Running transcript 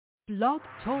Blog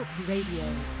Talk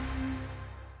Radio.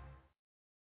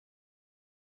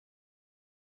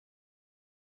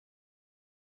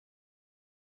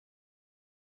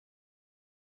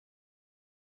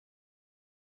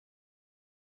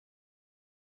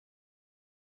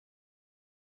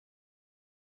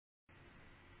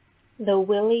 The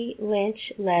Willie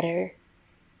Lynch Letter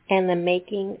and the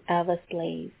Making of a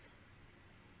Slave.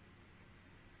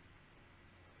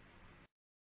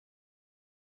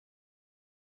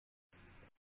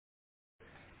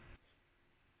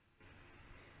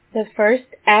 The first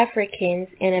Africans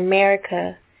in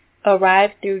America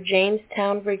arrived through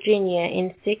Jamestown, Virginia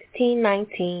in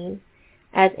 1619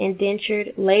 as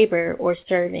indentured labor or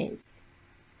servants.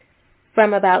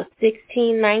 From about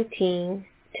 1619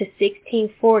 to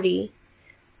 1640,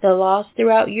 the laws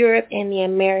throughout Europe and the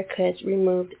Americas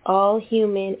removed all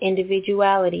human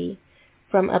individuality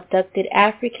from abducted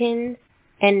Africans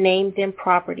and named them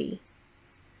property.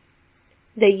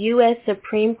 The U.S.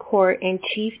 Supreme Court and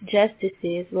Chief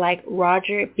Justices like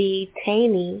Roger B.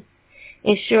 Taney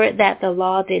ensured that the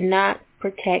law did not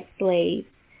protect slaves,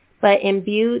 but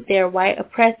imbued their white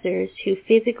oppressors who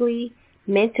physically,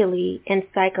 mentally, and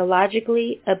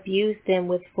psychologically abused them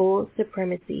with full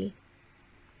supremacy.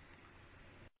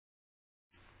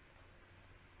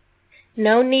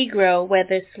 No Negro,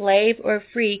 whether slave or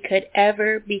free, could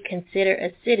ever be considered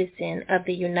a citizen of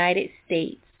the United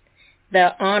States,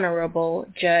 the Honorable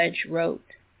Judge wrote.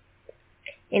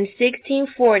 In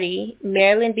 1640,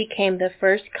 Maryland became the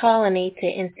first colony to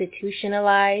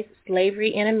institutionalize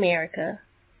slavery in America,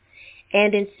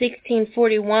 and in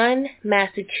 1641,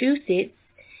 Massachusetts,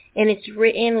 in its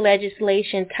written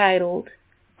legislation titled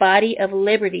Body of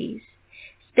Liberties,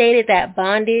 stated that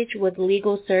bondage was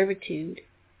legal servitude,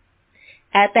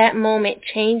 at that moment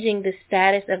changing the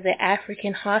status of the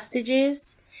African hostages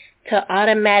to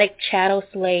automatic chattel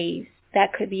slaves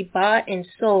that could be bought and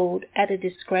sold at the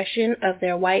discretion of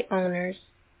their white owners.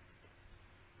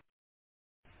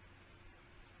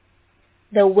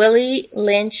 The Willie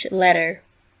Lynch Letter.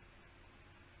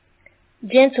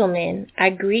 Gentlemen, I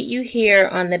greet you here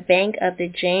on the bank of the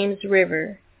James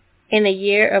River, in the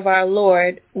year of our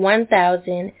Lord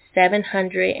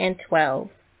 1712.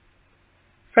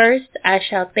 First, I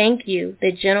shall thank you,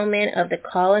 the gentlemen of the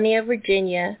colony of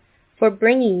Virginia, for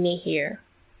bringing me here.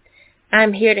 I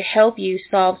am here to help you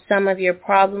solve some of your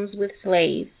problems with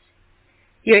slaves.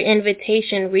 Your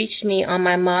invitation reached me on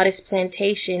my modest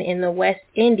plantation in the West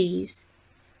Indies,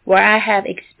 where I have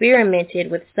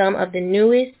experimented with some of the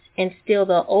newest and still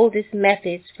the oldest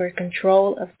methods for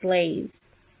control of slaves.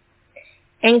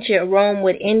 Ancient Rome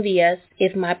would envy us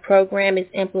if my program is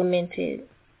implemented.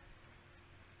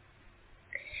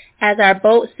 As our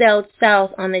boat sailed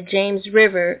south on the James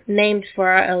River, named for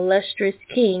our illustrious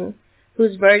king,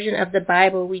 whose version of the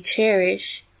Bible we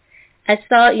cherish, I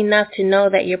saw enough to know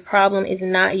that your problem is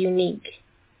not unique.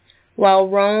 While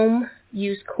Rome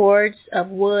used cords of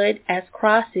wood as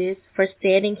crosses for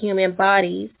standing human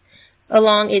bodies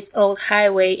along its old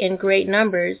highway in great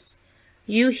numbers,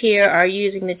 you here are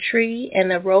using the tree and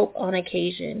the rope on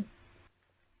occasion.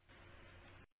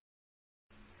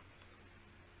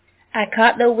 I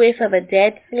caught the whiff of a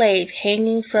dead slave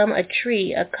hanging from a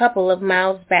tree a couple of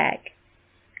miles back.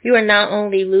 You are not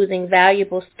only losing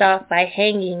valuable stock by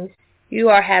hangings, you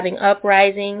are having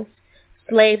uprisings,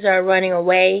 slaves are running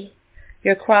away,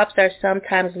 your crops are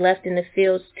sometimes left in the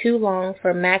fields too long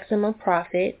for maximum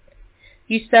profit,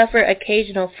 you suffer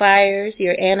occasional fires,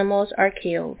 your animals are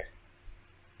killed.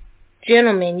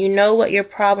 Gentlemen, you know what your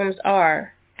problems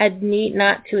are. I need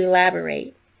not to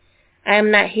elaborate. I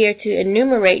am not here to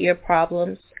enumerate your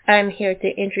problems. I am here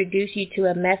to introduce you to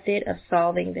a method of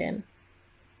solving them.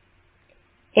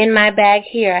 In my bag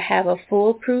here I have a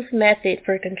foolproof method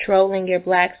for controlling your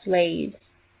black slaves.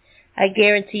 I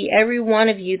guarantee every one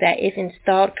of you that if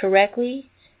installed correctly,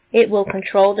 it will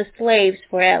control the slaves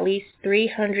for at least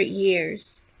 300 years.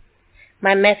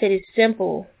 My method is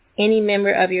simple. Any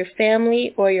member of your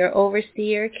family or your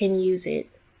overseer can use it.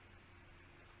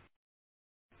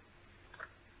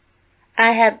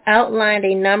 I have outlined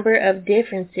a number of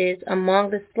differences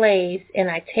among the slaves,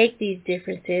 and I take these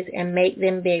differences and make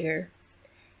them bigger.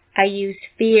 I use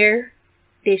fear,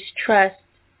 distrust,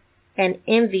 and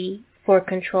envy for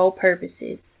control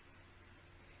purposes.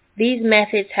 These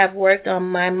methods have worked on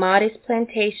my modest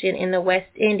plantation in the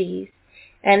West Indies,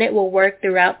 and it will work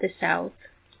throughout the South.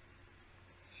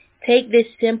 Take this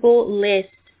simple list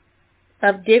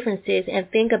of differences and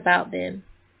think about them.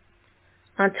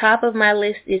 On top of my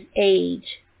list is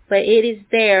age, but it is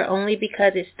there only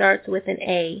because it starts with an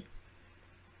A.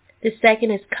 The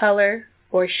second is color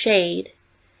or shade.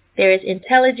 There is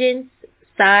intelligence,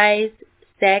 size,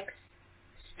 sex,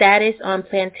 status on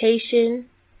plantation,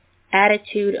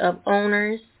 attitude of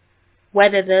owners,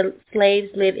 whether the slaves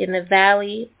live in the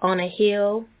valley, on a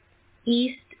hill,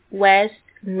 east, west,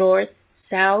 north,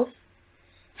 south,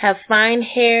 have fine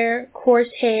hair, coarse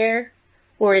hair,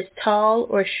 or is tall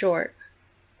or short.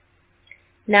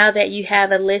 Now that you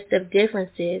have a list of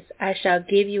differences, I shall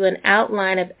give you an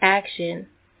outline of action,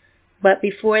 but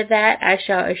before that I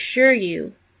shall assure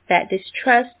you that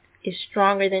distrust is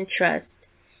stronger than trust,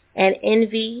 and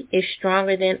envy is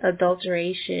stronger than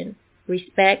adulteration,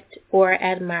 respect, or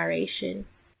admiration.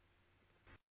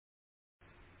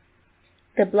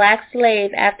 The black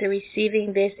slave, after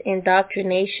receiving this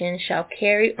indoctrination, shall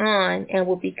carry on and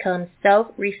will become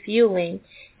self-refueling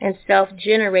and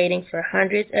self-generating for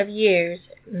hundreds of years,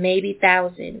 maybe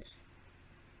thousands.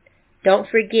 Don't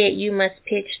forget you must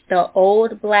pitch the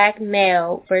old black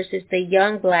male versus the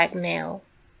young black male,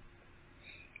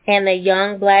 and the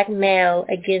young black male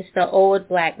against the old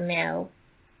black male.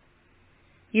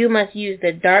 You must use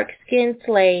the dark-skinned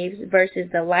slaves versus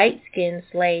the light-skinned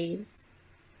slaves,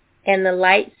 and the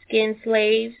light-skinned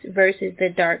slaves versus the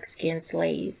dark-skinned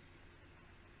slaves.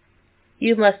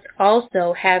 You must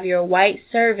also have your white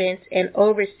servants and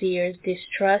overseers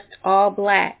distrust all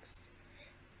blacks,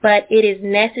 but it is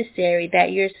necessary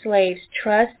that your slaves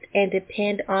trust and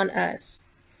depend on us.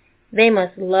 They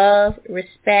must love,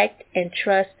 respect, and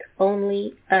trust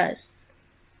only us.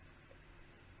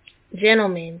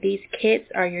 Gentlemen, these kits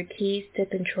are your keys to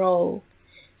control.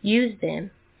 Use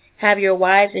them. Have your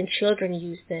wives and children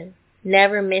use them.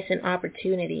 Never miss an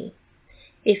opportunity.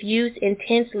 If used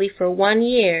intensely for 1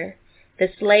 year, the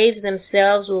slaves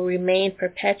themselves will remain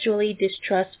perpetually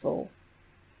distrustful.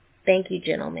 Thank you,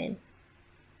 gentlemen.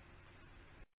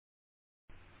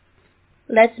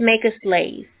 Let's make a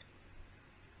slave.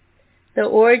 The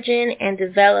origin and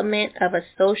development of a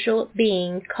social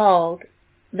being called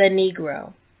the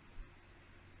Negro.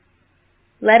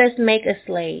 Let us make a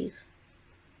slave.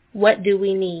 What do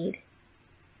we need?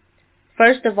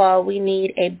 First of all, we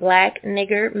need a black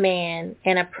nigger man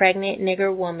and a pregnant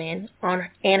nigger woman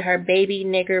and her baby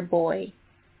nigger boy.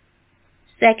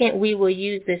 Second, we will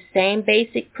use the same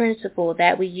basic principle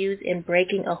that we use in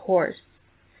breaking a horse,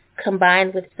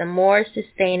 combined with some more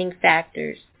sustaining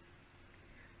factors.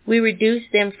 We reduce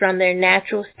them from their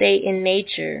natural state in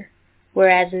nature,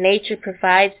 whereas nature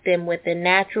provides them with the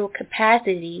natural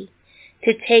capacity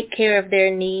to take care of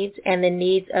their needs and the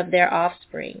needs of their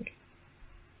offspring.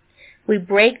 We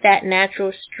break that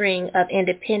natural string of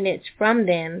independence from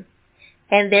them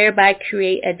and thereby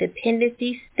create a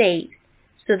dependency state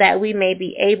so that we may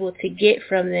be able to get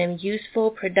from them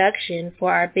useful production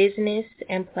for our business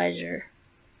and pleasure.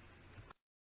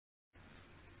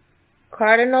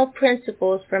 Cardinal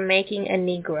principles for making a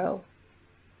Negro.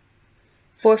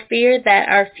 For fear that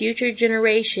our future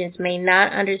generations may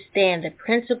not understand the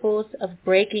principles of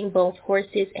breaking both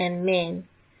horses and men,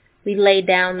 we lay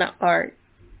down the art.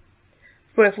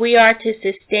 For if we are to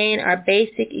sustain our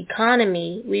basic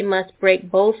economy, we must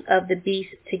break both of the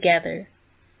beasts together,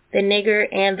 the nigger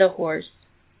and the horse.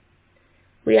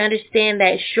 We understand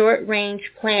that short-range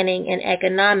planning in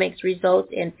economics results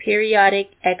in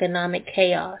periodic economic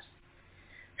chaos,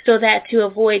 so that to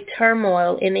avoid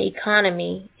turmoil in the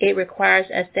economy, it requires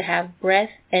us to have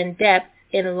breadth and depth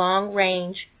in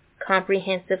long-range,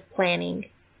 comprehensive planning,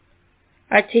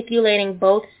 articulating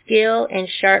both skill and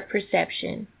sharp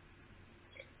perception.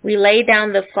 We lay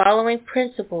down the following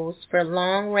principles for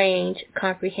long-range,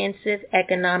 comprehensive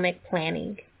economic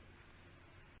planning.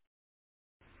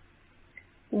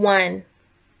 1.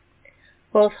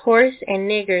 Both horse and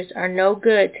niggers are no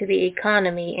good to the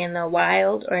economy in the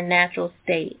wild or natural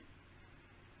state.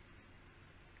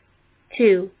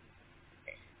 2.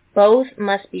 Both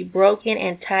must be broken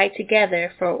and tied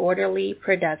together for orderly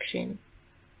production.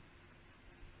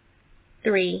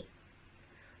 3.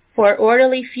 For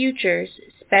orderly futures,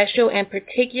 special and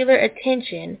particular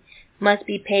attention must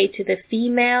be paid to the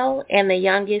female and the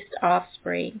youngest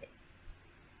offspring.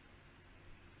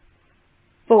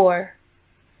 4.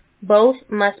 Both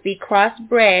must be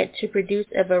crossbred to produce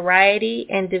a variety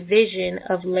and division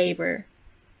of labor.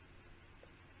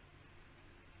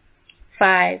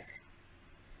 5.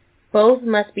 Both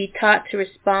must be taught to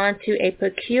respond to a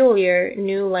peculiar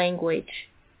new language.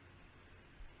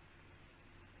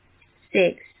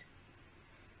 6.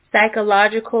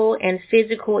 Psychological and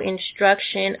physical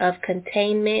instruction of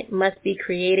containment must be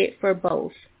created for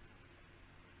both.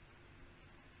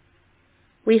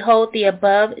 We hold the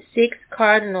above 6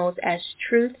 cardinals as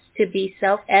truths to be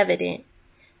self-evident,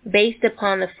 based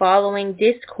upon the following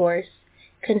discourse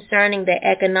concerning the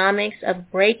economics of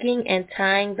breaking and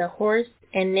tying the horse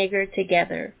and nigger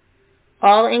together,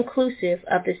 all inclusive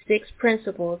of the 6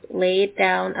 principles laid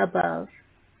down above.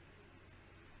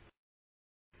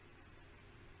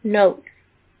 Note: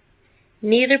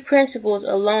 neither principles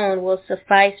alone will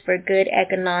suffice for good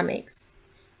economics.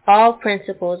 All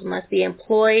principles must be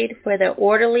employed for the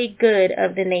orderly good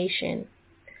of the nation.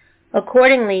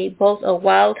 Accordingly, both a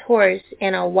wild horse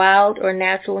and a wild or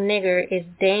natural nigger is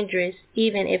dangerous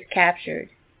even if captured,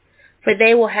 for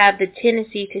they will have the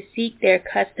tendency to seek their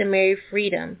customary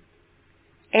freedom,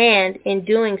 and, in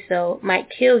doing so, might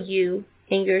kill you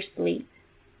in your sleep.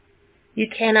 You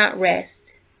cannot rest.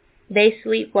 They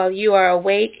sleep while you are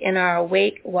awake and are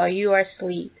awake while you are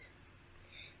asleep.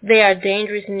 They are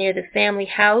dangerous near the family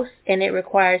house, and it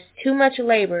requires too much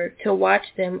labor to watch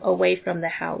them away from the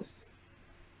house.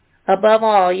 Above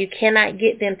all, you cannot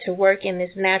get them to work in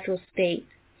this natural state.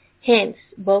 Hence,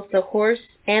 both the horse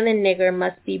and the nigger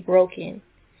must be broken.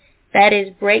 That is,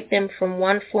 break them from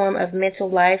one form of mental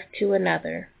life to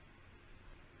another.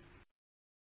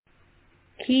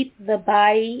 Keep the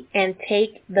body and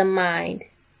take the mind.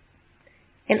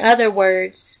 In other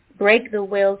words, break the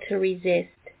will to resist.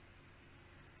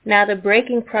 Now the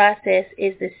breaking process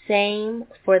is the same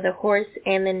for the horse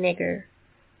and the nigger,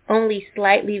 only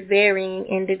slightly varying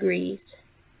in degrees.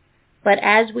 But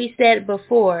as we said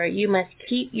before, you must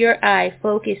keep your eye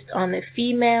focused on the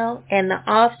female and the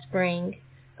offspring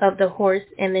of the horse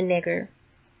and the nigger.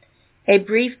 A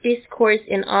brief discourse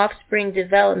in offspring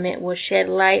development will shed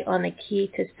light on the key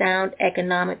to sound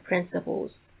economic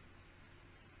principles.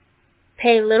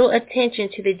 Pay little attention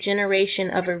to the generation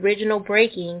of original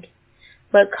breaking,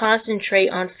 but concentrate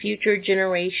on future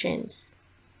generations.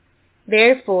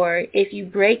 Therefore, if you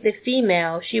break the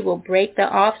female, she will break the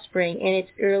offspring in its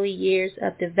early years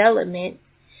of development,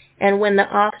 and when the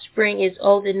offspring is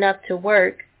old enough to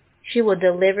work, she will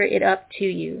deliver it up to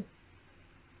you.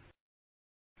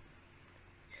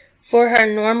 For her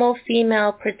normal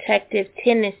female protective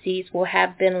tendencies will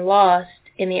have been lost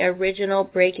in the original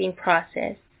breaking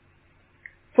process.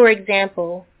 For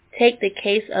example, take the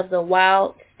case of the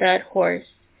wild stud horse,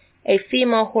 a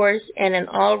female horse and an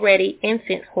already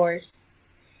infant horse,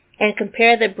 and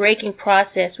compare the breaking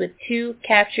process with 2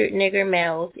 captured nigger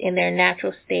males in their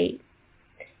natural state,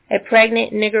 a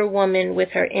pregnant nigger woman with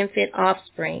her infant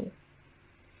offspring.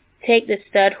 Take the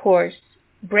stud horse,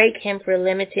 break him for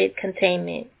limited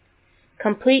containment.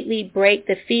 Completely break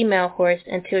the female horse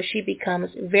until she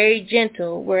becomes very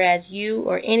gentle, whereas you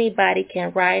or anybody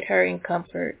can ride her in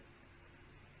comfort.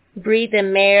 Breed the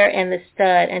mare and the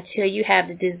stud until you have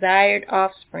the desired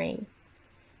offspring.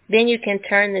 Then you can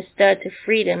turn the stud to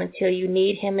freedom until you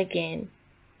need him again.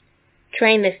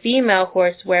 Train the female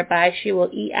horse whereby she will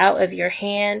eat out of your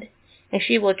hand, and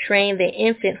she will train the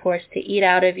infant horse to eat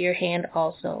out of your hand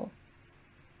also.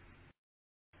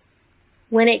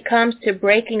 When it comes to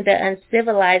breaking the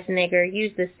uncivilized nigger,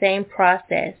 use the same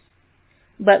process,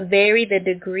 but vary the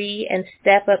degree and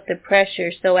step up the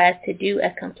pressure so as to do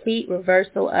a complete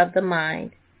reversal of the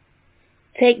mind.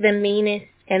 Take the meanest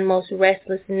and most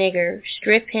restless nigger,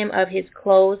 strip him of his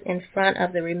clothes in front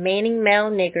of the remaining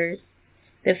male niggers,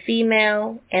 the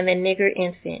female, and the nigger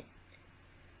infant.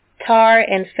 Tar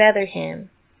and feather him.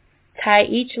 Tie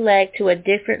each leg to a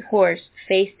different horse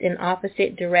faced in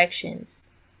opposite directions.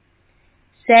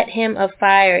 Set him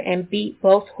afire and beat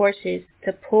both horses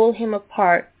to pull him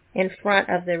apart in front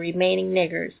of the remaining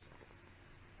niggers.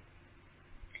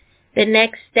 The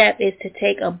next step is to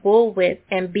take a bullwhip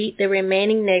and beat the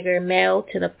remaining nigger male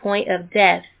to the point of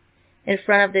death in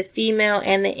front of the female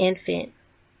and the infant.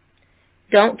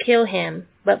 Don't kill him,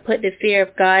 but put the fear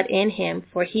of God in him,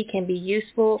 for he can be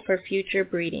useful for future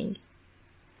breeding.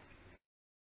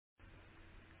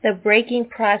 The breaking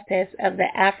process of the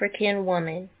African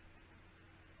woman.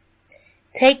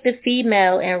 Take the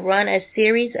female and run a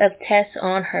series of tests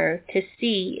on her to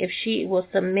see if she will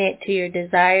submit to your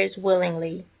desires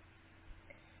willingly.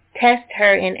 Test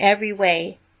her in every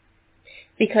way,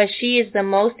 because she is the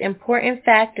most important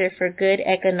factor for good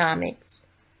economics.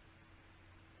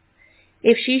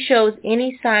 If she shows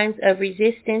any signs of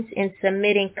resistance in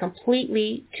submitting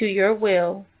completely to your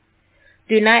will,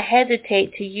 do not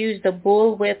hesitate to use the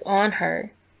bullwhip on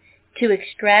her to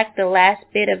extract the last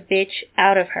bit of bitch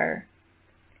out of her.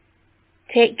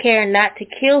 Take care not to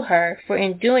kill her, for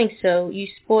in doing so you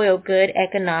spoil good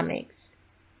economics.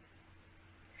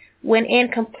 When in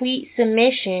complete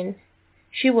submission,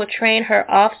 she will train her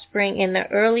offspring in the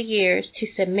early years to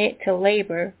submit to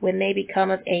labor when they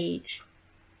become of age.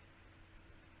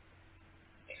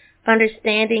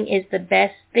 Understanding is the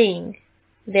best thing.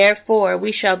 Therefore,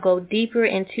 we shall go deeper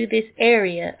into this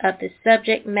area of the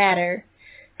subject matter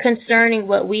concerning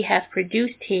what we have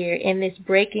produced here in this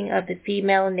breaking of the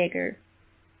female nigger.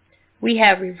 We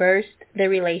have reversed the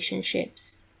relationships.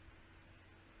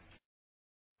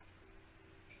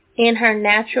 In her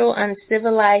natural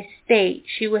uncivilized state,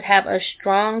 she would have a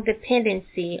strong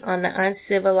dependency on the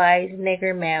uncivilized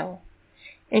nigger male,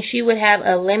 and she would have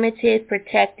a limited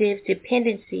protective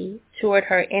dependency toward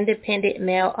her independent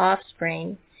male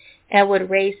offspring and would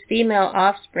raise female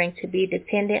offspring to be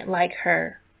dependent like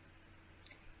her.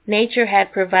 Nature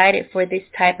had provided for this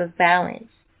type of balance.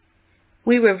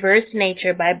 We reverse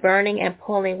nature by burning and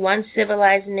pulling one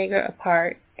civilized nigger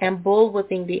apart and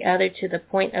bullwhipping the other to the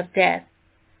point of death,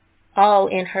 all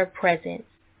in her presence.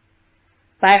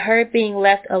 By her being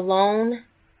left alone,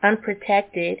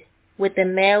 unprotected, with the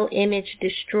male image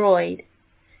destroyed,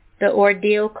 the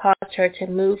ordeal caused her to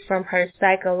move from her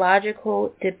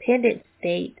psychological dependent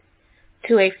state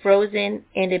to a frozen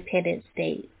independent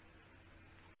state.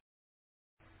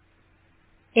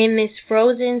 In this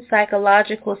frozen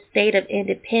psychological state of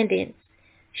independence,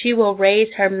 she will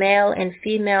raise her male and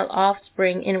female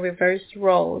offspring in reversed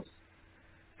roles.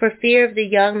 For fear of the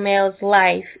young male's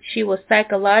life, she will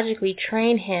psychologically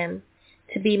train him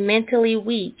to be mentally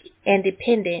weak and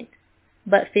dependent,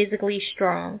 but physically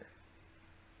strong.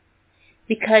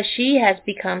 Because she has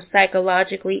become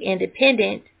psychologically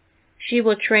independent, she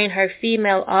will train her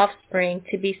female offspring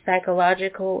to be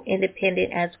psychological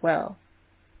independent as well.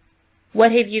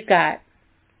 What have you got?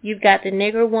 You've got the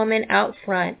nigger woman out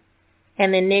front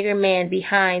and the nigger man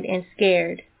behind and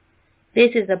scared.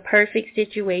 This is a perfect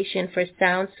situation for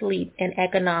sound sleep and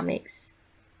economics.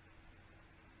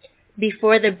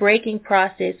 Before the breaking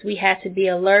process, we had to be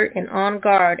alert and on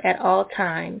guard at all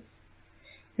times.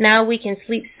 Now we can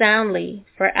sleep soundly,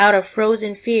 for out of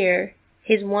frozen fear,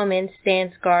 his woman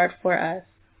stands guard for us.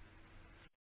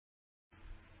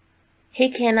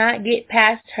 He cannot get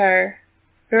past her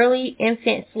early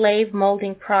infant slave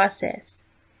molding process.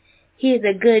 He is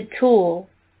a good tool,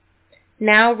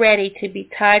 now ready to be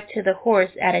tied to the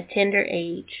horse at a tender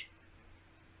age.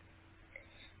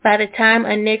 By the time a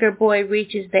nigger boy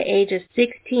reaches the age of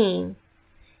 16,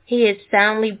 he is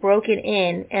soundly broken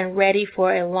in and ready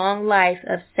for a long life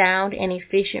of sound and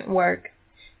efficient work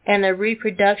and the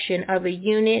reproduction of a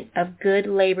unit of good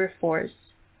labor force.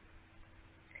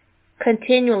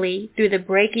 Continually, through the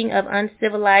breaking of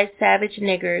uncivilized savage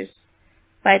niggers,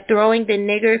 by throwing the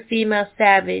nigger female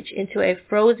savage into a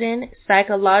frozen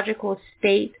psychological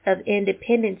state of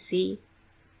independency,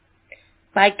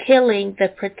 by killing the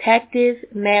protective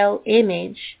male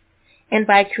image, and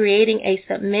by creating a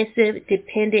submissive,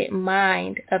 dependent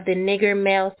mind of the nigger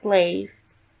male slave,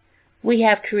 we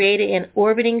have created an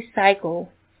orbiting cycle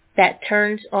that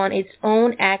turns on its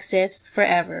own axis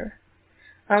forever,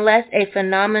 unless a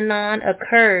phenomenon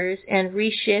occurs and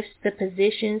reshifts the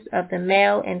positions of the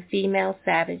male and female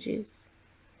savages.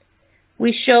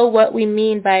 We show what we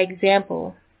mean by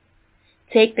example.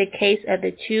 Take the case of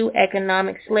the two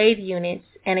economic slave units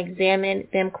and examine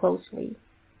them closely.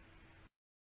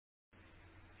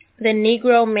 The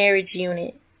Negro marriage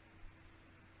unit.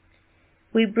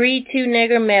 We breed two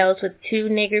nigger males with two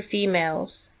nigger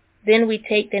females. Then we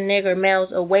take the nigger males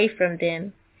away from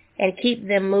them and keep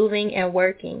them moving and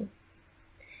working.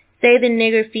 Say the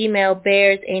nigger female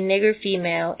bears a nigger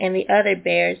female and the other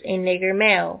bears a nigger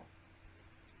male.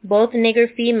 Both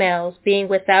nigger females, being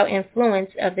without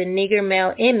influence of the nigger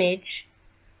male image,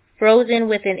 frozen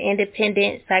with an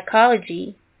independent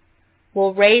psychology,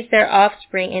 will raise their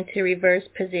offspring into reverse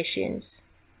positions.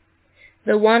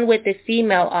 The one with the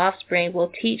female offspring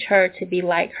will teach her to be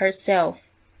like herself,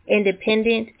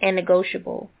 independent and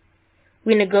negotiable.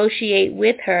 We negotiate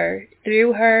with her,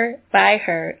 through her, by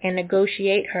her, and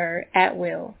negotiate her at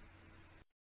will.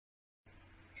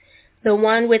 The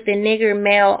one with the nigger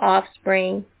male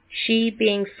offspring, she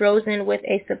being frozen with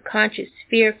a subconscious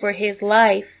fear for his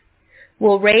life,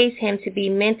 will raise him to be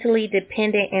mentally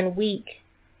dependent and weak,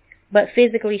 but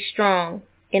physically strong,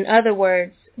 in other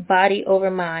words, body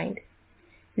over mind.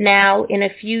 Now, in a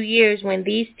few years, when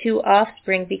these two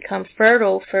offspring become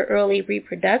fertile for early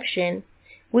reproduction,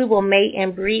 we will mate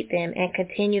and breed them and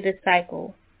continue the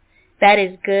cycle. That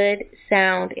is good,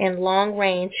 sound, and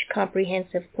long-range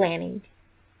comprehensive planning.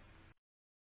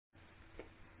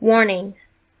 Warning: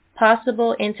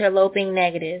 possible interloping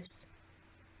negatives.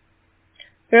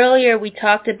 Earlier we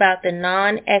talked about the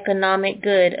non-economic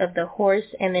good of the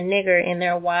horse and the nigger in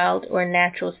their wild or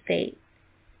natural state.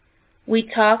 We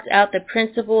talked out the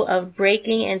principle of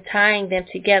breaking and tying them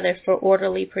together for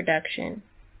orderly production.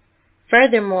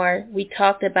 Furthermore, we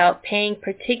talked about paying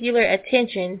particular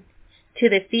attention to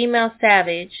the female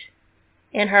savage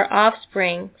and her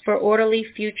offspring for orderly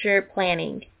future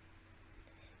planning.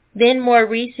 Then more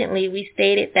recently we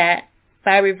stated that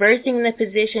By reversing the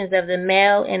positions of the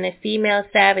male and the female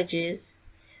savages,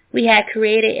 we had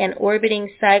created an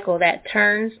orbiting cycle that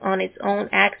turns on its own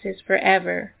axis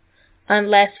forever,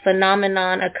 unless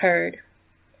phenomenon occurred,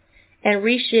 and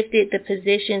reshifted the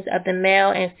positions of the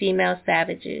male and female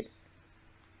savages.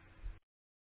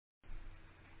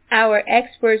 Our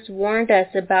experts warned us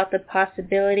about the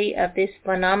possibility of this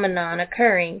phenomenon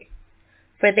occurring,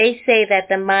 for they say that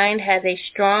the mind has a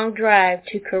strong drive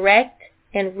to correct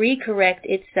and recorrect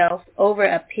itself over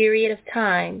a period of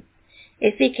time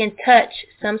if it can touch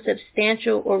some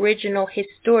substantial original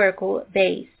historical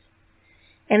base.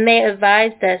 And they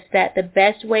advised us that the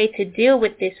best way to deal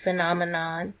with this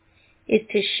phenomenon is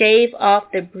to shave off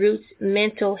the brute's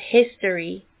mental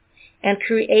history and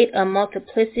create a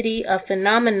multiplicity of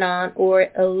phenomenon or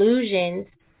illusions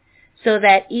so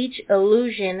that each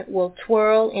illusion will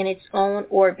twirl in its own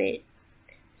orbit,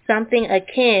 something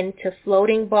akin to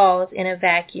floating balls in a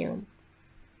vacuum.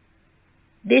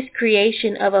 This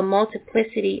creation of a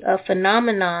multiplicity of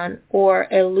phenomenon or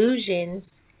illusions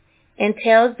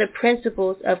entails the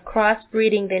principles of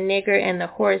crossbreeding the nigger and the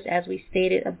horse as we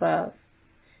stated above,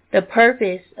 the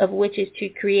purpose of which is to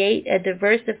create a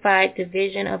diversified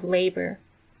division of labor,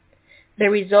 the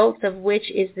results of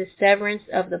which is the severance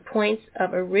of the points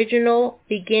of original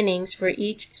beginnings for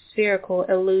each spherical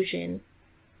illusion.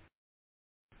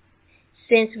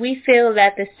 Since we feel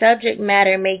that the subject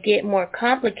matter may get more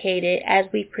complicated as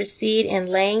we proceed in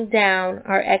laying down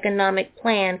our economic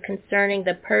plan concerning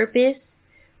the purpose,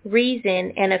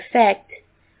 reason, and effect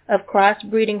of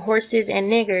crossbreeding horses and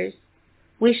niggers,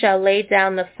 we shall lay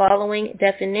down the following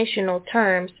definitional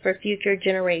terms for future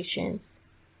generations.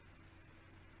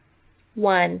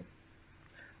 1.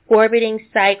 Orbiting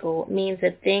cycle means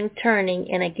a thing turning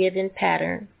in a given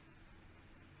pattern.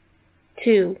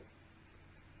 2.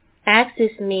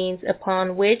 Axis means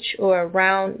upon which or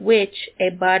around which a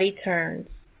body turns.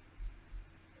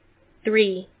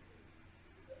 3.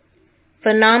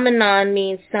 Phenomenon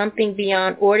means something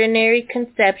beyond ordinary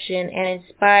conception and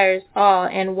inspires awe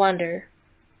and wonder.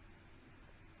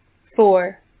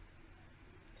 4.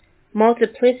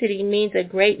 Multiplicity means a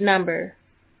great number.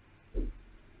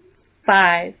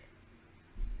 5.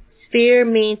 Sphere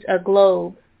means a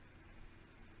globe.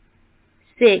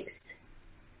 6.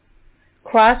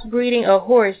 Crossbreeding a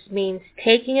horse means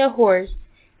taking a horse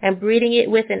and breeding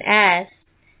it with an ass,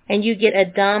 and you get a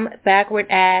dumb,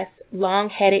 backward-ass,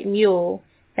 long-headed mule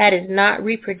that is not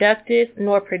reproductive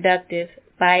nor productive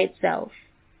by itself.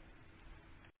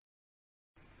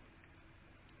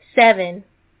 7.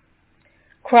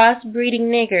 Crossbreeding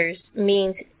niggers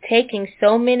means taking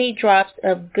so many drops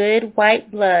of good white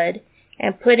blood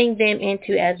and putting them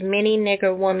into as many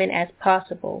nigger women as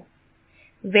possible,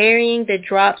 varying the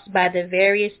drops by the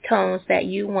various tones that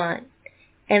you want,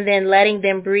 and then letting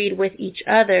them breed with each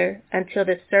other until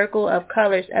the circle of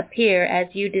colors appear as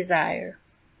you desire.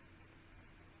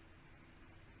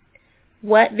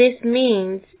 What this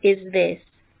means is this.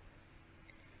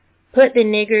 Put the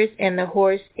niggers and the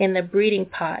horse in the breeding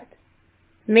pot.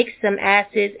 Mix some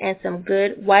asses and some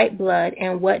good white blood,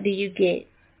 and what do you get?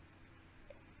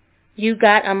 You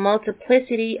got a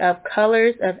multiplicity of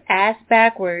colors of ass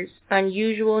backwards,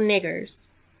 unusual niggers,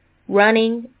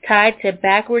 running, tied to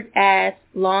backward ass,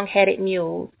 long-headed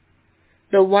mules,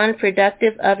 the one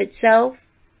productive of itself,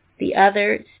 the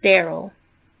other sterile,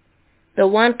 the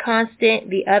one constant,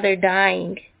 the other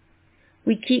dying.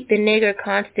 We keep the nigger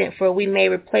constant, for we may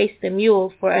replace the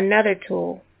mule for another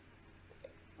tool.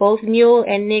 Both mule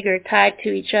and nigger tied to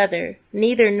each other,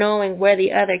 neither knowing where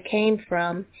the other came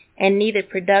from, and neither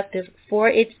productive for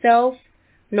itself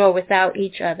nor without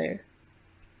each other.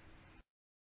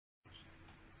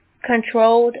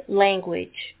 Controlled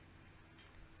language.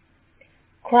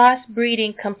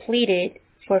 Crossbreeding completed,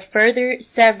 for further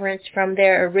severance from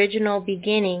their original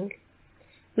beginning,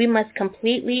 we must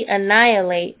completely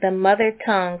annihilate the mother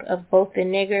tongue of both the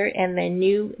nigger and the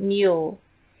new mule,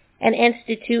 and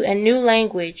institute a new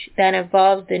language that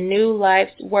involves the new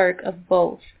life's work of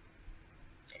both.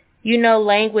 You know,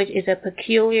 language is a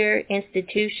peculiar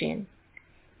institution.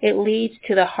 It leads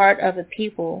to the heart of a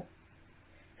people.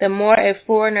 The more a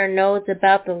foreigner knows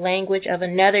about the language of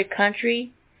another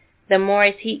country, the more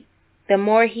he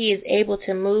is able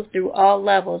to move through all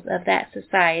levels of that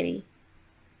society.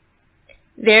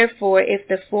 Therefore, if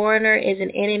the foreigner is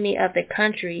an enemy of the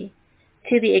country,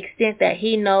 to the extent that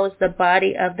he knows the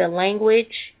body of the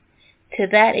language, to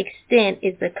that extent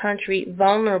is the country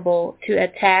vulnerable to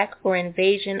attack or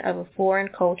invasion of a foreign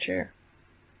culture.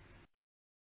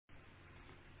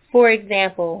 For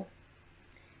example,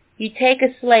 you take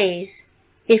a slave.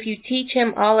 If you teach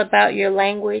him all about your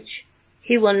language,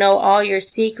 he will know all your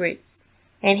secrets,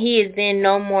 and he is then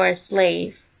no more a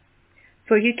slave.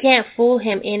 For you can't fool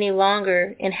him any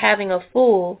longer, and having a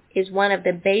fool is one of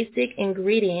the basic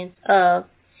ingredients of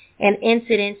and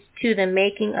incidents to the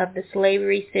making of the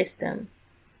slavery system.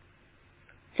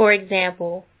 For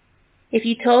example, if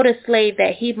you told a slave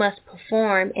that he must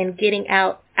perform in getting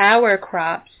out our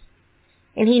crops,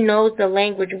 and he knows the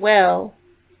language well,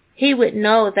 he would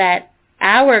know that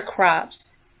our crops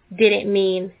didn't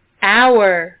mean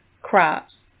our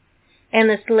crops, and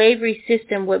the slavery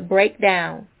system would break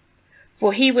down,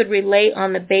 for he would relate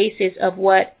on the basis of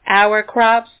what our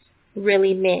crops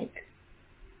really meant.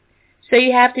 So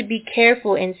you have to be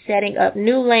careful in setting up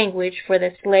new language, for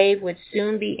the slave would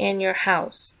soon be in your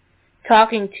house,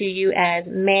 talking to you as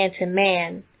man to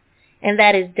man, and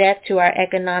that is death to our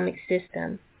economic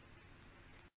system.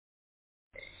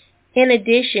 In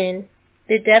addition,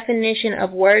 the definition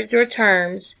of words or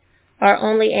terms are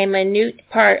only a minute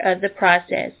part of the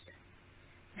process.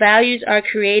 Values are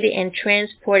created and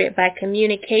transported by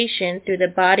communication through the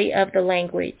body of the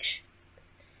language.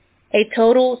 A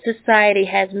total society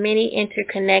has many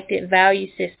interconnected value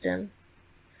systems.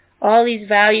 All these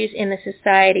values in the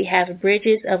society have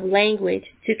bridges of language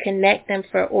to connect them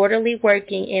for orderly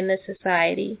working in the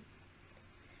society.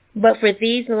 But for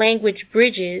these language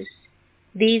bridges,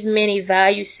 these many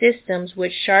value systems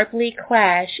would sharply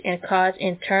clash and cause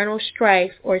internal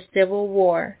strife or civil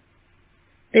war,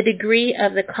 the degree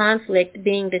of the conflict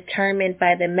being determined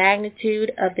by the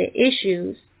magnitude of the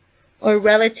issues or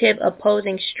relative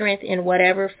opposing strength in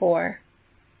whatever form.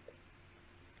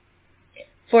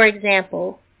 For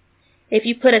example, if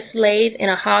you put a slave in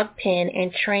a hog pen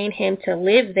and train him to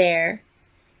live there,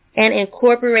 and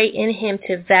incorporate in him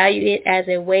to value it as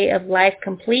a way of life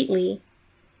completely,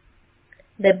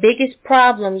 the biggest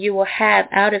problem you will have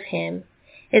out of him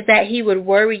is that he would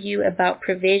worry you about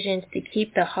provisions to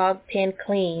keep the hog pen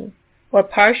clean, or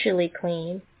partially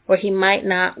clean, or he might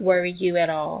not worry you at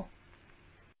all.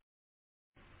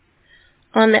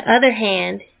 On the other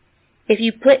hand, if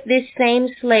you put this same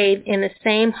slave in the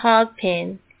same hog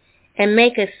pen and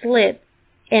make a slip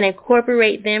and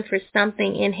incorporate them for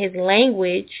something in his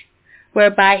language,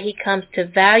 whereby he comes to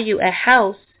value a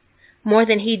house more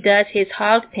than he does his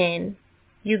hog pen,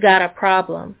 you got a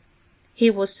problem. He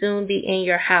will soon be in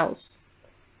your house.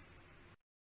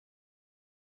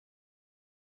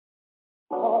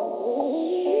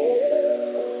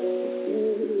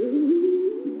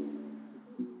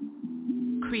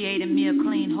 Creating me a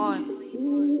clean heart.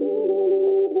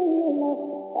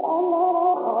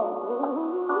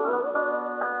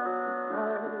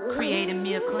 Creating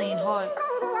me a clean heart.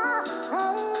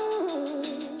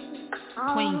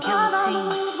 Queen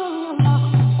Guillotine.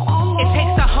 It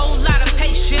takes a whole lot of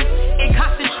patience and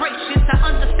concentration to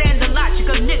understand the logic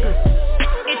of niggas.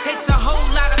 It takes a whole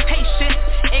lot of patience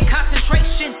and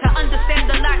concentration to understand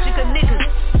the logic of niggas.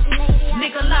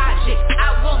 Nigga logic,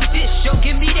 I want this, yo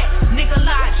give me that. Nigga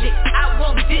logic, I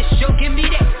want this, yo give me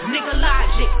that. Nigga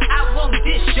logic, I want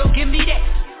this, yo give me that.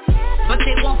 But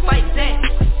they won't fight that.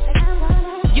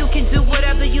 You can do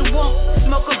whatever you want.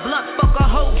 Smoke a blunt, fuck a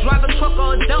hoe, drive a truck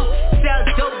or don't. Sell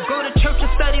dope, go to church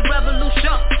or study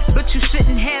revolution. But you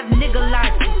shouldn't have nigga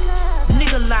logic.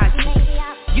 Nigga logic.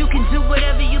 You can do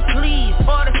whatever you please.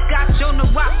 Order scotch on the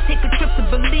rocks, take a trip to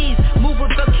Belize. Move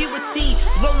with vacuity,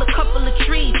 roll a couple of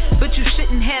trees. But you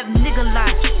shouldn't have nigga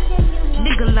logic.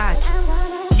 Nigga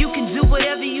logic. You can do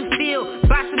whatever you feel.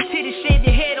 Buy some titties, shave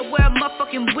your head, or wear a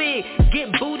motherfucking wig.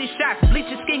 Get booty shots, bleach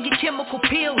your skin, get chemical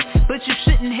peels. But you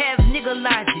shouldn't have nigga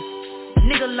logic.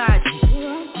 Nigga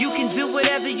logic. You can do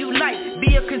whatever you like.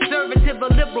 Be a conservative or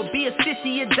liberal, be a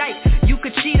sissy or dyke. You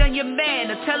could cheat on your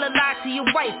man or tell a lie to your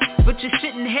wife. But you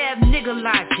shouldn't have nigga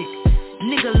logic.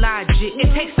 Nigga logic.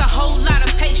 It takes a whole lot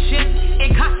of patience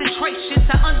and concentration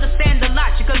to understand the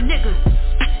logic of niggas.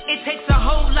 It takes a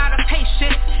whole lot of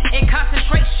patience and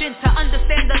concentration to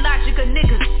understand the logic of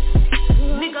niggas.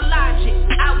 Nigga logic,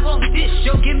 I want this,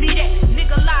 yo give me that.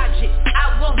 Nigga logic,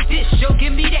 I want this, yo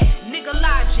give me that. Nigga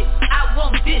logic, I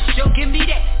want this, yo give me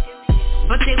that.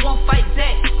 But they won't fight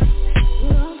back.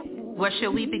 Where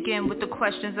shall we begin with the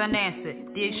questions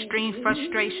unanswered? The extreme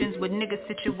frustrations with nigga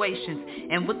situations.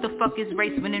 And what the fuck is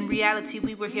race when in reality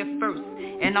we were here first,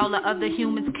 and all the other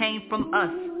humans came from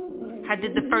us? How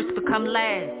did the first become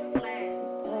last?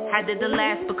 How did the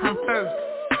last become first?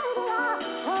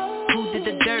 Who did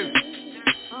the dirt?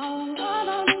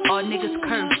 All niggas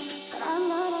curse.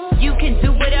 You can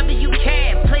do whatever you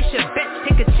can. Place your bets,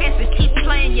 take a chance and keep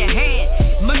playing your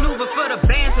hand. Maneuver for the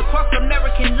bands across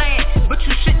American land. But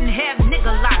you shouldn't have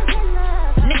nigga logic.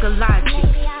 Nigga logic.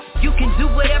 You can do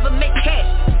whatever, make cash.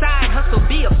 Side hustle,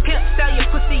 be a pimp, sell your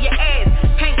pussy, your ass.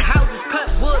 Paint houses, cut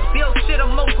wood, build shit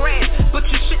on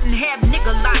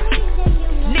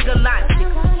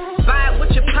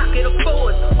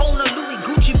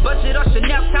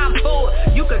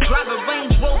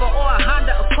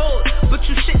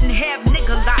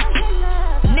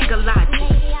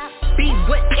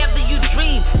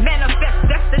dream, manifest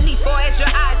destiny for as your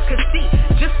eyes could see.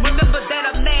 Just remember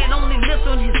that a man only lives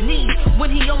on his knees when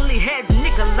he only has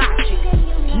nigga logic.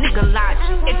 Nigga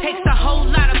logic. It takes a whole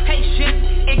lot of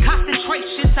patience and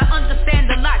concentration to understand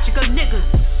the logic of niggas.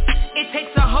 It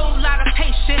takes a whole lot of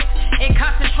patience and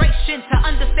concentration to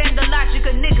understand the logic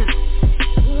of niggas.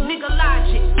 Nigga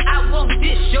logic, I want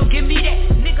this, yo give me that.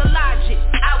 Nigga logic,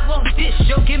 I want this,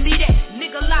 yo give me that.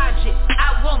 Nigga logic,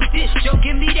 I want this, yo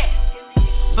give me that.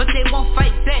 But they won't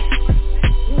fight back.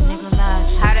 Nigga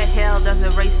logic, how the hell does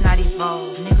a race not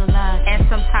evolve? Nigga logic, and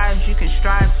sometimes you can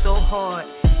strive so hard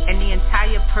and the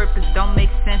entire purpose don't make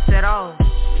sense at all.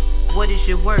 What is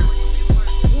your worth?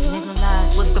 Nigga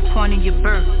logic, what's the point of your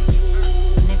birth?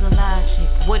 Nigga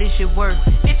logic, what is your worth?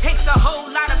 It takes a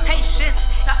whole lot of patience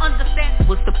to understand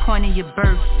what's the point of your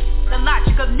birth. The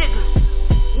logic of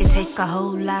niggas. It takes a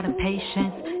whole lot of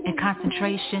patience and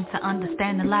concentration to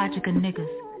understand the logic of niggas.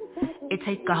 It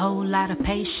takes a whole lot of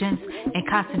patience and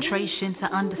concentration to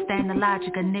understand the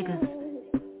logic of niggas.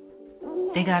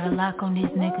 They got a lock on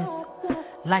these niggas,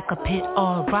 like a pit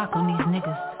or a rock on these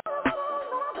niggas.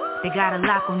 They got a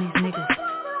lock on these niggas.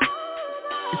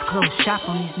 It's closed shop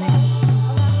on these niggas.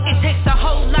 It takes a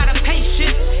whole lot of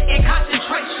patience and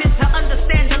concentration to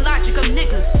understand the logic of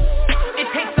niggas. It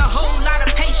takes a whole lot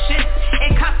of patience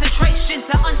and concentration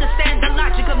to understand the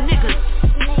logic of niggas.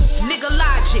 Nigga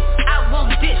logic, I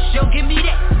want this, yo give me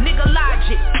that. Nigga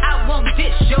logic, I want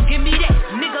this, yo give me that.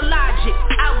 Nigga logic,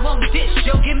 I want this,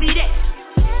 yo give me that.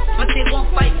 But they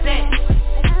won't fight back.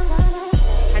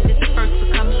 How did the first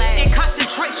become last? In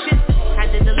concentration, how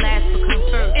did the last become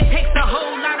first? It takes a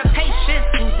whole lot of patience.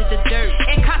 Who did the dirt?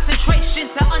 In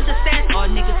concentration to understand all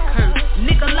niggas curse.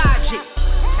 Nigga logic,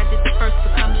 how did the first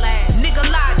become last? Nigga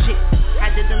logic, how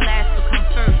did the last become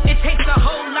first? It takes a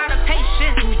whole lot of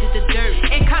patience. Who did the dirt?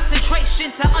 In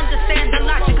concentration to understand the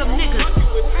logic of niggas.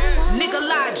 Nigga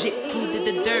logic, who did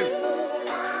the dirt?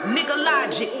 Nigga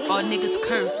logic, all niggas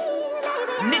curse.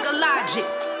 Nigga logic.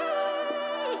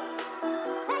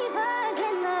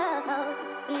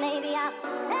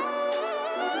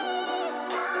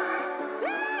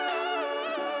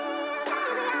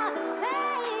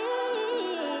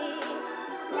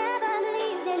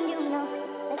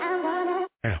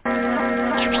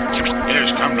 It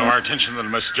has come to our attention that a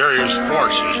mysterious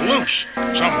force is loose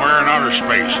somewhere in outer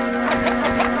space.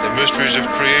 The mysteries of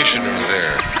creation are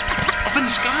there. Up in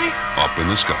the sky? Up in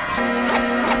the sky.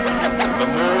 The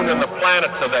moon and the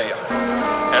planets are there,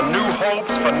 and new hopes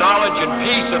for knowledge and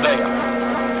peace are there.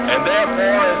 And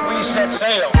therefore, as we set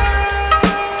sail,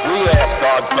 we ask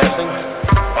God's blessing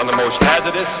on the most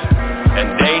hazardous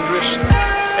and dangerous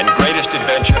and greatest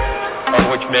adventure on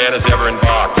which man has ever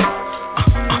embarked.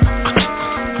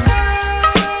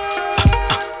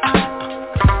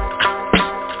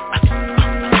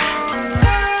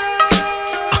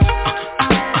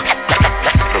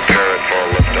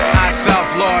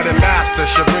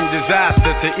 Shall bring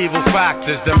disaster to evil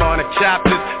factors. Demonic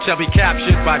chapters shall be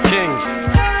captured by kings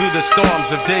through the storms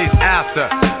of days after,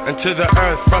 and to the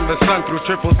earth from the sun through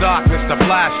triple darkness to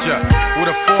blast ya with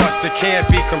a force that can't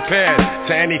be compared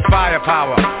to any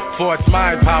firepower, for its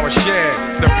mind power shared.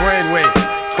 The brainwave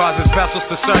causes vessels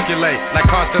to circulate like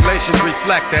constellations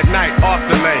reflect at night off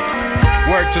the lake.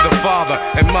 Word to the Father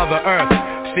and Mother Earth,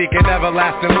 seeking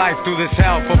everlasting life through this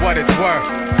hell for what it's worth.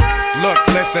 Look,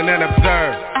 listen, and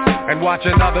observe, and watch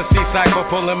another sea cycle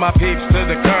pulling my peeps to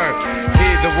the curb.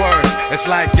 Heed the words, it's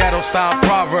like ghetto-style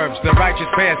proverbs. The righteous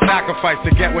pay a sacrifice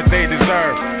to get what they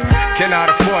deserve.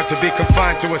 Cannot afford to be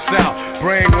confined to a cell.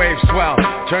 Brainwaves swell,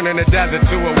 turning the desert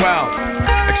to a well.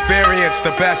 Experience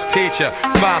the best teacher.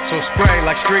 Fossils spray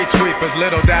like street sweepers.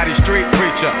 Little daddy street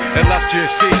preacher,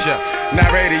 illustrious feature.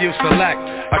 Narrator you select,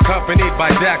 accompanied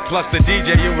by deck plus the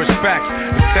DJ you respect.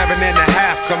 The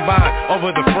 7.5 combined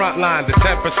over the front line. The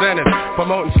 10%ers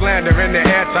promoting slander in their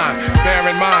airtime. Bear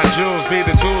in mind, jewels be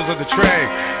the tools of the trade.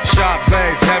 Sharp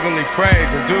blades, heavenly praise,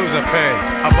 and dues are paid.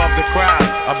 Above the crowd,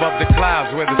 above the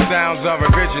clouds, where the sounds are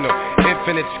original.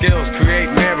 Infinite skills create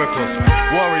miracles.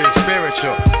 Warrior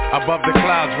spiritual, above the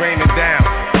clouds raining down,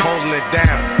 holding it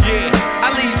down. Yeah, I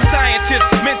leave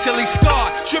scientists mentally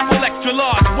scarred. Triple extra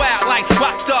large, wild like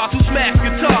rock stars who smash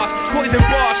guitars. Poison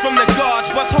bars from the guards,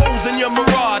 bust holes in your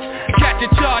mirage. Catch a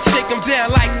charge, shake them down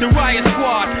like the riot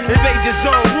squad. Invade the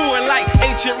zone, ruin like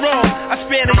ancient Rome. I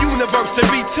span the universe and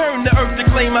return to earth to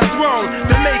claim my throne.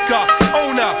 The maker,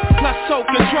 owner, plus soul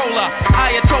controller.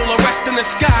 Ayatollah, rest in the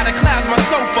sky, the clouds my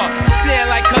sofa.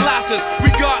 Stand like Colossus,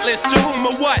 regardless to whom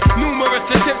or what. Numerous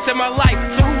attempts in my life,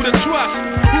 so who to trust?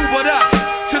 Who but us?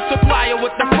 To supply her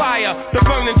with the fire, the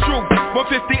burning truth.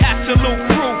 150 absolute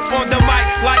proof on the mic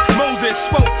like Moses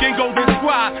spoke in Golden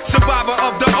Squad. Survivor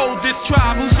of the oldest tribe.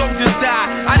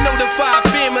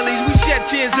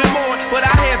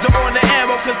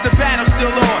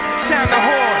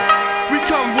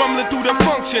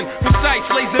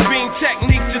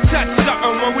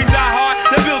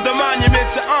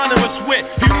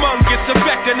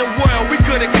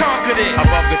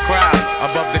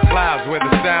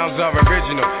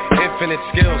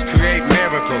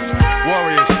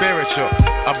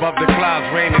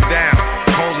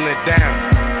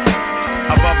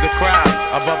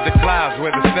 above the clouds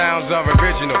where the sounds are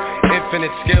original.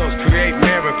 Infinite skills create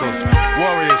miracles.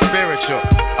 Warrior spiritual,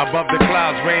 above the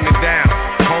clouds raining down,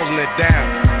 holding it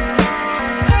down.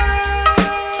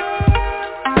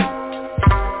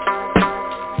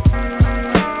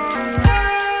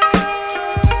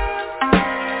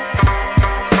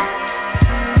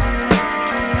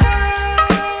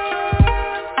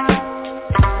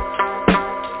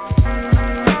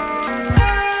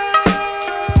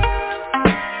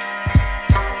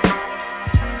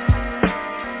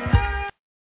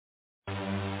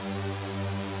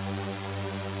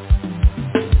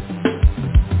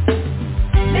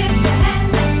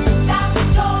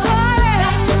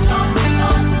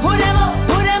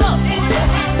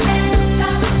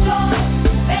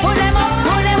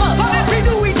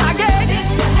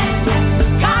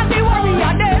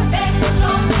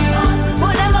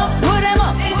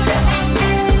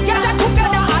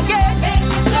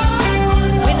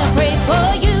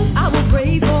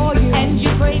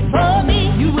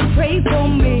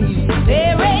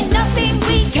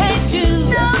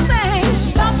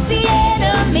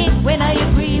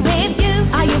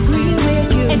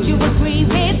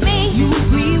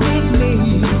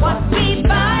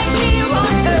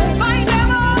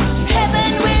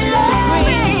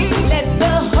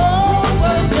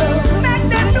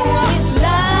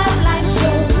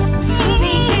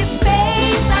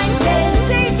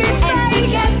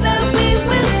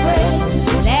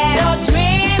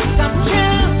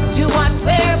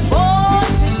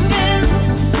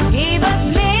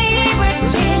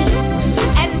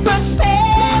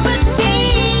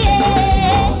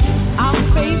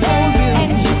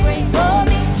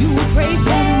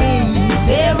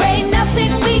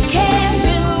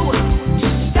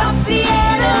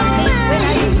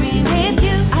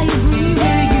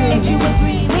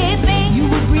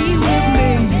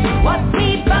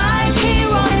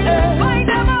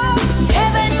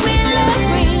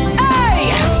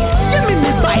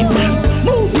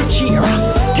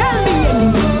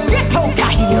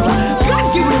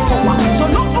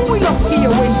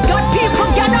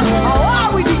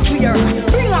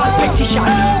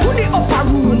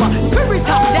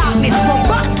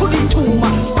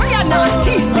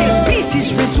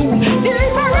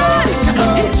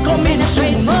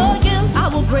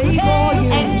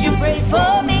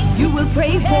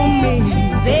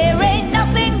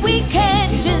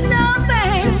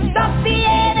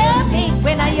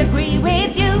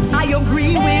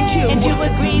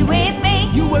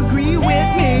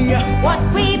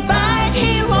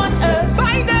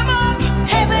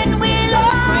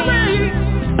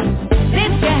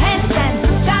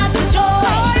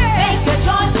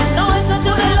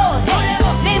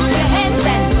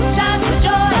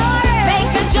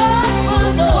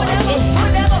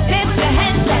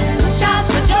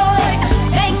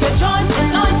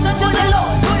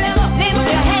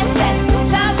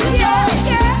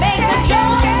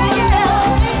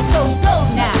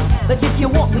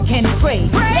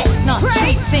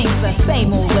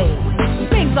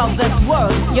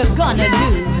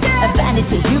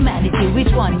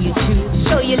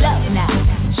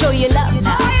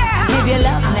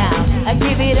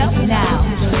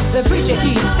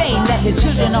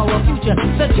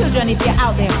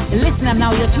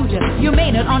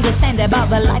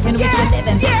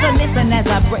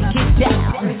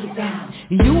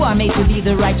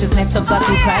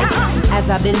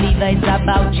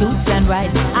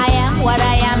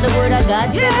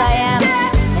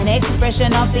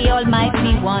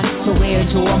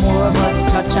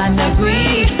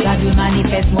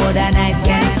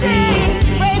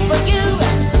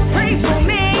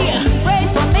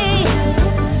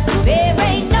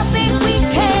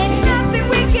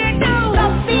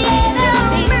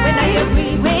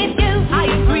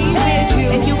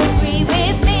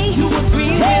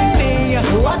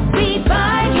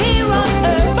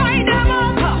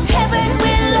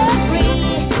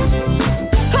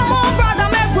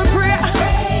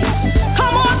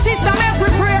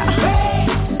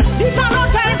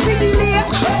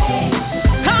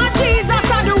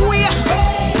 Jesus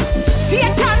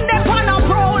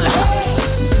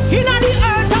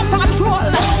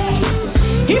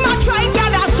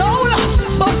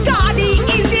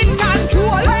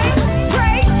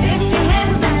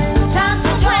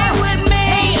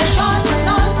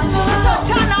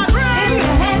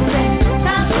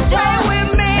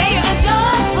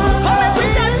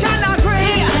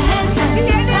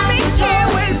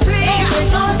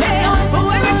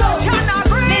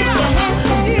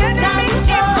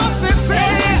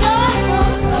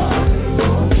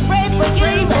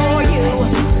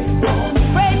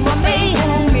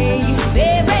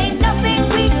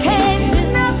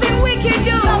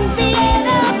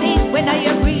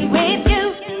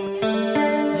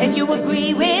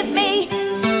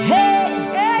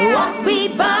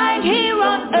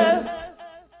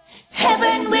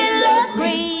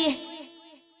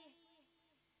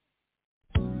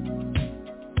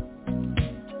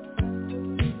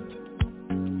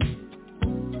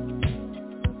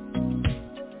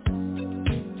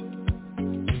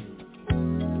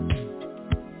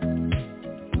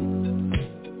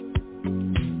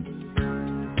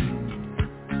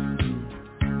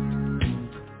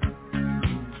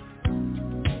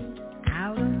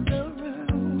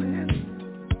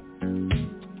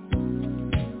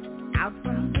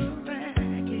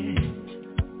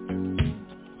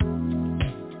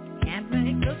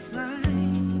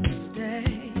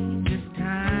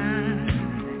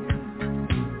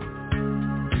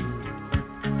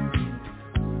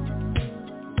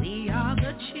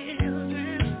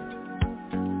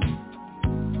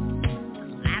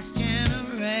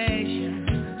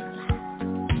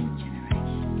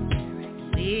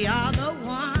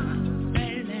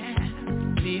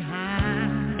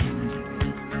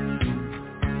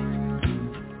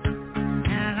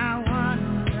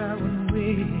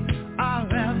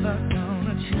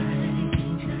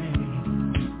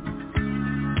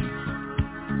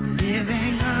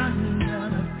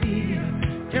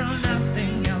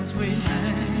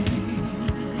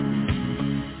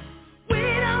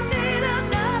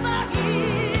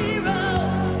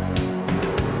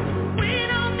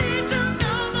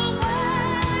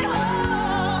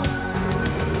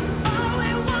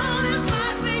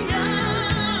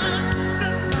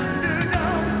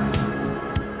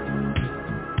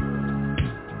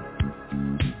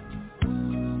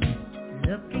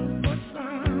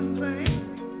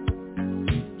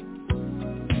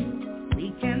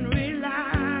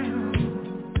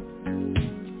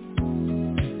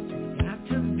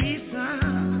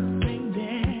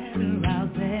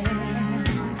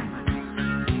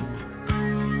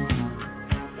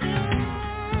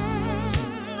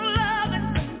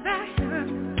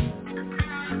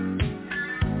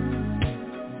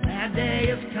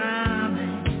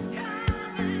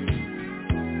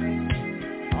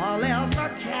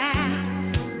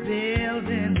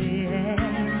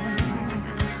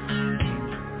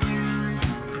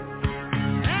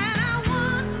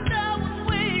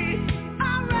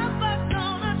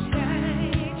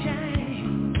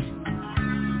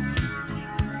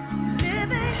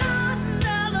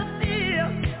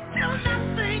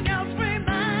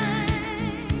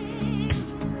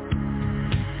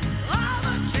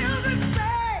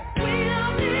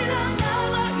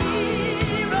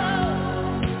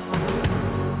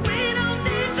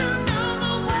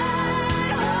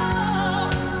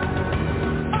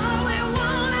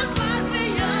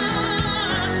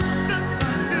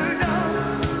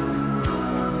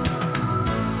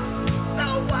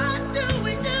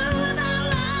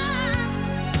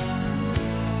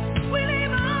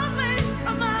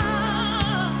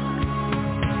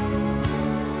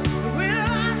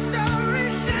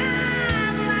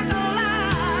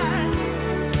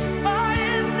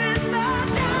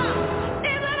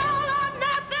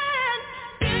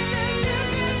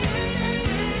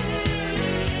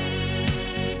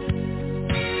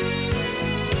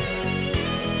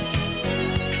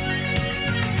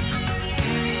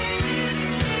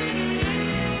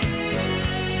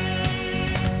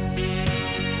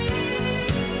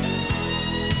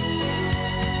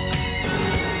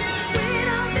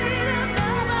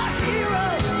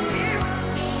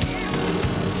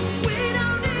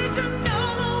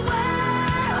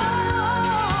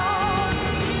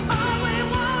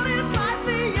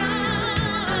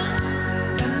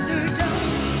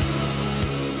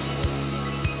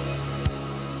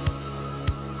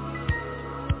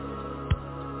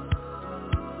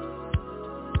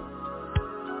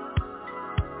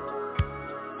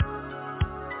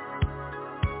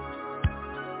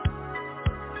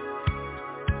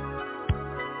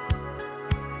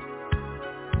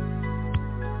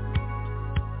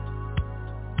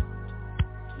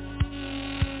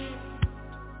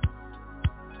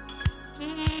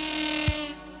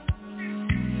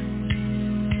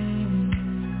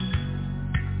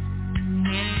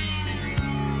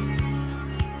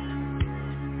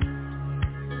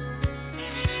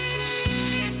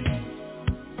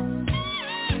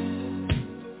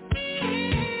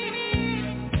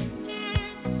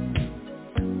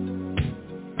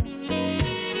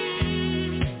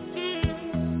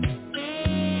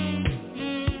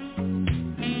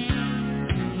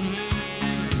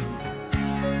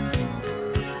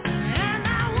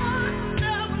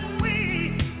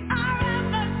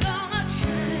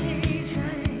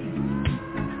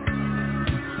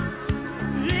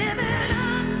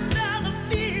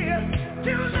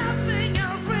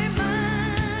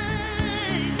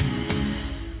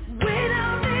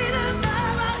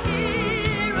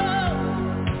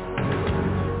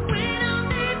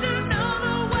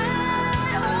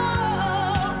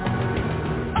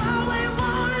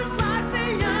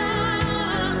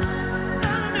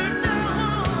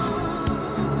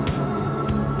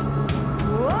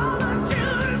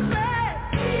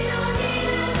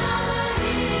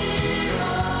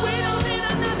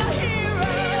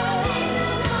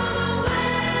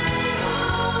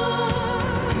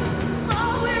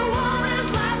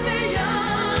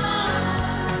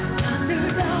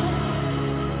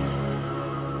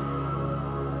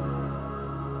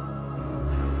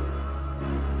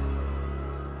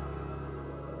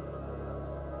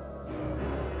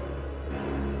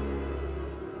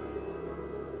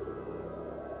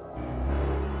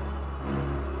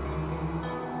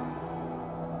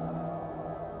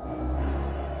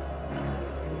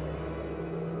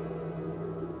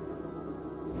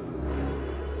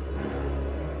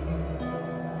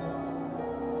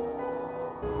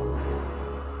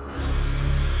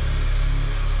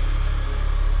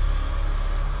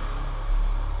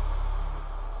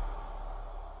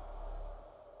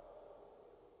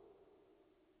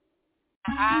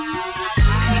We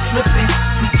drippin'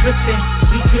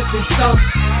 so.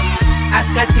 I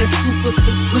got that super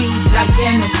supreme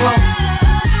Diana Rowe.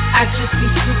 I just be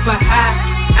super high,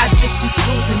 I just be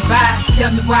cruising by.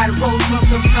 Tell me why the road comes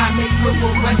sometimes make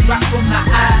purple run drop from my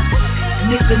eyes.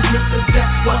 Nigga, guess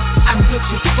what? I'm rich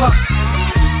as fuck.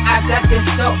 I got that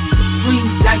so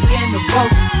supreme Diana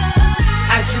Rowe.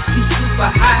 I just be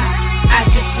super high, I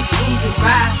just be cruising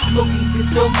by. Smoking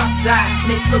this on my side,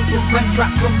 make purple run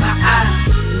drop from my eyes.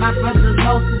 My brother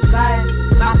lost his life,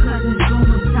 my cousin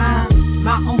doing time.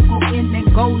 My uncle in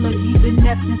Angola, he been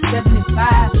left in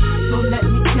 75. So let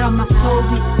me tell my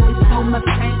story, it's so much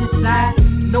pain inside.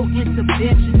 No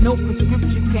intervention, no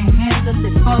prescription can handle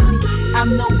it for me.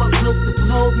 I'm nowhere close to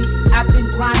glory. I've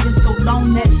been grinding so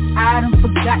long that I done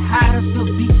forgot how to feel.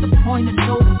 Beat the point of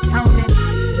no returning.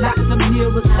 Lots of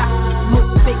mirrors, lots of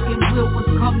smoke, faking real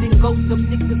ones come and go. Some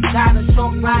niggas got a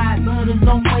short ride, but a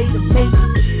long way to make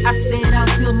it. I stayed out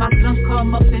till my sun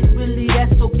come up and really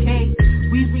that's okay.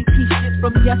 We repeat shit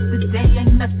from yesterday,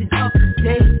 ain't nothing up to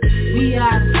date. We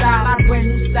out of style, our brand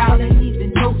new style ain't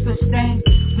even no such thing.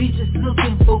 We just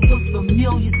looking for what's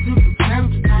familiar to the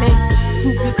church today.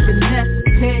 Too big finesse,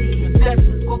 petty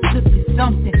investors, go flip you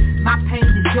something. My pain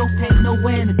is your pain, no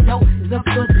antidote is up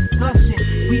for discussion.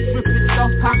 We drippin'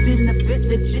 soft, pop in the bit,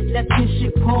 legit, that pin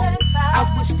shit pour. I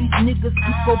wish these niggas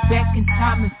could go back in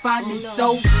time and find it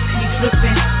so. We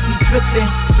drippin'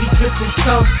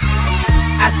 so.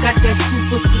 I got that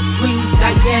super supreme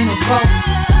Diana Rowe.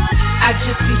 I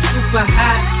just be super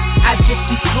high, I just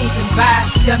be cruising by.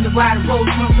 Tell me why the road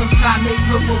comes sometimes make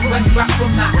purple run drop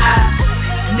from my eyes.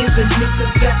 Nigga,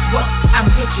 guess what? I'm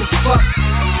rich as fuck.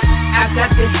 I got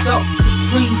that so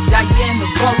supreme Diana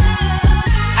Rowe.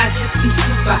 I just be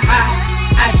super high,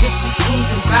 I just be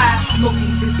cruising by.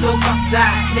 Smoking this on my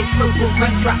side, make purple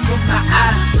run drop from my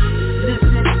eyes.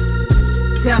 Listen,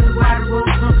 tell me why the road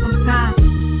comes sometimes.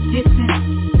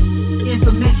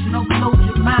 Information overload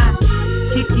your mind.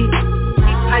 Kick it,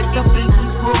 hyped up, ain't we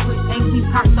forward. Ain't we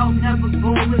popped off, never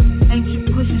forward. Ain't you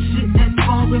pushing shit that's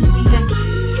foreign. We ain't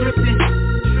trippin'.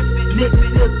 Make me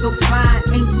feel so fine.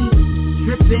 Ain't we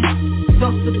drippin'. So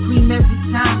supreme every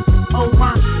time. Oh,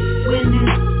 I'm winning.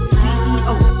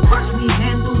 CEO, watch me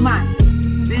handle my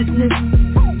business.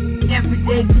 Every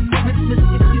day is Christmas.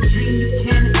 If you dream, you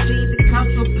can achieve it. Count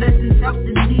your blessings, help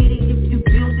the needy. If you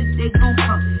build it, they gon'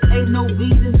 come. Ain't no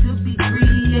reason to be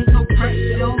greedy, ain't no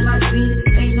pressure on my beat.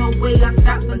 Ain't no way I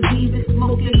stop believing.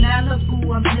 Smoking Malibu,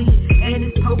 I'm leaning. And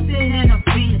it's potent and I'm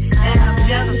feeling. And I'm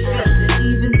never stressing.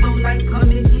 Even though life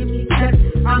come and give me tests,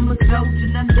 I'm a soldier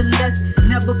nonetheless.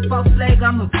 Never fall flag,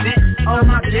 I'm a vet. All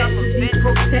my bets will be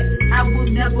protect. I will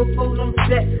never fold on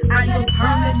set. I am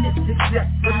permanent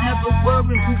success. So never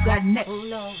worry who got next.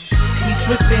 We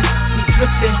drippin'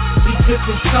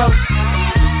 so.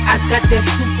 I got that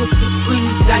super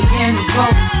supreme Diana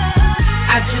Rowe.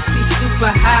 I just be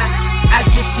super high, I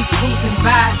just be cruising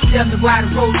by. Tell me why the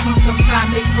road comes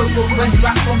sometimes make purple run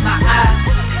drop from my eyes.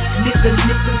 Nigga,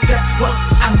 guess what?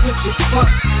 I'm rich as fuck.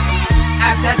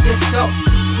 I got that so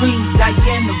supreme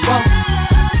Diana Rowe.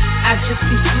 I just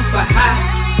be super high,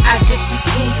 I just be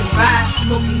cruising by.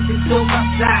 Smoking this on my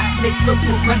side, make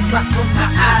purple run drop from my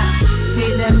eyes.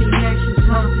 Hey, let me ask you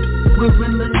something. When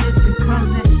reminiscing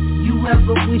comes in, you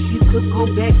ever wish you could go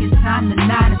back in time to 9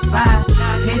 to 5?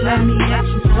 Hey, let me ask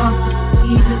you something.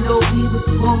 Even though we was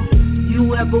poor, you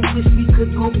ever wish we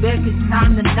could go back in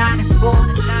time to 9 to 4?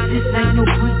 This ain't no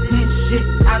pretend shit,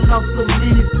 I lost so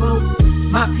many folks.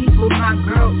 My people, my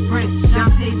girlfriend,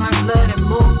 Shantae, my blood and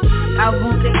more. I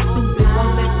won't let stupid,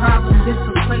 won't let problems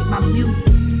infiltrate my music.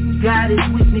 God is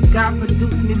with me, God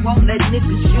produced me, won't let niggas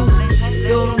use me.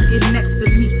 Yo, don't get next to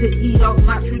me to eat off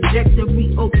my trajectory,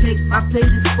 okay? My plate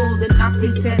is full and I pay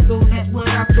tax on that, what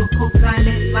I feel co-sign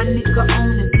that. My nigga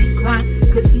on the decline,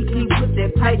 cause he can't put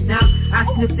that pipe down. I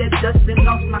sniff that dust and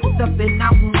lost my stuff and I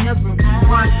will never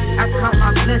rewind. I count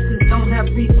my blessings, don't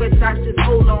have regrets, I just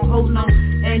hold on.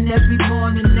 And every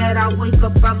morning that I wake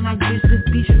up, I'm like, this is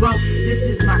be strong. This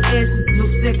is my essence, no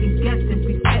second guessing,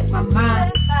 reset my mind.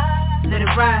 Let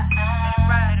it ride,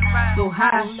 so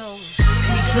high.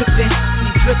 We drippin'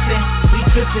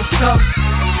 so.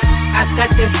 I got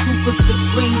that super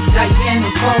supreme Diana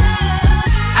Rowe.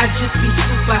 I just be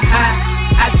super high,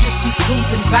 I just be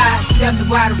cruising by. Tell me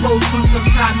why the road comes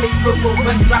sometimes make purple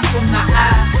run drop from my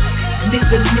eyes.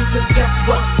 Nigga, guess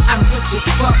what? I'm rich as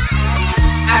fuck.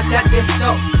 I got that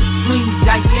so supreme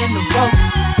Diana Rowe.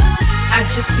 I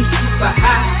just be super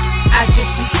high, I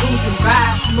just be cruising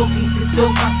by. Smoking this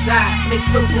on my side, make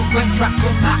purple run drop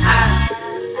from my eyes.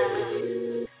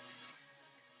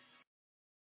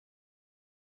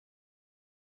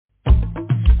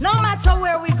 No matter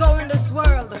where we go in this world,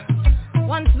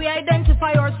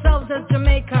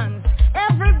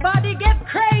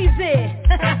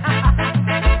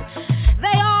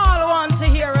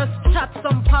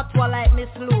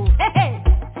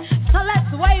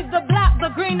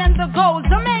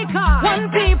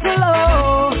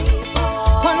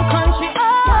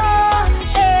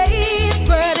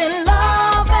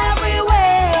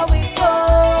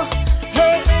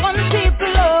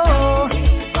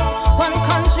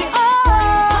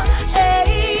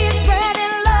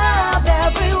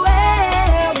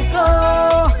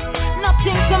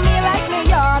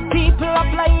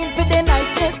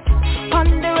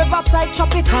 outside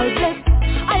tropical bliss.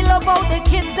 I love how the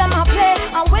kids them a play.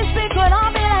 I wish we could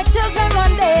all be like children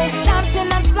one day,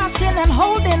 dancing and splashing and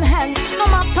holding hands. No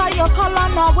matter your color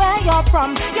nor where you're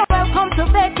from, you're welcome to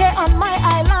vacate on my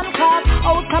island. Cause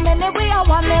out coming we are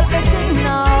one everything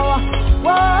now.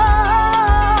 Whoa,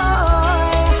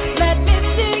 let me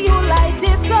see you light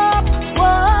it up. Whoa,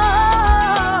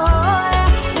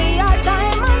 we are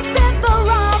diamonds in the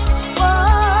rough. Whoa,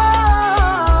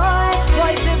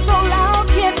 voices so loud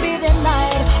can't be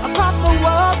denied. Across the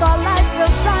world our lives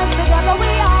will shine. Together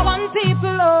we are one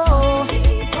people, oh,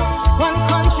 one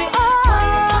country,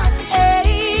 oh,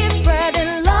 hey,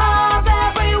 spreading love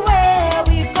everywhere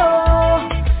we go.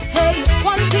 Hey,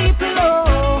 one people,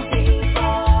 oh,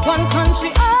 one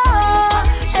country, oh,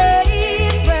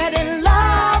 hey, spreading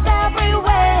love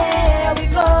everywhere we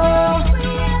go.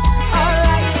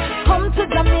 Alright, come to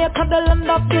Jamaica, the land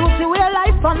of beauty, where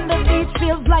life on the beach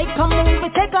feels like a movie.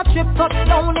 Take a trip,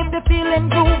 touchdown if you're feeling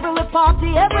groovy. We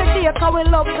party every day, cause we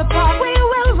love the park. We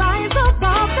will rise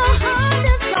above the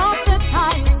hardest of the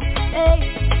times. Hey,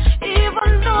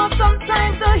 even though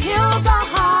sometimes the hills are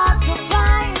hard to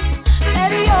climb,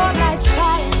 let your light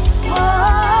shine.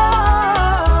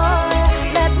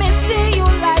 Whoa, let me see you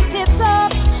light it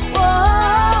up. Whoa,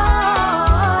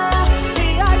 we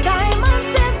are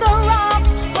diamonds in the rough.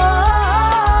 Whoa,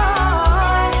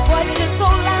 voices so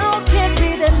loud can't be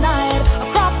denied.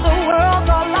 Across the world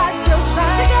our lights will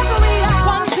shine. Together we are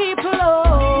one people,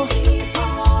 oh,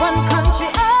 one country,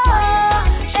 oh,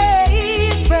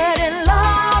 hey, spreading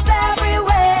love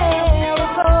everywhere we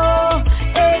go.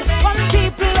 Hey, one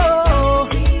people, oh,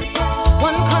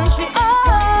 one country, oh,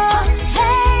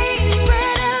 hey,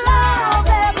 spreading love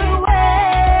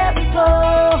everywhere we go.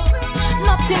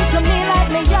 Nothing to me like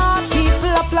me yard,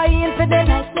 people applying for the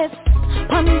niceness.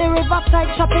 On the riverside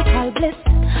tropical bliss.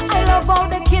 I love how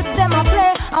the kids them a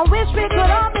play. I wish we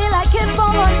could all be like kids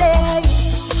for one day.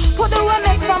 Put the way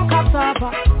make some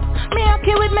cassava, me a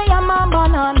kid with me and my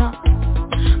banana.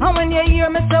 And when you hear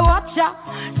me say watch ya,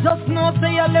 just know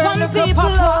say you learn one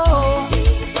people, oh,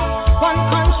 one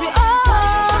country,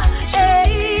 oh,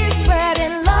 hey,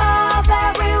 spreading love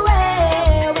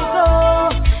everywhere we go.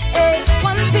 Hey,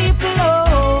 one people,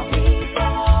 oh,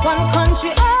 one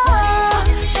country, oh,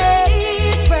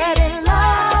 hey, spreading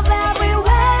love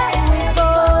everywhere we go.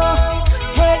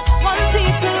 Hey, one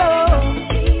people, oh,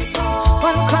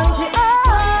 one country, oh,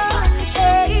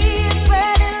 hey,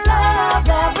 spreading love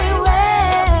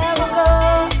everywhere we go.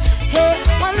 Hey,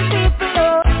 one people, oh,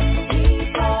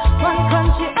 one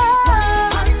country, oh,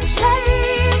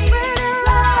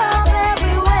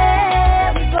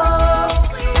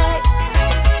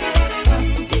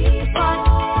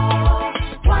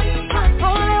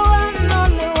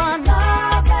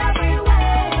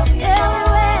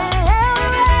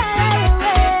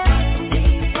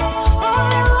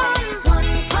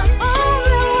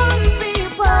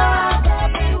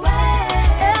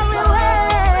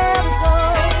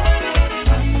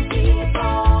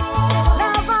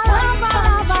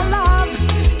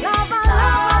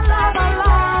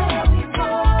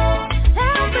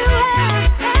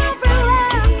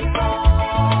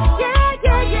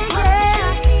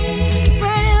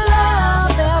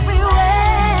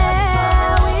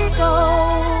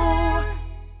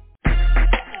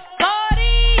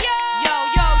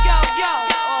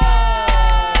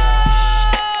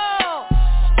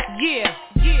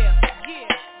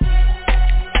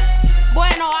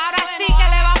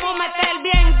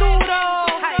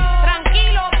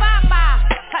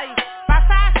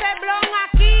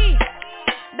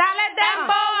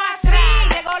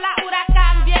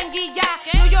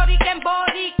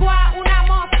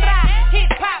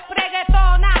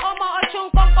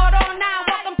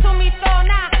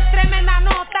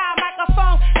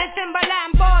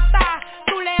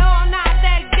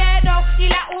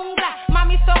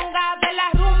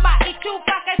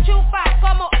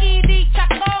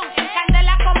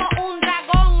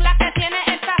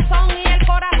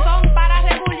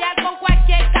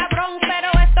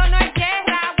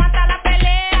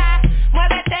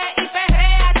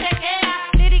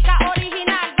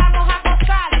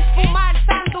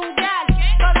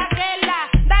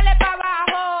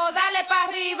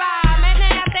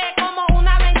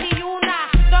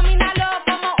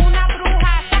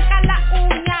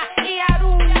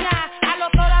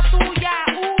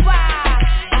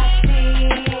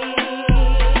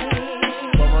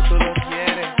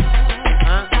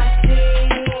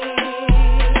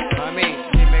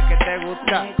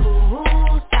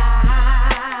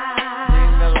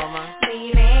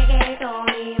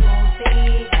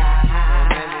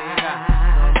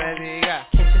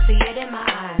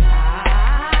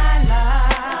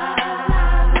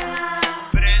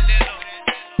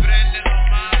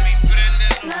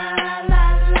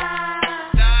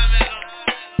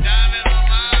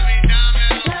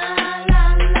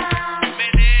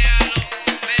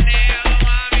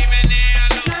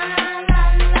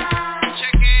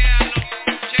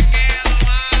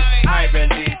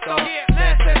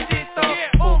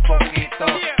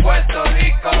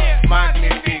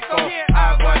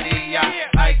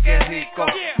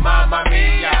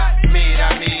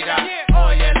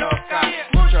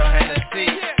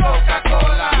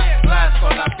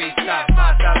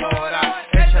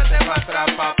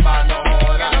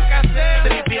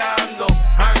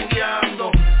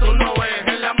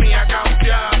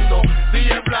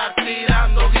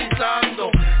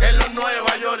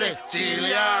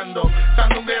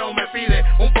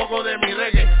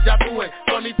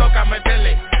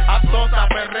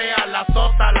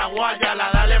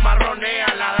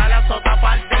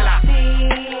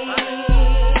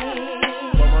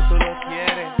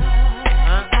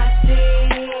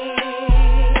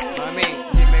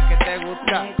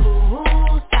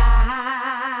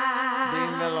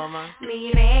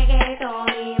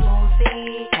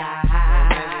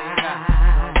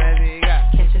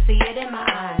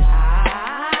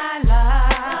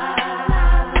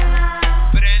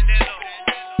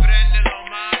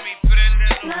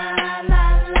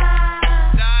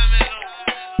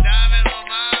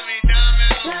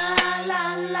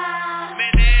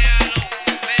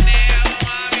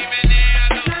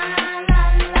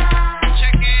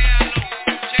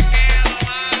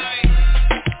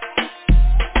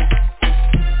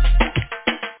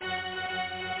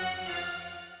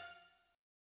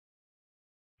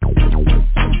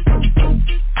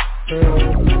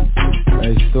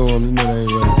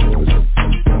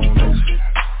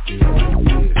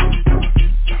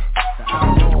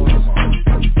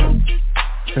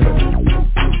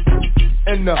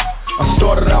 And I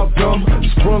started out dumb,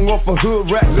 sprung off a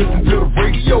hood rap, listened to the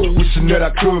radio, wishing that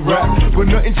I could rap. But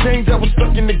nothing changed, I was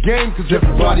stuck in the game, cause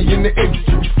everybody in the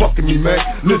industry was fucking me, man.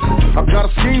 Listen, I got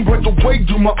a scheme, break away,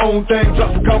 do my own thing,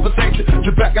 drop the conversation,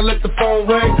 sit back and let the phone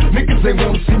ring. Niggas ain't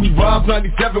wanna see me rob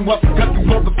 97, while I got these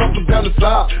motherfuckers down the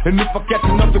side. And if I catch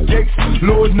another case,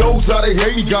 Lord knows how they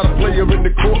hate me. Got a player in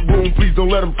the courtroom, please don't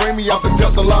let him frame me. I've been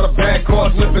dealt a lot of bad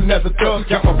cards, living as a thug.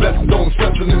 Count my blessings, don't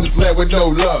stressing in this land with no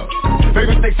love.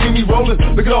 Baby, they see me rolling,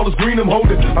 look at all this green I'm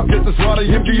holding. I get this water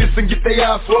envious and get their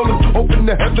eyes swollen. Open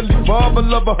the heavenly Father,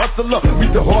 love a hustler.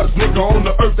 Meet the hardest nigga on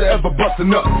the earth that ever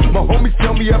bustin' up. My homies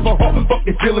tell me ever hard, fuck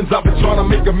your feelings. I've been trying to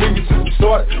make $1 million since we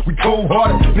started. We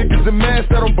cold-hearted, niggas in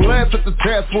masks that don't blast at the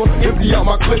task force. Empty out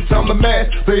my clips, I'm the man,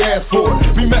 they ask for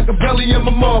it. Me Machiavelli and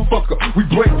my motherfucker, we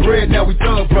break bread, now we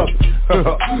thug brothers.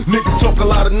 Niggas talk a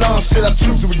lot of non-shit, I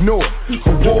choose to ignore it.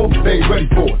 A war, they ain't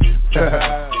ready for it.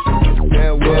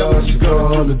 Now what you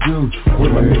gonna do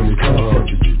when my niggas call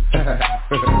you?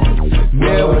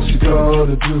 Now what you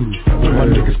gonna do when my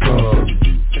niggas call you?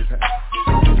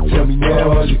 Tell me now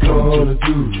what you gonna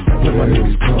do when my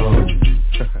niggas call you?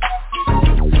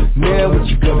 Now what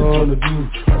you gonna do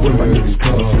when my niggas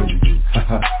call you?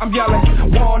 I'm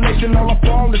yelling, Wall Nation all up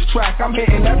on this track. I'm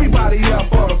hitting everybody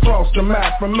up all across the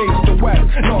map, from east to west,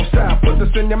 north, south. Put this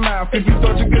in your mouth if you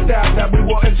thought you could doubt that we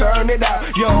wouldn't turn it out.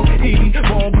 Young Edie,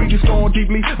 born greedy, scorn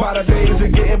deeply. By the days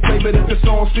of getting played, but if the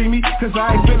song see me, cause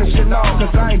I ain't finishing all,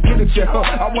 cause I ain't get it yet.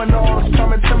 I want all this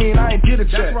coming to me and I ain't get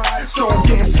it yet. So I'm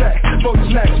getting set for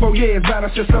these next 4 years.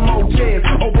 Balance just some old tears.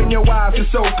 Open your eyes,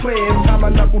 it's so clear. It's time I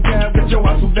knuckle down, get your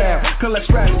hustle down. Collect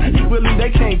racks, equally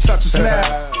they can't touch us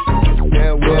now.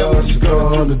 Now what you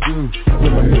gonna do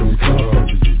when my niggas call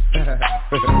you?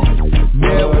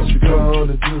 Now what you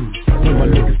gonna do when my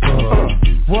niggas call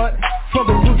you? What? From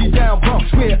the boogie down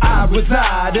Bronx where I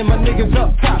reside, and my niggas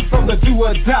up top from the do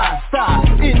or die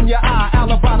side. In your eye,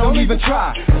 alibi, don't even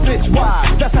try. Stitch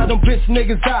wide, that's how them bitch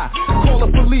niggas die. Call the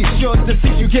police, sure to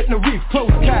see you getting a reef. Close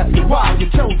casket, why you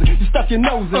chosen? You stuck your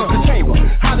nose in the chamber.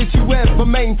 How did you ever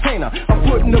maintain her? I'm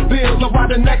putting the bill, or why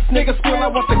the next nigga squill? I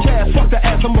want the cash, fuck the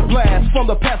ass, I'm a blast. From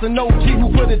the past, an OG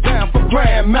who put it down for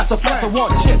grand. Master Fast, I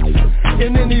want chips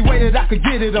in any way that I could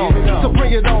get it on. So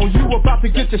bring it on, you about to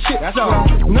get your shit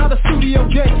on. Not a studio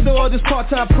gangster or this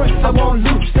part-time prince, I won't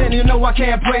lose. And you know I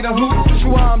can't play the hoop.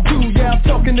 Sure I'm due, yeah, I'm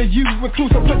talking to you.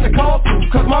 Recluse, so put your call through,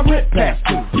 cause my rent passed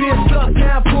due. Being stuck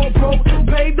down, poor broke,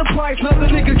 paid the price, other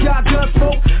niggas got just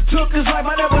smoke. Took his life,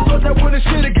 I never thought that when the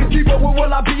shit'd get deeper, where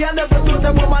will I be? I never thought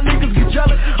that when my niggas get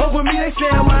jealous over me, they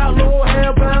say I'm outlaw,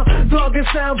 hellbound. Thug and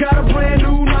sound, got a brand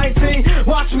new 19.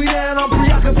 Watch me down, I'm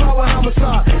preoccupied with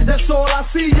homicide. That's all I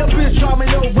see, your bitch try me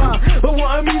no rhyme. But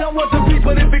wanting me, don't want to be,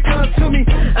 but if it comes to me,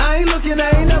 I ain't looking,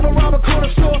 I ain't never robbed a corner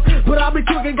store. But I be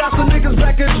cooking, got some niggas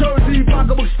back in Jersey,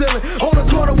 pocketbook stealing. On the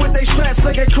corner with they straps,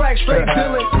 like a crack straight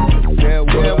dealing. Yeah,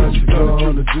 what you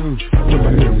gonna do when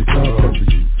my niggas call you?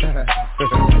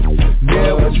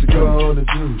 Yeah, what you gonna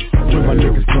do when my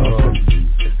niggas call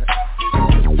you?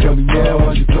 Tell me now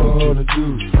what you gonna do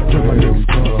when my niggas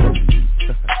call you?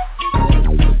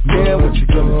 Yeah, what you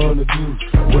gonna do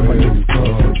when my niggas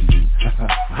call you?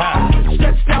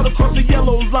 Stretched out across the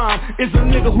yellow line is a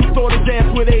nigga who thought his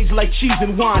ass would age like cheese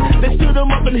and wine. They stood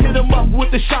him up and hit him up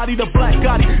with the shotty, the black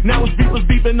Gotti. Now his beef was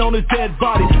beeping on his dead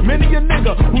body. Many a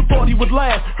nigga who thought he would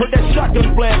last heard that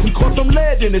shotgun blast and caught some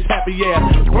lead in his happy ass.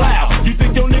 Blow, you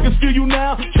think your niggas feel you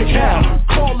now? Check out.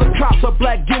 Call the cops, a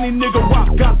black guinea nigga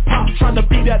rock got popped trying to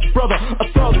be that brother, a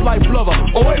thug life lover.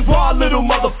 Oh, hey, raw little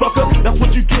motherfucker, that's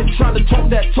what you get trying to talk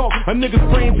that talk. A nigga's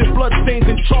brains and blood stains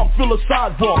and chalk fill a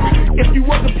sidewalk. If you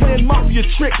wasn't playing mafia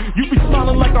trick, you be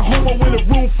smiling like a homo in a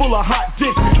room full of hot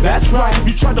dicks. That's right,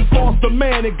 you tried to force the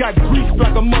man and got greased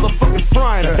like a motherfucking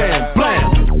frying pan.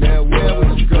 Blam! Now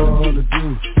what you gonna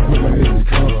do when my niggas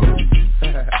call you?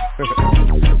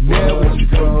 Now what you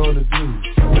gonna do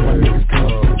when my niggas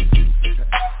call you?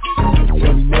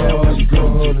 Tell me now what you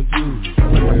gonna do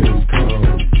when my niggas call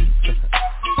you?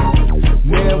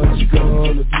 Now what you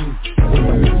gonna do when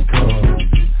my niggas call you?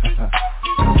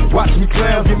 Watch me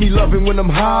clown, give me loving when I'm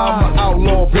high. I'm an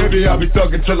outlaw, baby, I'll be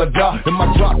thuggin' till I die. In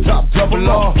my drop top, double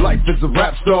off. Life is a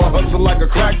rap star, hustle like a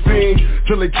crack fiend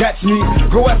till they catch me.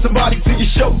 Go ask somebody to your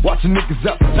show. Watching niggas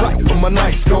out the sight on my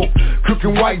night scope.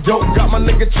 Cooking white dope, got my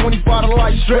nigga 25 to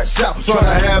life stretched out. Trying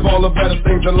to have all the better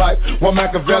things in life. While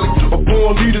Machiavelli, a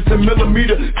born leader to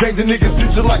millimeter. Changing niggas'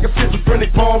 future like a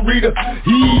schizophrenic palm reader.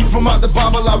 He from out the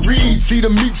Bible I read. See the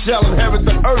meek shall inherit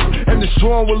the earth, and the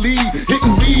strong will lead.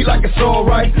 Hitting weed like it's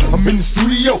alright. I'm in the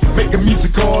studio, making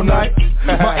music all night.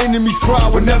 My enemies cry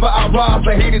whenever I rise.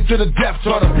 I hate it to the death,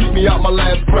 trying to beat me out my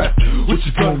last breath. What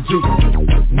you gonna do?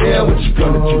 Now what you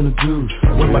gonna do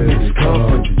when my niggas come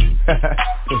for you?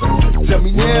 Tell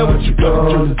me now what you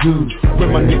gonna do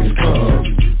when my niggas come for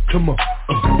you? Come on.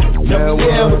 Tell me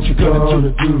now what you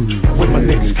gonna do when my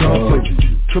niggas come for you?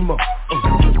 Come on.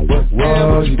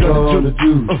 What you gonna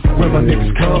do when my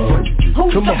niggas come for you?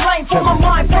 Who's to blame for my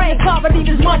mind frame? Poverty,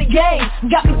 this money game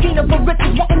got me seen up for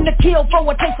riches, wanting to kill for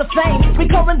a taste of fame.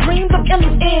 Recurring dreams of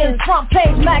endless ends, front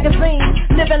page magazines,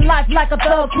 living life like a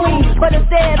thug queen, but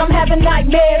instead I'm having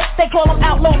nightmares. They call them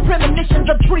outlaw premonitions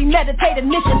of premeditated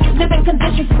missions, living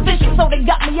conditions suspicious, so they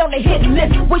got me on the hit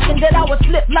list, wishing that I would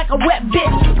slip like a wet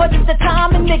bitch. But it's the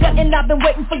timing, nigga, and I've been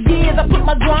waiting for years. I put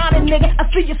my grind in, nigga. I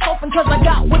see you scoping cause I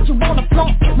got what you wanna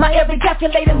flaunt. My every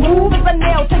calculated move is a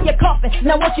nail to your coffin.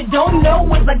 Now what you don't know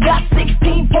is I got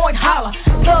 16-point holler,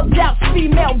 thugged out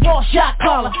female raw shot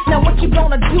caller. Now what you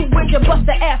gonna do when you bust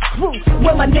the ass crew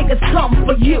when my niggas come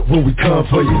for you? When we come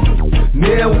for you.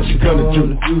 Now what you gonna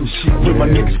do when my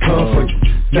niggas come for you?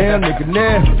 Now nigga,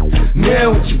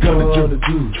 now what you gonna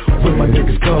do when my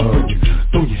niggas come for you?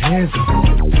 Throw your hands up.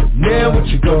 Now what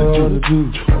you gonna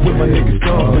do when my niggas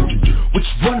come for you? What you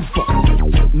running for?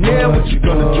 Now what you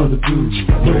gonna do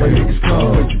when my niggas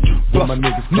come for you? When my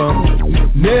niggas come for you?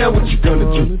 Now what you gonna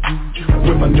do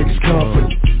when my niggas come for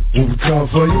you? When we come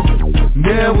for you?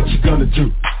 Now what you gonna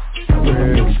do when my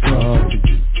niggas come for you?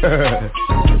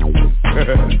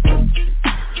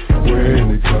 When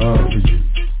they come for you.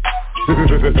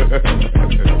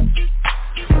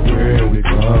 When they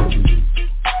come for you.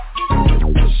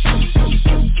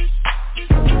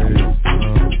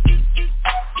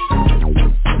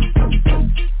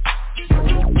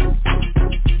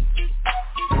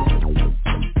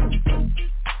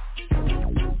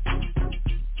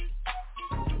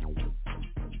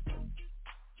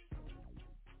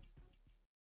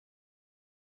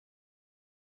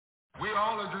 We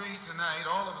all agree tonight,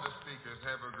 all of the speakers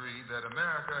have agreed that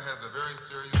America has a very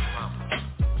serious problem.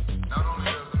 Not only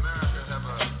does America have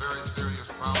a very serious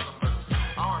problem, but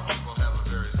our people have a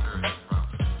very serious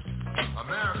problem.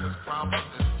 America's problem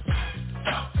is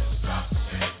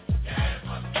self-destruction. Yeah, it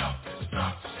was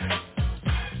self-destruction.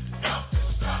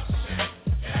 Self-destruction.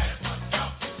 Yeah, it was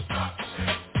self-destruction.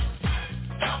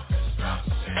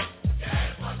 Self-destruction. Yeah,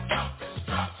 it was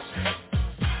self-destruction.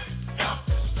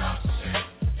 Self-destruction.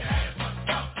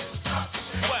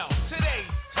 Well, today's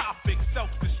topic,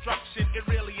 self-destruction. It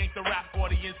really ain't the rap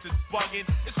audience is bugging.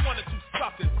 It's one or two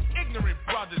suckers, ignorant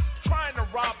brothers, trying to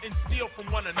rob and steal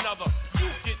from one another. You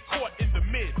get caught in the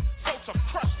mid. So to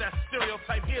crush that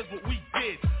stereotype, here's what we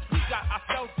did. We got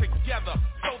ourselves together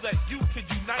so that you can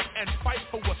unite and fight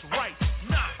for what's right.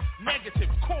 Not negative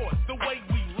cause. The way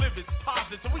we live is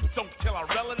positive. We don't kill our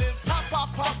relatives. Pop,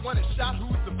 pop, pop, when it's shot,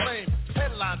 who's to blame?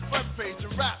 Headline, front page,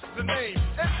 and rap, the name.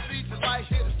 MC Delight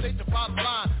here to state the bottom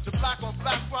line. The black on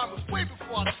black crime was way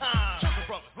before our time. Took a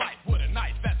brother's life with a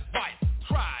knife as his wife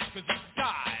cried cause he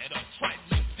died of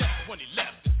trifling death when he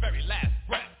left his very last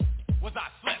breath. Was I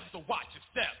slept, so watch your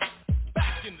step.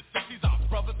 Back in the 60s, our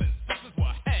brothers and sisters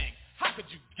were hanged. How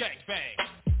could you gangbang?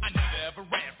 I never ever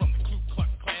ran from the Ku Klux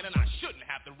Klan, and I shouldn't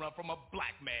have to run from a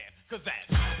black man, cause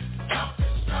that's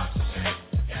self-destruction.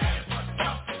 Yeah, it was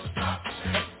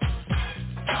self-destruction.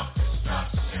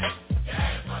 Self-destruction.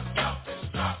 Yeah, it was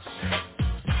self-destruction.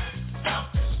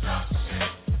 Self-destruction.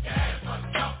 Yeah, it was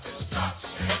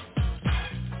self-destruction.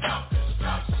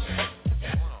 Self-destruction.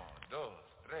 Uno, dos,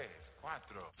 tres,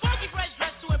 cuatro. Funky fresh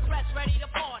dressed to impress, ready to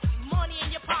party. Money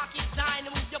in your pocket, dying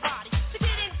to move your body. To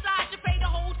get inside, you pay the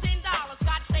whole $10.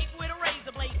 Scotch tape with a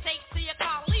razor blade, tapes to your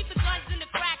collar. Leave the guns in the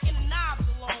crack and the knobs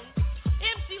alone.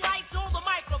 MC lights on the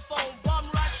microphone, bum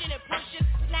rushing and pushing,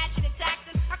 snatching and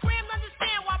taxing. I cram to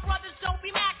understand why brothers don't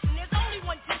be maxing. There's only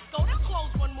one disco, they'll close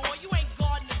one more. You ain't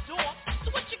guarding the door,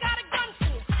 so what you got a gun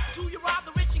for? Do you rob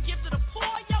the rich and give to the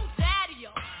poor? Yo,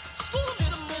 daddy-o. Fool me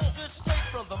the move, this straight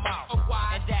from the mouth.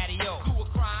 And daddy-o, do a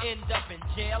crime, end up in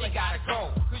jail and gotta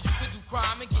go. Cause you could do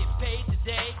crime and get paid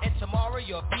today, and tomorrow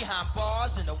you're behind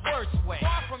bars in the worst way.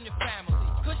 Far from your family,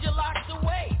 cause you're locked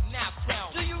away. Now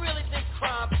tell me, do you really think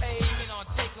crime pays? You on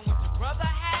taking what your brother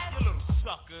had? You little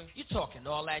sucker, you talking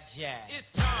all that jazz. It's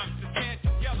time to stand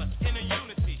together in a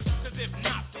unity. Cause if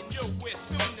not, then we're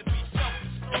soon to be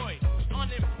self-destroyed,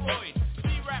 unemployed.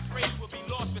 C-rap race will be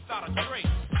lost without a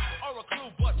trace or a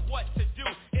clue, but what to do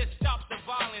is stop the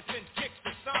violence and kick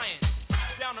the science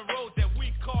down the road that we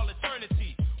call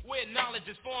eternity, where knowledge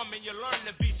is formed and you learn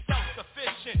to be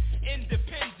self-sufficient,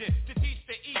 independent. To teach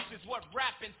the East is what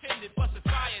rap intended, but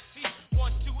society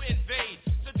wants to invade.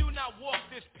 So do not walk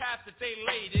this path that they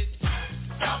laid. It's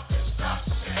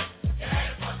self-destruction.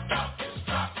 Yeah, it was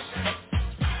self-destruction.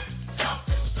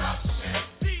 Self-destruction.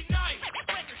 D-Night,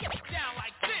 break it down.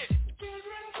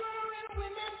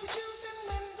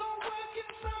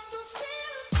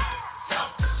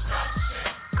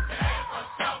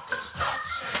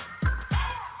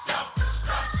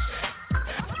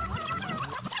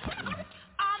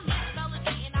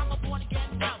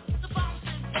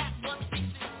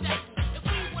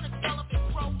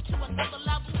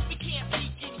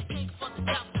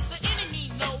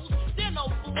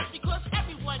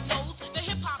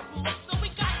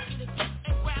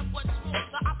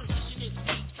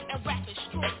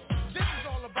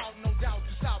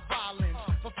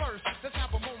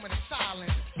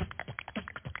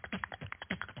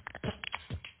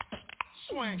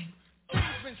 swing. Things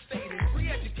been stated,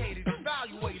 re-educated,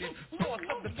 evaluated. Thoughts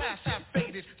of the past have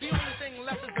faded. The only thing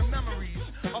left is the memories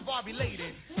of our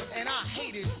belated. And I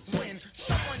hate it when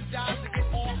someone dies to get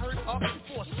all hurt up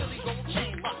for a silly gold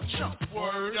chain by chump.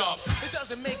 Word up. It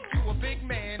doesn't make you a big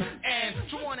man. And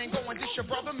to one ain't going dish your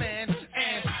brother, man.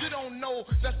 And you don't know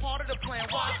that's part of the plan.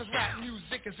 Why? Cause rap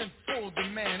music is in full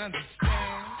demand.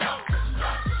 Understand?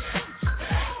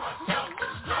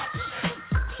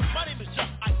 My name is Just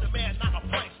Ice, the man, not a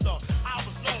prankster. I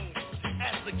was known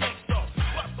as the gangster,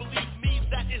 but believe me,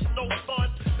 that is no fun.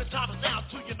 The time is now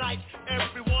to unite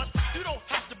everyone. You don't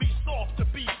have to be soft to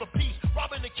be for peace.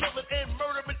 Robbing and killing and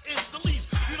murdering is the least.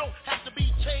 You don't have to be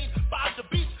chained by the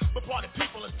beast, but party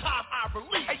people, it's time I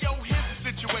release. Hey yo, here's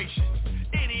the situation.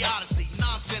 Idiocy,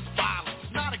 nonsense, violence,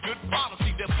 not a good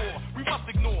policy. Therefore, we must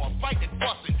ignore fighting,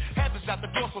 busting. Heaven's at the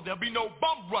door, so there'll be no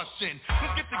bum rushing.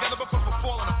 Let's get together because we're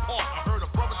falling apart. I heard a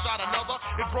brother shot another,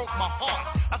 it broke my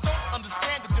heart. I don't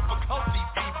understand the difficulty,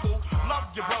 people.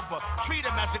 Love your brother, treat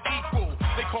him as an equal.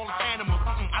 They call us animals,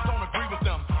 I don't agree with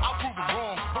them. I'll prove them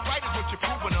wrong, but right is what you're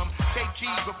proving them. Take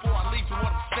keys before I leave to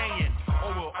what I'm saying, or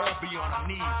we'll all be on our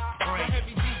knees praying.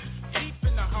 Heavy deep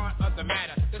in the heart of the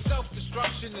matter. The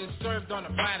self-destruction is served on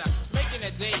a platter, making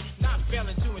a day, not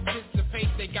failing to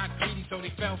anticipate. They got greedy, so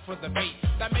they fell for the bait.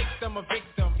 That makes them a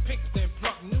victim, picked and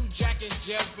plucked. New jack in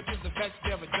jail, which is the best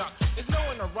ever duck. There's no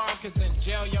one around, cause in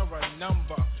jail you're a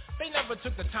number. They never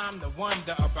took the time to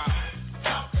wonder about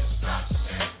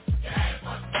self-destruction. Yeah, it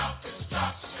was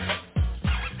self-destruction.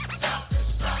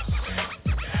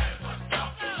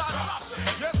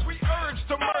 Yes, we urge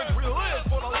to merge. We live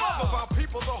for the love of our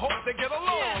people, the hope they get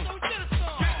along.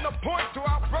 Getting a point to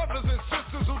our brothers and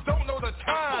sisters who don't know the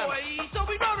time. Boy, so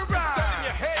we know the ride. Set in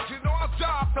your head, you know our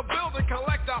job to build and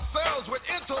collect ourselves with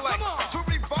intellect. To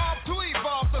revolve, to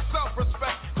evolve to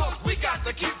self-respect. Cause we got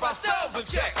to keep ourselves in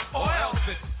check, or else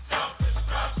it's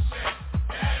self-destruction.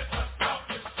 Yeah, it was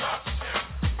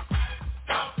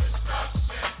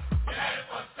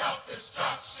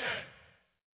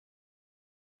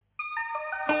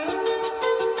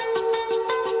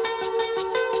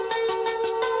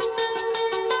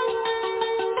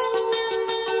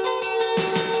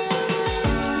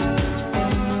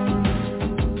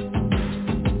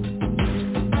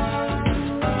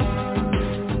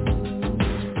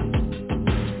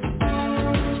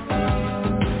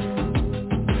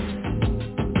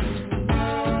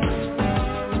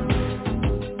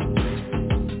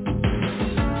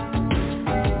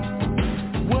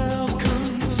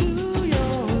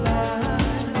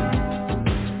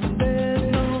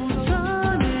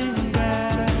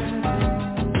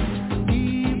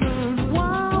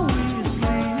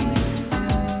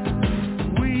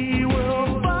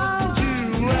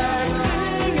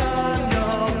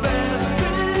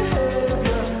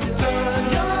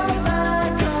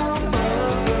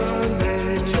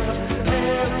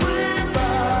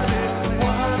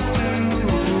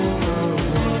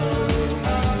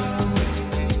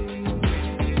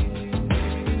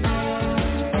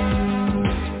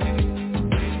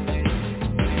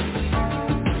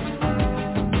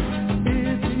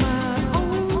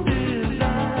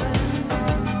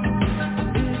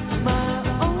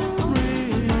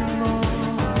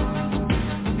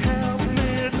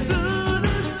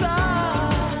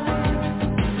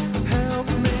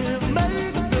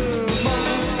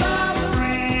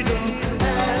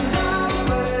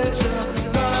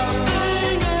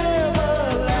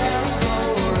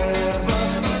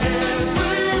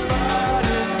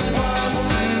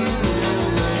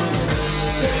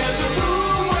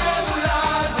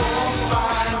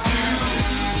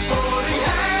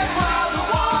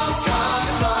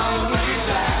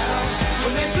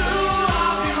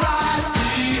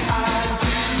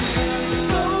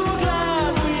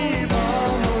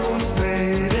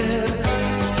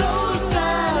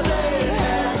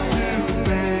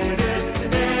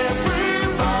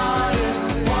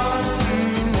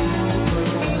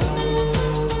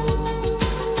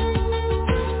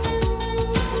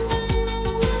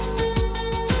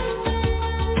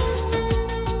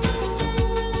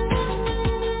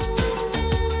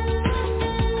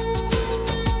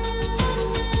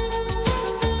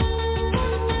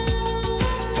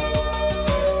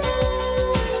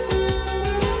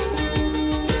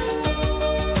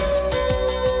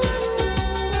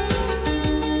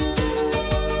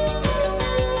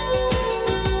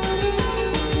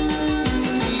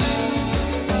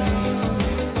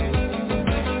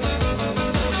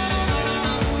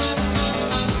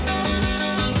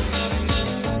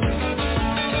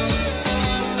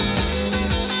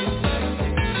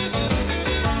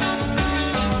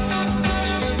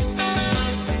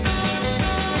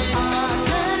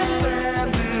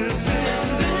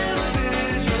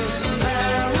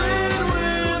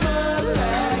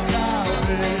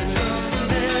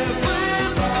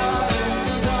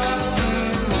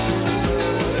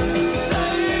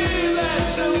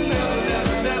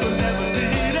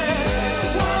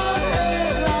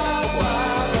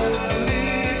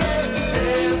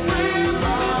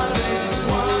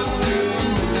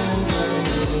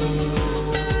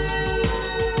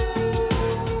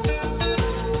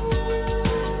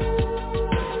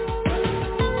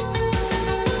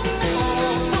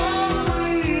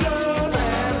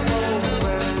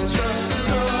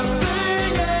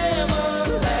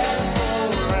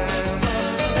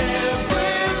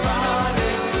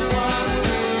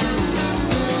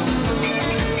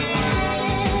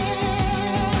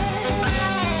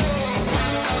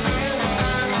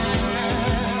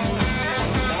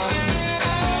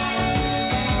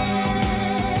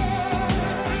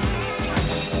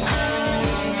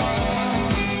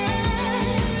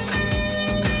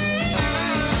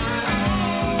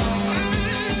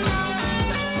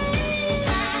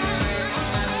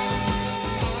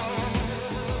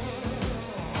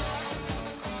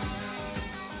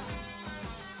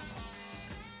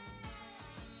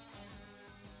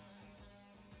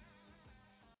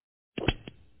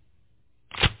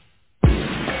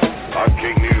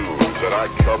I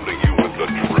come to you with the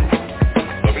truth.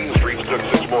 The mean streets took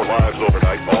 6 more lives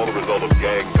overnight, all the result of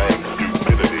gang-bang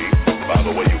stupidity. By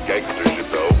the way, you gangsters should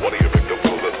know, one of your victims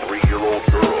was a 3-year-old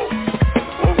girl.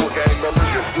 Local gang members,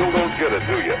 you still don't get it,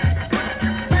 do you?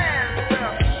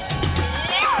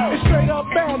 It's straight up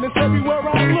madness everywhere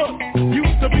I look.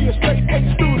 Used to be a straight A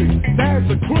student, now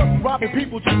it's a crook, robbing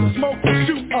people just to smoke and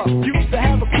shoot up. Used to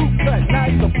have a crew cut, now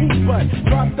he's a poop butt.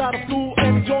 Dropped out of school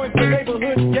and joined the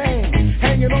neighborhood gang,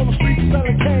 hanging on the streets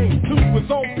selling cane to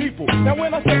his own people. Now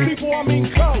when I say people, I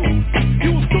mean color.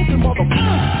 You a stupid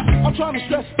motherfucker. I'm trying to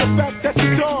stress the fact that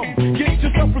you're dumb. Get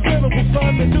yourself presentable,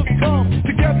 son, and just come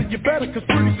together. You better, cause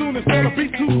pretty soon it's gonna be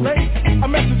too late. A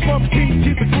message from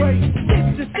PT3.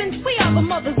 Since we are the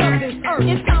mothers of this earth,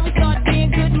 it's time we start being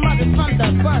good mothers from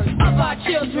the birth of our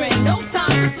children. No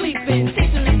time for sleeping,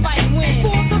 teach them to fight and win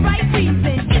for the right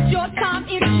reason. It's your time,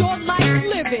 it's your life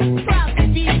living. Proud to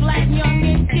be black, young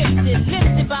and gifted,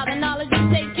 lifted by the knowledge of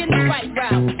taking the right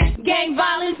route. Gang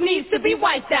violence needs to be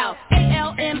wiped out.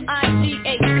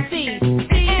 ALMIGHC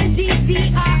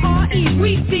NDDIRE.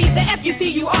 We see the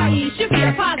FUCURE should be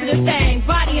a positive thing.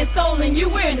 Body and soul and you,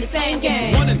 we're in the same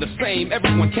game. One and the same,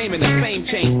 everyone came in the same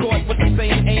chain. Thought with the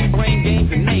same aim, brain games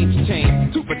and names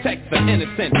changed. To protect the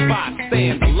innocent,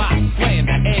 bystander, lot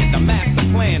slander, and the master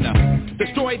planner.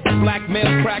 Destroyed the black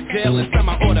male crack jail and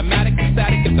semi-automatic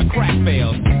static if the crack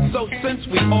fails. So since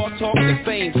we all talk the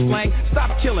same slang,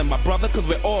 stop killing my brother cause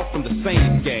we're all from the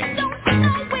same gang.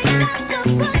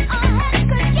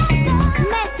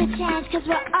 Make the change cause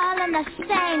we're all in the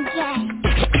same game.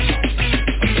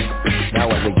 Now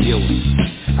as a youth,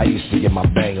 I used to get my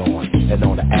bang on, and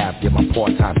on the app get my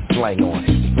part-time slang on.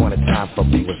 This point in time for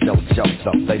me was no joke,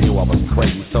 though. They knew I was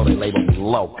crazy, so they labeled me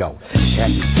loco.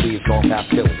 Had these trees going past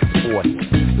pills 40,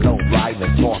 low riding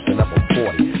and tossing up a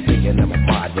 40, thinking in my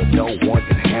mind that no one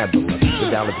can handle it. The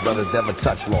Dallas brothers ever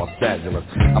touched Los Angeles.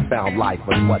 I found life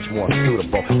was much more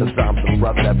suitable, cause I'm the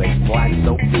brother that makes black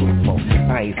so beautiful.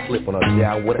 I ain't slipping her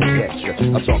down with a gesture.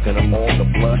 I'm talking to all the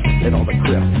blood and all the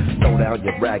crips. Throw down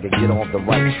your rag and get on the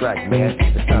right track, man.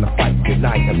 It's time to fight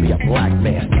tonight and be a black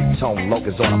man. Tone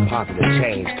Locus on a positive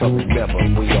change, cause remember,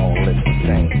 we all live the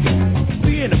same.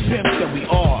 Being the pimps that we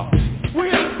are, we're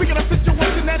here to speak of a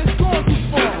situation that is going too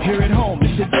far. Here at home,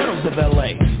 it's the ghettos of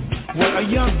LA, where a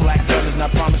young black girl is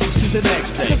not promised to see the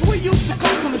next day. Cause we used to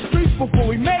come from the streets before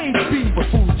we made beef, but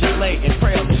food gelée and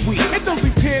trail of wheat. It don't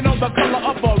depend on the color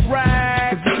of a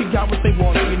rag, cause if you got what they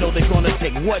want, you know they're gonna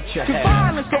take what you have.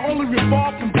 Violence will only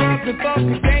revolve from drugs and thugs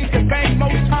and gangs and bang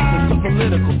most times. It's a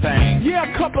political thing. Yeah,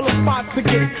 a couple of spots to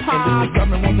get popped. And then the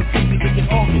government wants to see me, they can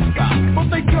all get stopped. But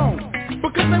they don't,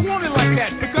 because they want it like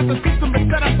that, because the system is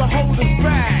set up to hold us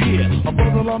back. Yeah, a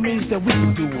brother law means that we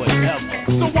can do whatever.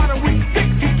 So why don't we stick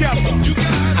together?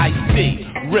 I see,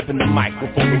 ripping the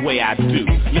microphone the way I do.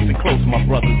 Listen close, my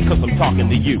brothers, cause I'm talking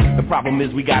to you. The problem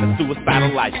is we got a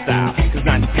suicidal lifestyle, cause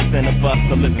 90% of us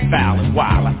are living foul and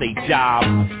wild. I say job,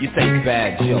 you say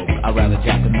bad joke. I'd rather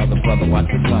jack another brother watch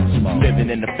the gun smoke. Living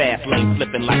in the fast lane,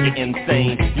 flipping like you're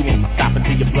insane. You won't stop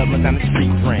until your blood runs down the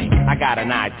street drain. I got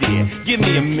an idea, give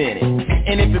me a minute,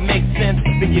 and if it makes sense,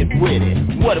 then get with it.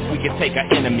 What if we could take our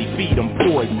enemy, feed them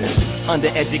poison,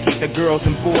 undereducate the girls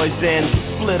and boys, and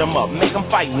split them up, make them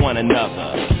fight one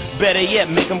another. Better yet,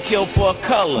 make them kill for a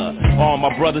color. All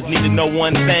my brothers need to know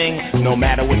one thing, no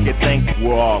matter what you think,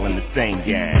 we're all in the same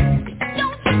gang.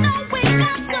 Don't you know we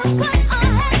got to put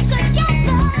our heads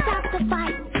together? Stop the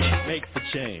fight. Make the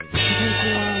change.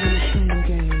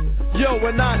 Yo,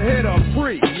 we're not here to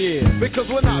preach, yeah, because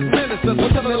we're not ministers. We're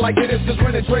telling it like it is, cause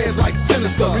running dreads like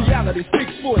sinister. Reality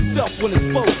speaks for itself when it's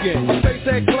spoken. My face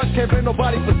ain't clutch, can't bring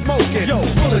nobody for smoking. Yo,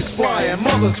 bullets flying,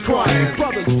 mothers crying,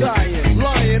 brothers dying,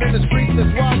 lying in the streets,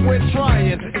 that's why we're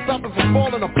trying to stop it from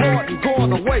falling apart and going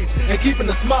to waste, and keeping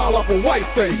the smile off a white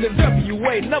face. And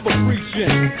WA never preaching,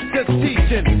 just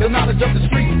teaching the knowledge of the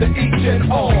streets to each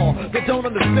and all. They don't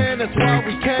understand, that's why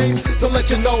we came, to let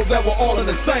you know that we're all in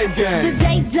the same game.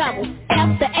 Today double,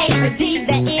 F the A the D,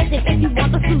 that is if you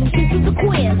want the solution to the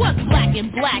quiz. What's black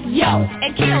and black, yo,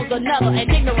 and kills another,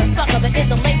 an ignorant sucker that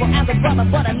isn't labeled as a brother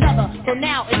but another. So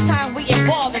now it's time we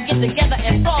evolve and get together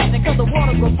and solve it, cause the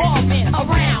water's revolving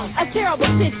around. A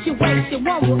terrible situation,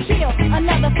 one will kill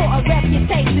another for a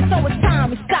reputation. So it's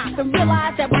time we stop and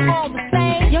realize that we're all the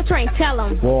same. Your train, tell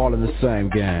them we're all in the same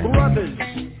gang. Brothers,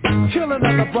 killing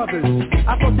other brothers.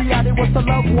 I thought the idea was to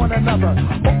love one another.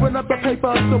 Open up the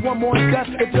paper to one more death.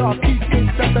 If y'all keep things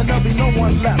set, then there'll be no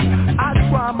one left. I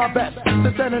try my best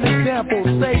to set an example,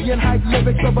 saying hype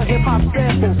lyrics over hip-hop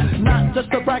samples. Not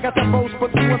just to brag at the most,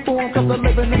 but to inform, cause I'm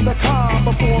living in the calm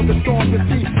before the storm. You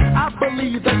see, I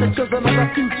believe that the children are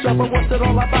the future, but what's it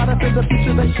all about if in the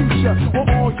future they shoot ya? We're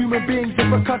all human beings,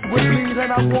 different cuts with bleed,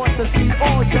 and I want to see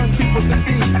all young people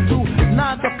succeed. To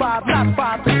 9 to 5, not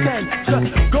 5 to 10.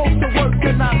 Just go to work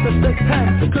and not to stay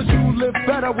 10. Cause you live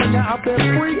better when you're out there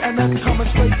free, and that's coming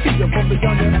straight to you from the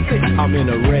young MC. I'm in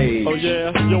a rage. Oh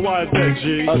yeah? Yo, why is that,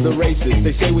 G? Other races,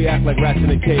 they say we act like rats in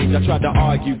a cage. I tried to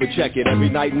argue, but check it. Every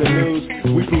night in the news,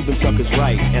 we prove them suckers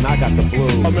right, and I got the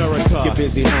blues. America. Get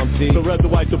busy, Humpty. The red, the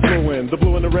white, the blue in. The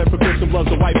blue and the red progression loves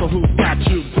the white, but who's got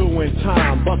you doing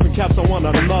time? Busting caps on one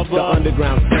another. The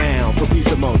underground sound for peace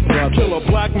amongst brothers. Kill a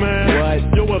black man?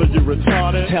 What? Yo, what are you,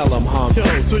 retarded? Tell them, Humpty.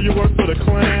 Yo, do you work for the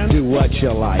Klan? Do what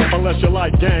you like. Unless you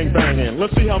like gang banging.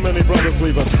 Let's see how many brothers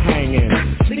leave us hanging.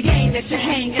 The game that you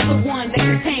hang is the one that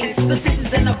contains the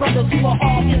sisters and the brothers who are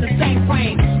all in the same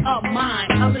frame of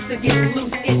mind. I'm just getting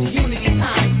loose, it's unity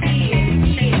time.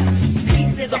 Yeah.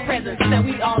 Peace is a presence that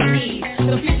we all need.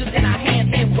 The future's in our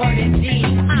hands in word and deed.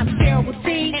 I'm Terrible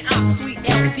T and I'm Sweet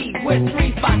LT. We're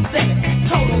 357,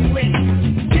 total lead.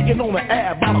 Kicking on the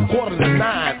air about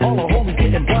 8:45. All the homies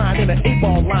getting blind in an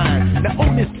 8-ball line. Now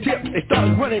on this tip, they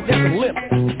started running down the lip.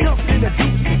 Jumped in the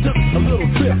deep and took a little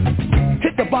trip.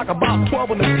 Hit the block about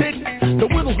 12 on the tick. The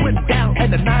whittles went down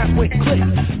and the nines went click.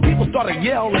 People started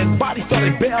yelling, bodies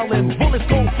started bailing. Bullets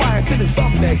go flying, sending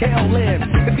something to hell in.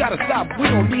 It's gotta stop, we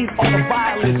don't need all the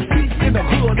violence. Peace in the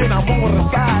hood and I'm over the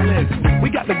silence. We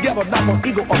got together not for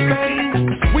ego or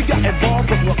fame. We got involved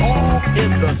cause we're all in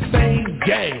the same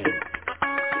game.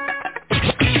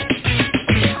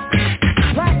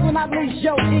 When I lose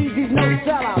your easy's no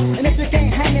sellout. And if you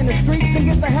can't hang in the streets, then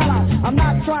get the hell out. I'm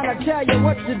not trying to tell you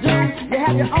what to do. You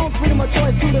have your own freedom of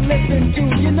choice who to listen to.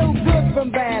 You know good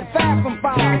from bad, fast from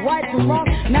foul, right from wrong.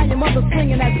 Now your mother's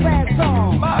singing that sad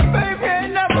song. My baby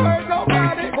ain't never hurt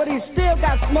nobody, but he still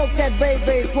got smoked at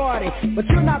baby's party. But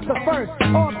you're not the first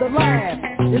or the last.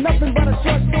 You're nothing but a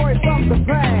short story from the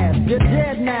past. You're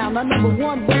dead now. Now number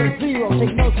 1 bullet 0.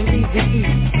 Take notes from Easy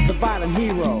E, the violent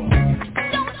hero.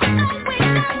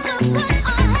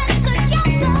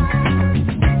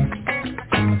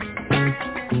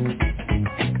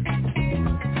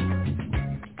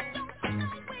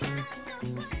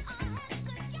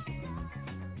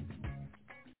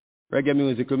 Reggae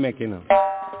music we make, you know.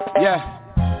 Yeah.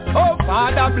 Oh,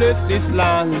 Father, bless this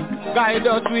land. Guide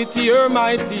us with your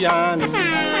mighty hand.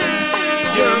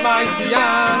 Your mighty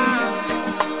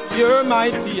hand. Your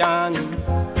mighty hand.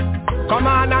 Come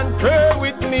on and pray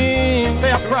with me.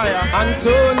 Say a prayer.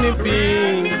 Anthony B.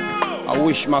 I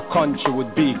wish my country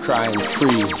would be crime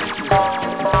free.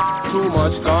 Too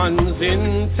much guns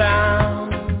in town.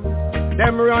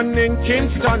 Them running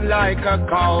Kingston like a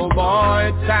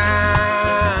cowboy town.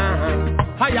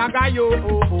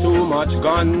 Too much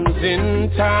guns in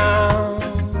town.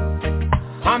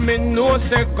 I mean no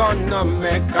say gonna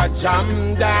make a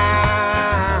jam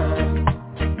down.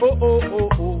 Oh oh oh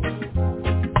oh.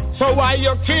 So why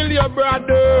you kill your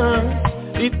brother?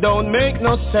 It don't make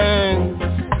no sense.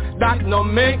 That no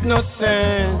make no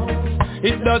sense.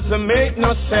 It doesn't make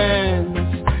no sense.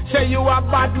 Say you a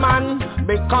bad man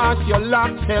because you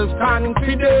lack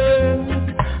self-confidence.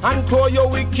 And to you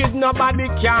wicked, nobody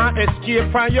can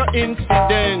escape from your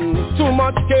incident. Too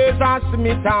much case as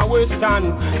Smith and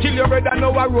Western. Kill your brother now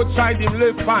a roadside him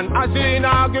left hand. As in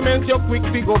argument you quick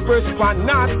to go press pan.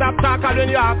 Now stop talking then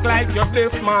you act like you're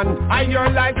deaf man. I hear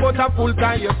like but a full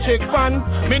time you check fan.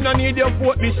 Me no need your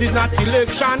vote, this is not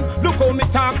election. Look how me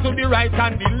talk to the right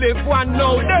and the left one.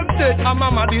 Now them say a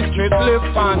mama this straight left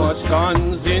fan. Too much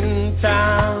guns in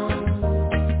town.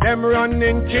 Them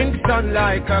running Kingston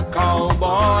like a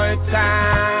cowboy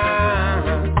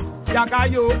town.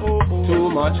 Too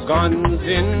much guns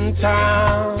in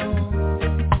town.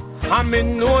 I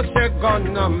mean no say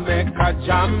gonna make a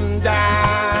jam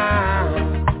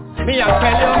down. Me I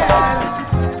tell you,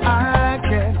 I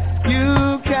can,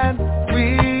 you can,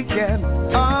 we can,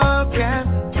 all can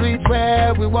reach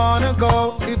where we wanna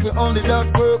go if we only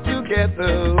just work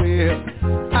together. Yeah.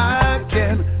 I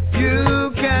can,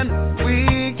 you can,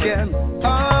 we can,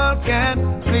 all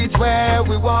can reach where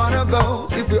we wanna go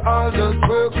if we all just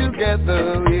work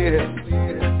together, yeah.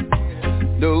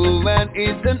 No man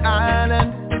is an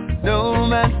island, no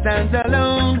man stands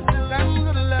alone.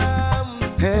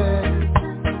 Hey,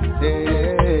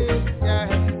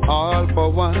 hey. All for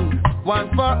one, one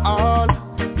for all.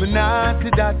 But not to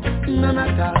that, none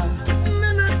at all.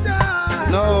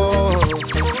 No,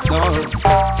 no.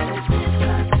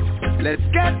 Let's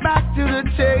get back to the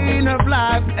chain of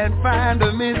life and find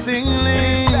the missing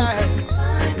link.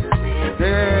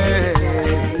 Hey.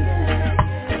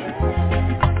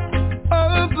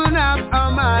 Open up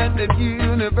our mind and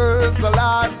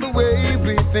universalize the way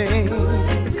we think.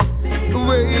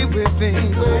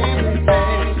 sing way.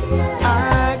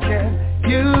 I can,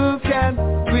 you can,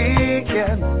 we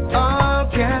can, all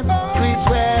can reach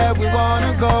where we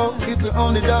wanna go if we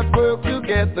only just work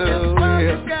together.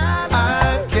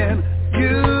 I can,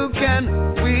 you can,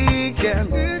 we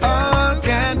can, all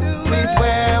can reach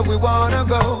where we wanna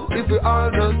go if we all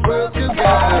just work together.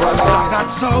 I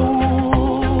got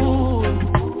soul,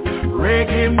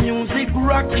 reggae music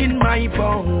rocking my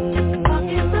bones,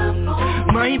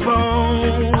 my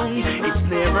bones. It's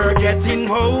never getting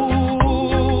old.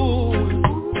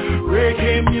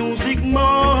 Reggae music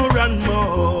more and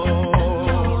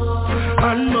more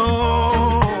and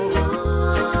more.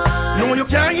 No, you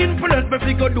can't influence me if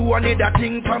you go do another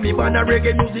thing for me, but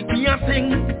reggae music me a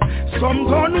sing. Some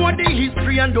don't know the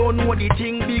history and don't know the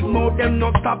thing. Big mouth them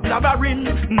not stop blabbering.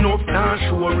 No now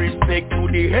show respect to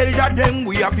the elder them.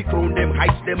 We have to crown them,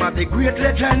 heights them as a great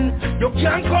legend. You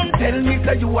can't come tell me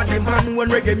that you are the man when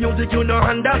reggae music you don't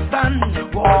understand.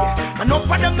 Boy, enough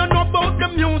of them don't know about the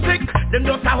music. Them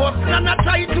just a hustle and a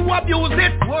try to abuse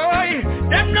it. Boy,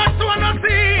 them not wanna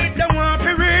see it, them want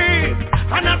to reap.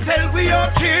 And I tell we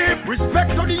are cheap. Respect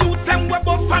to the youth and we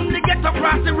both family get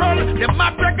across the road. Them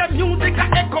mad reggae music a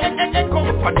echo.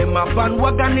 For them a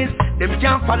bandwagonists, them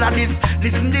can't follow this.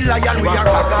 Listen the lion, we are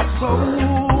got soul.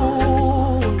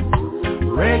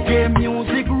 Reggae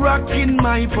music rocking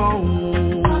my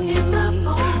bones,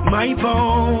 my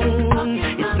bones.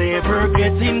 It's never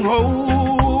getting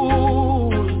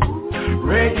old.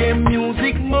 Reggae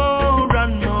music more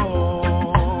and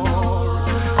more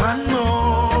and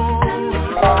more.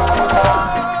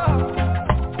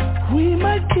 We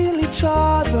might kill each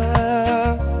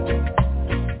other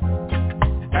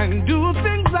and do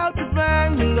things out of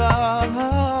anger.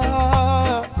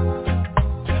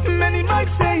 Many might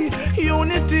say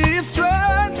unity is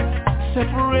strength,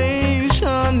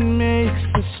 separation makes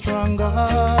us stronger.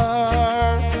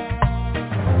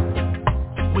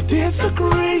 We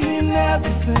disagree in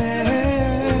everything.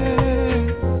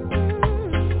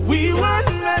 We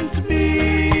weren't meant to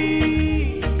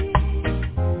be.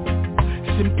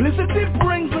 Simplicity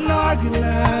brings an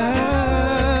argument.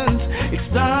 It's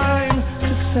time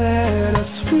set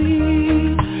us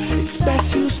free. It's best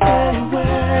you stay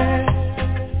away.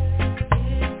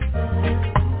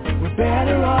 We're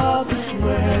better off this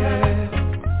way.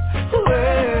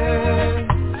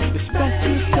 It's best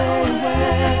you stay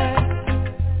away.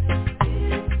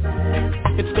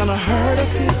 It's gonna hurt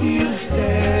us if you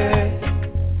stay.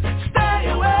 Stay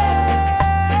away.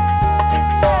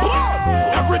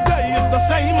 Every day is the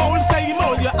same old.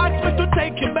 You ask me to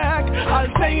take you back,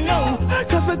 I'll say no,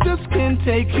 cause I just can't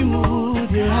take you.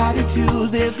 Your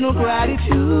attitude, there's no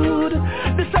gratitude.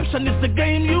 Deception is the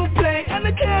game you play, and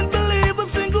I can't believe a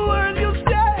single word you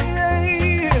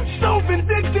say. So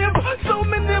vindictive, so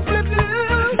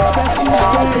manipulative.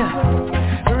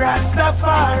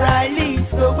 Rastafari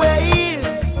leads the way.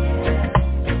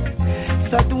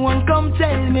 So don't come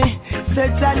tell me,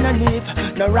 said I no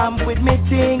live, no ramp with me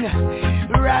thing.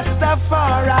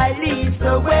 Rastafari leads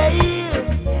the way.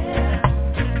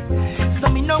 So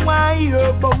me know I hear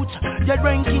about your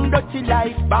drinking dirty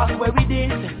life back where we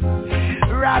did.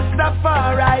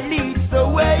 Rastafari leads the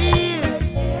way.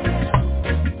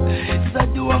 So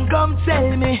don't come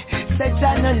tell me, say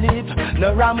I no live,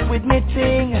 no ramp with me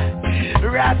thing.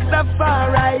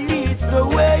 Rastafari leads the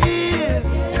way.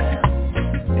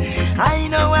 I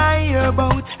know I hear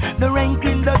about the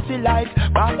ranking dirty life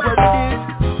back where we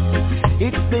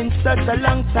did. It's been such a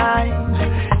long time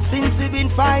since we've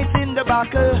been fighting the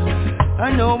battle,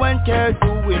 and no one cares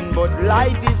to win, but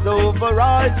life is over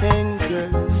all things.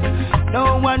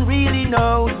 No one really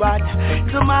knows what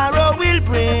tomorrow will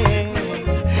bring.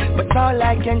 But all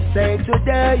I can say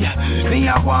today, me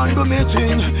a want do me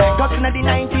thing. Cause in the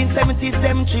 1970s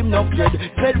them trim no dead.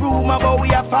 Said rumor about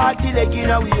we a 40 leg in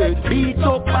a weird. Beat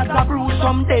up as a bruise,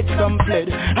 some dead, some fled.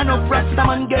 And no rasta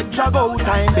man get drag out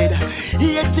time bed.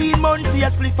 18 months he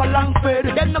a split for long fed.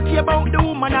 Them no care about the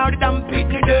woman or the damn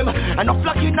pitney them. And no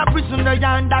flock in a prison the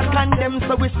yard that condemn.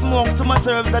 So we smoke to my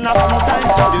serves and a few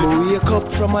times to do. Me wake up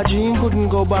from a dream, couldn't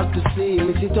go back to sleep.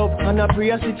 Me sit up and a pray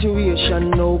a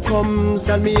situation now comes.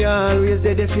 And me always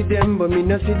dead for them, but me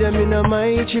not see them in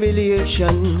my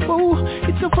tribulation. Oh,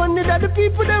 it's so funny that the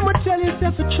people them will tell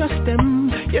yourself to trust them.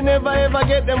 You never ever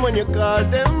get them when you call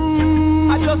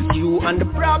them. I just you and the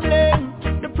problem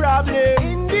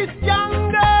in this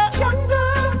jungle.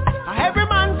 Every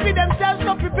man see themselves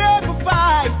so prepared to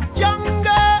fight. Jungle.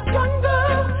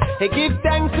 Hey, give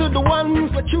thanks to the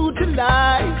ones for true to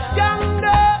life. Jungle.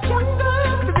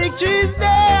 The victory is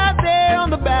there on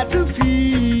the battlefield.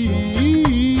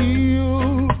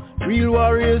 Real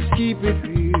warriors keep it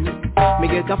real. Me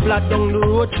get a flat down the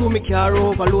road, through me car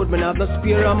overload. Me have no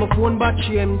spare on my phone,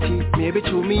 battery empty. Maybe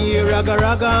through me ear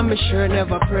raga and me sure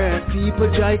never pray. People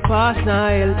drive past, now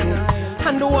help me.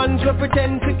 And the ones who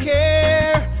pretend to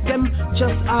care, them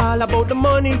just all about the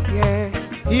money, yeah.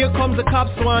 Here comes the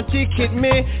cops want to ticket me.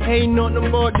 Ain't nothing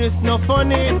about this, no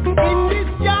funny. In this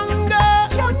jungle,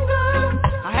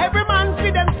 every man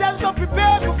see themselves so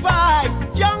prepared for fight.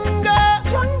 Jungle,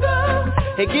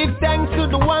 hey, give thanks to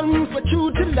the ones for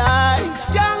true to life.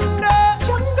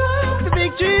 Jungle, the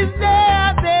victory is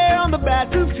there on the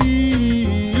battlefield.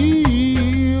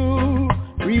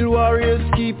 Real warriors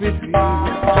keep it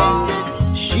real.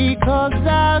 She calls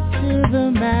out to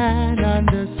the man on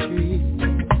the street.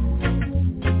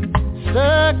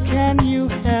 Sir, can you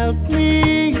help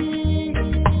me?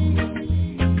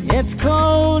 It's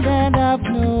cold and I've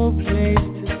no place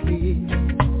to sleep.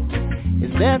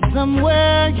 Is there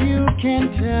somewhere you can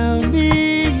tell me?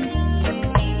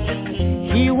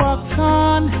 He walks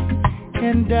on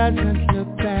and doesn't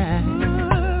look back.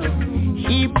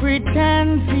 He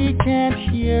pretends he can't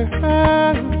hear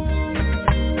her.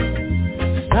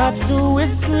 Starts to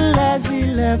whistle as he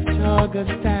left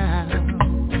Augustine.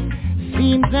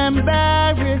 Seems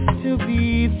embarrassed to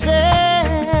be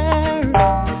there.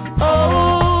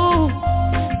 Oh,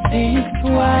 think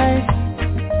twice.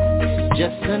 It's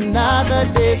just another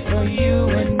day for you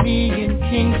and me in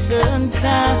Kingston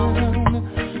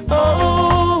Town.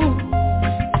 Oh,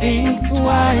 think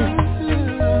twice.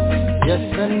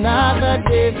 Just another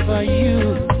day for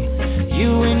you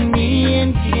and me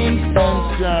in Kingston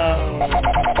Town.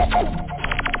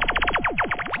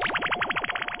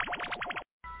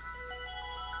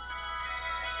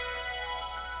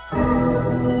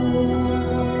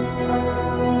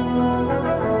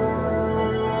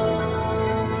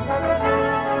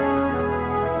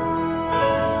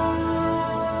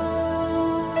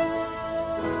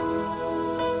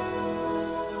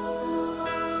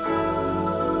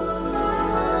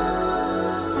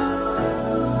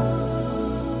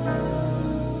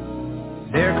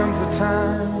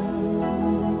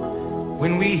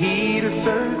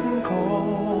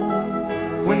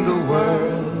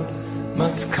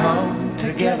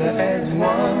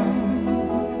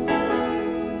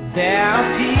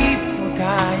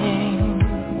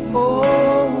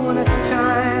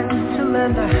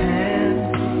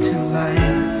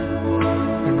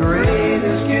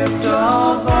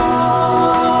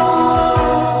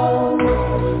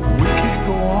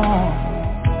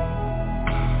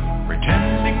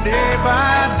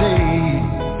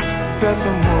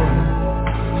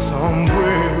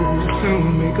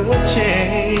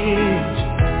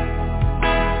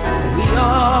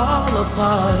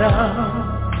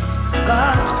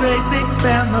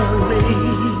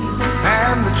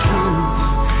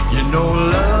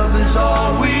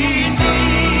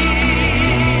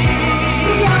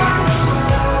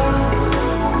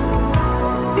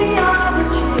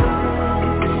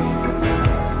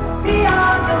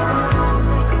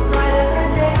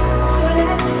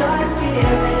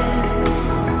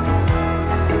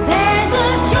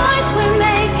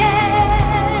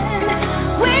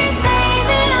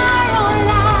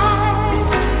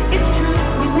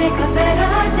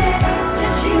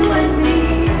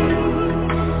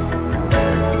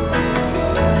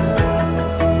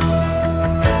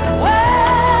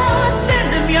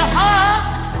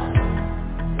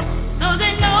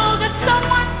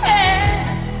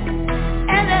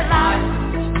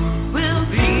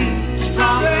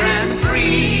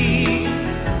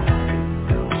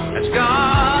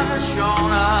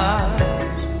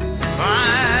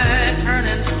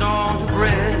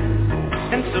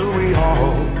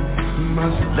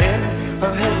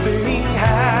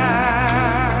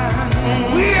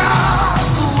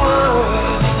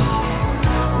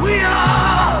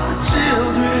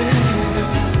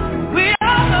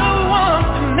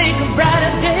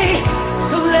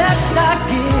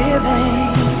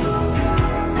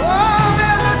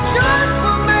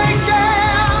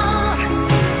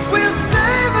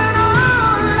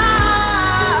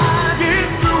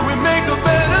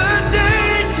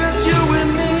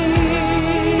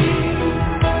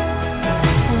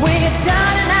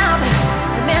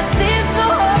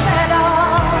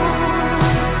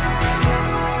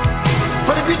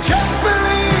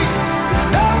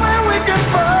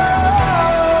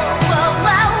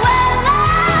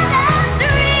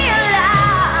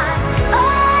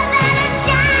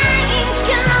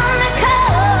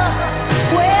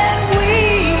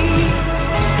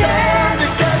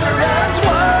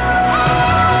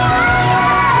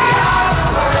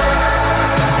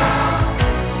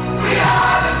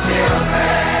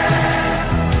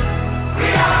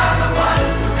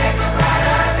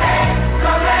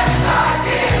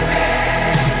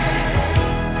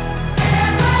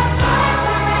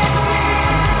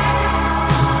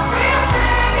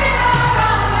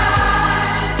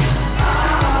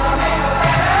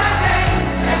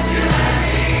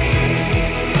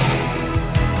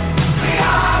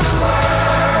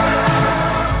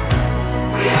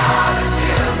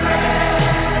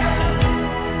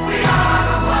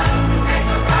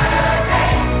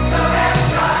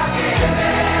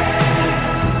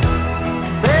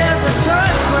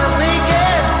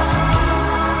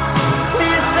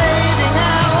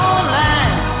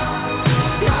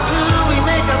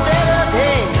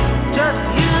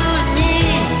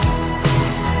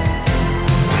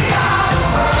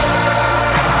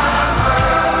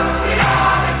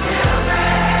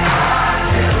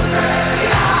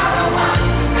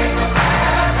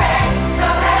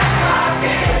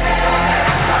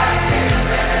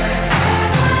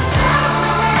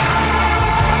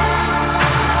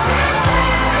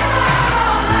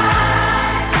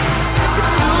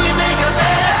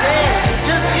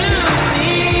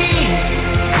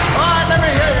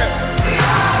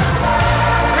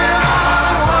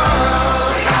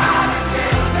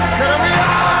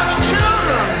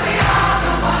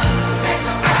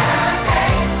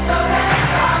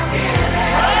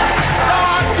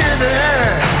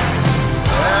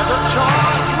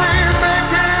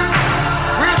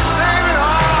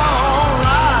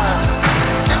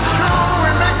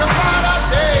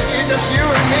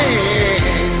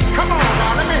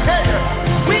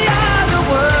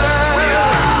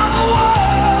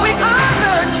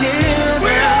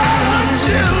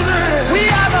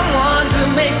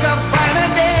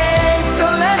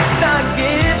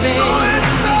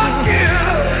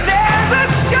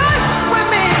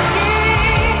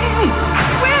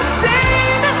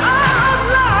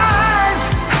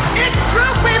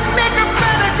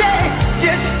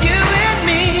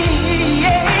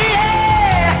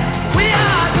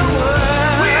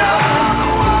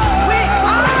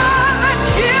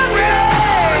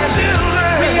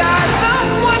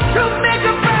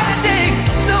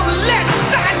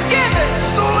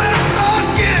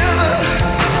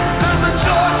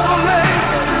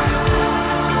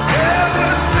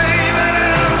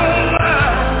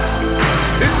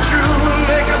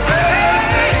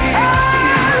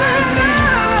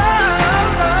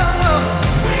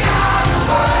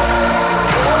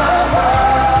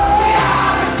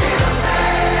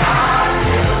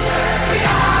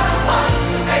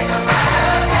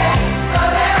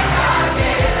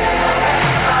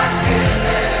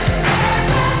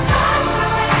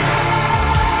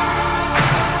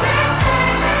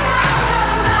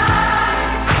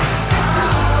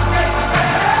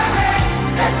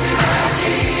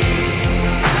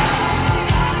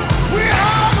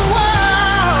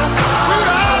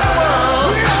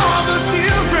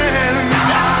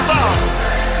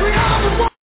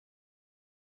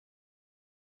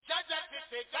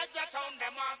 Jaja town,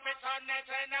 them want me turn it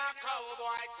in a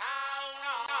cowboy town.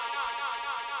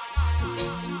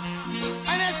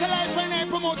 And that's the life when I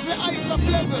promote the heights of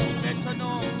level.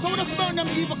 So when I burn them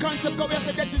evil concept, go and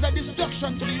say that is a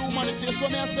destruction to the humanity. So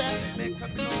when I say,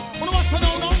 when I want to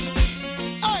know now,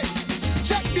 hey,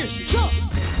 check this, sure.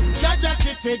 Jaja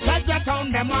city, Jaja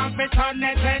town, them want me turn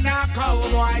it in a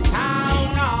cowboy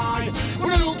town. When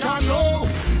I look and know,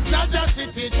 Jaja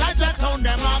city, Jaja town,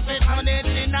 them want me turn it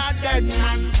in a dead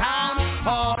man town.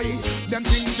 Oi, them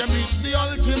think them reach the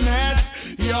ultimate,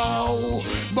 yo,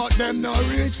 but them no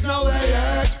reach nowhere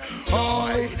yet.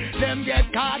 Oi, them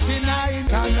get caught in the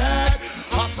internet.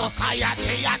 A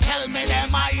society, you tell me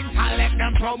them a intellect,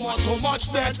 them promote too much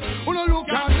debt. When I look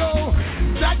and know,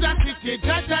 Jaja city,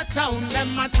 Jaja town,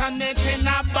 them a turn it in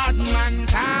a bad man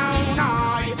town.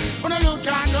 Oi, when I look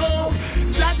and know,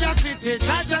 Jaja city,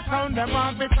 Jaja town, them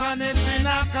want me turn it in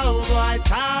a cowboy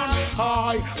town.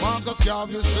 Oi, want to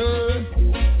carve you say,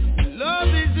 love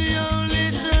is the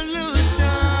only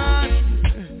solution,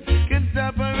 can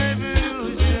stop a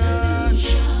revolution.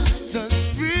 Just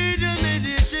freedom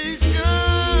meditation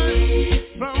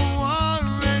from war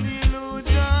and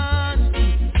illusion.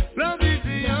 Love is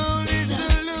the only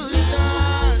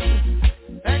solution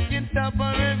that can stop a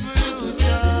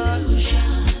revolution.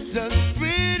 Just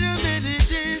freedom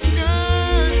meditation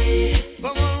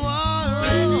from war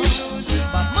and illusion.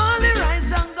 But Molly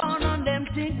rise and gone on them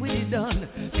think we it done.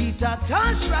 Peter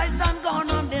Tosh rise and gone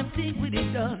on them think we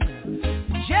it done.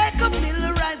 Jacob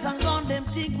Miller rise and gone them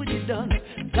think we it done.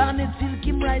 Garnet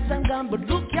Silkim rise and gone, but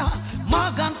look ya,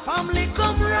 Morgan family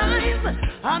come rise.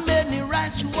 How many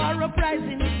rise you are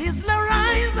uprising? Sizzler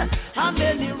rise. How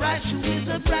many rise you is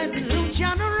uprising?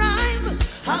 Luciano rise.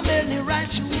 How many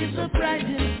rise you is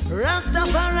uprising?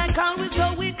 Rastafari call we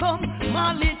so we come.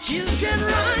 Molly children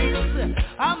rise.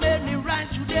 How many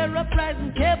rise you there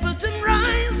uprising? Capleton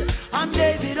rise. And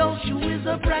David Oshu is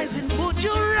uprising.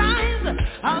 Butcher rise.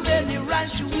 How many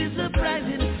rise you is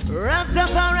uprising?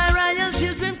 Rastafari Ryan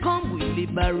children come with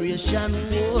liberation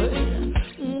war.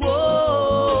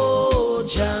 Whoa,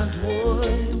 chant war.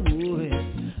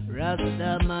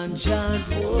 Rastaman chant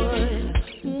war.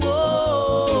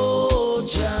 Whoa,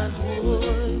 chant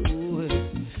war.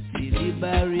 The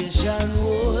liberation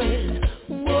war.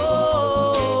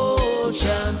 Whoa,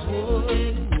 chant war.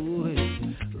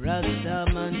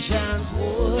 Rastaman chant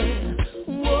war.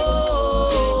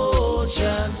 Whoa,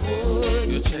 chant war.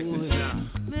 You check this out.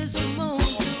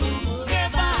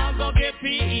 Never go get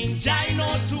me in China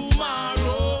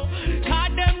tomorrow.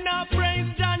 Cause them not praise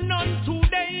Jah none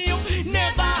today.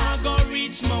 Never go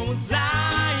reach Mount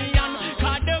Zion.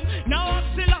 Cause them now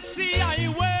still see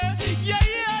highway.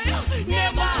 Yeah.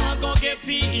 Never go get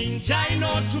me in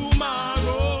China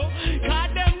tomorrow.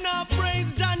 Cause them not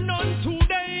praise Jah none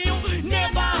today.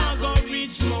 Never go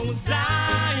reach Mount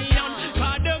Zion.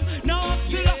 Cause them now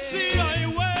still see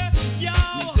highway. Yo,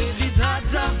 this is hot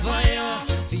fire.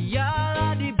 The all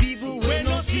of the people when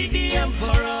no see the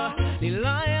emperor. The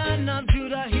Lion of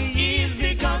Judah, he is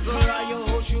the conqueror.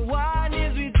 Yehoshua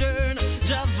is return.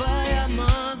 Javaya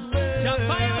must burn.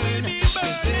 This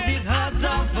is hot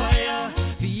fire.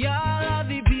 The all of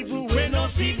the people when no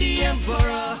see the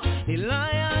emperor. The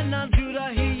Lion of Judah,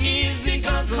 he is the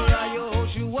conqueror.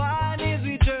 Yehoshua is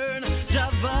return.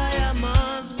 Javaya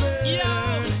must burn.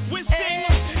 Yeah, we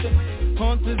sing.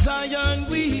 On to Zion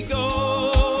we go.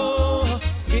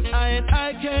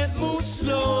 I can't move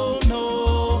slow,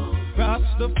 no.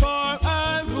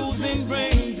 Rastafari rules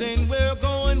reigns, and we're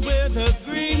going where the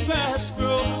green grass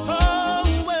grows.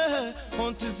 Oh, where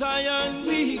on to Zion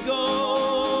we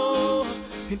go.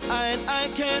 And I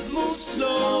can't move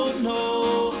slow,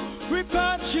 no.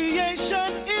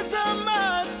 Repatriation is a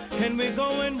must, and we're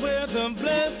going where the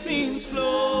blessings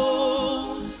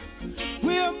flow.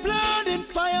 We're blood and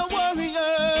fire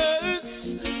warriors,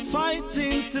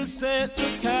 fighting to set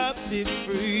the captive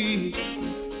free,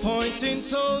 pointing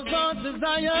souls onto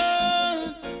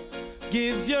Zion.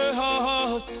 Give your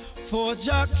heart for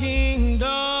your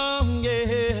kingdom,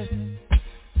 yeah.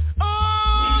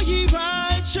 Oh, ye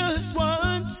righteous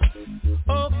ones,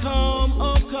 oh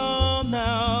come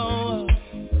now.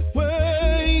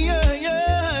 Well, yeah.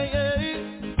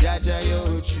 Jaja,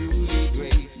 you're truly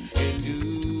great, and you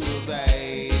I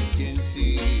can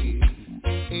see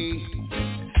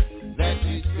that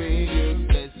you spread your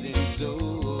blessings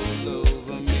all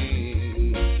over me.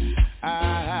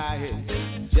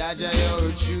 Jaja,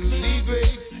 you're truly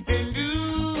great, and you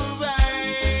I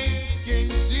can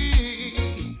see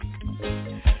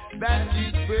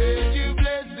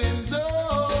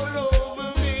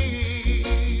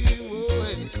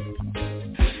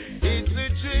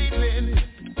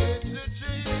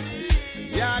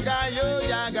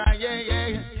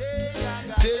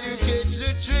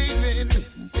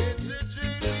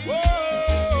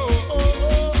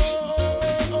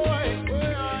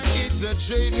the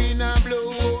train me now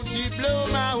blow, she blow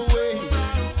my way.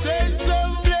 Send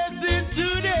some blessing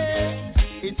today.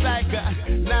 It's like a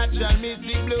natural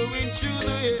music blowing through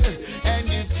the air, and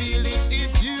you feel it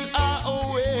if you are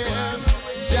aware.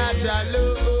 Jaja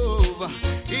love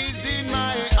is in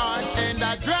my heart, and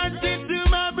I grant it to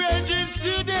my brethren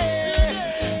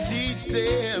today. Teach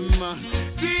them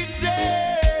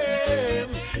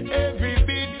every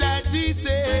bit that he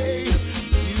say.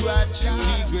 You are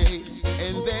truly great,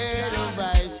 and their own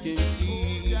eyes can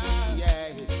see.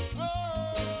 Yeah.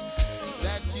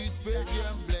 That you spread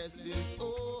your blessings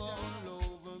all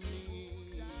over me.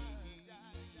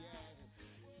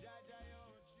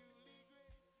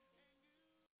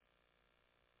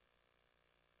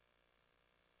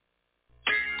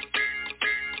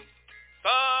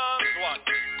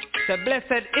 So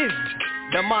blessed is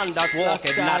the man that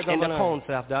walketh not in the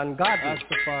counsel of the ungodly,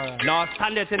 nor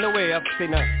standeth in the way of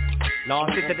sinners, nor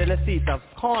sitteth in the seat of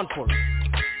scornful,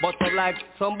 but so like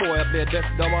some boy up there deaf,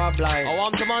 dumb or blind. I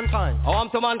want to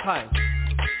mankind.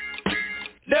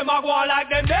 Them a go like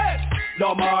them dead,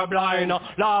 dumb or blind.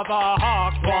 Lava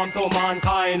hawk swarm to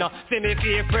mankind. See me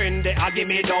fake friend, they a give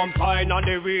me dumb sign. And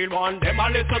the real one, them a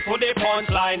listen to the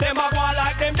punchline. Them a go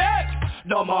like them dead,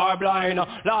 dumb or blind.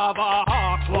 Lava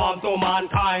hawk swarm to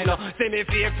mankind. See me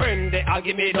fake friend, they a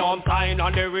give me dumb sign.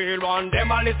 And the real one,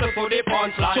 them a listen to the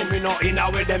punchline. So me no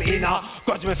inna with them inna.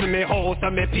 Cause me for me house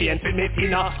and me paint for me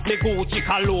dinner. Me Gucci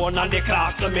cologne and the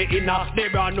clocks for me inna. The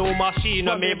brand new machine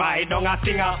and me buy down a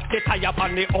singer. The tire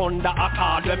pan me under a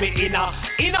card when me inna.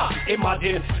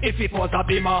 Imagine if it was a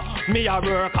bimmer. Me a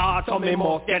work hard so me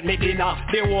must get me dinner.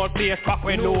 The whole place crack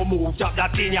when no move just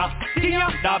that tinya.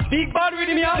 That big bad with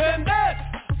me a them dead.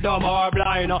 Dumb or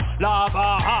blind, lava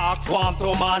hawk swamp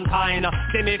to mankind.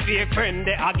 See me fake friend,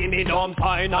 they a give me dumb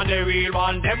sign. And the real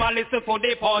one, them a listen for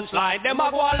the punchline. Them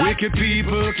a go like wicked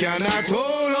people cannot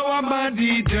hold our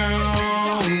body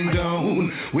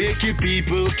down. Wicked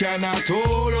people cannot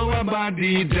hold our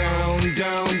body down.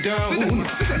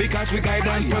 Because we guide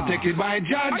and protected by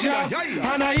Jaja,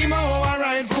 and I am our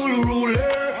rightful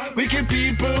ruler. Wicked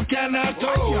people cannot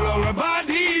hold our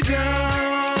body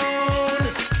down.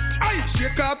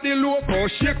 Shake up the loco,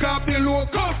 shake up the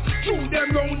loco. Through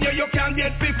them round here you can't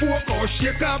get the focus.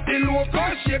 Shake up the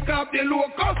loco, shake up the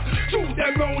loco. Through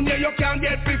them round here you can't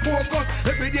get the focus.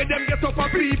 Every day them get up a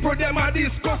people, them a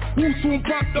discuss. Who soon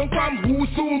pop them from, who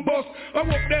soon bust. I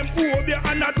walk them over there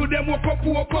and I do them walk up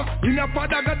focus. In a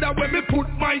father God that when me put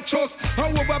my trust.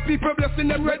 And over people blessing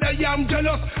them red I am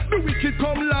jealous. The wicked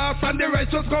come last and the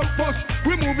righteous come first.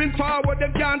 We moving forward,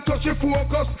 them can't touch your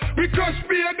focus. We crush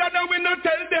fear God and we not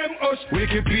tell them us.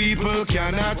 Wicked people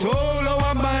cannot hold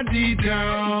our body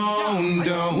down.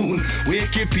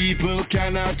 Wicked people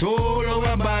cannot hold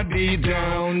our body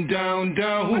down.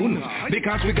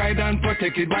 Because we guide and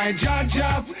protected by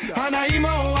Jaja, and I am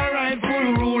our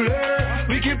rightful ruler.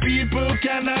 Wicked people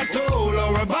cannot hold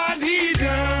our body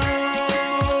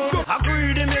down.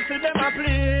 Agree to me, see them a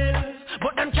play,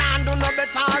 but them can't do no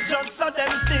better, just so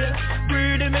them still.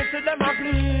 Greedy me, see them a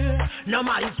play. No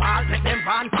my fault, make them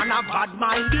van pan a bad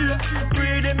mind.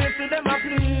 Greedy me, see them a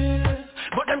play,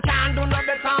 but them can't do no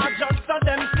better, just so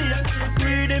them still.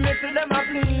 Greedy me, see them a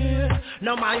play.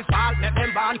 No my fault, make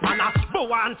them van pan a but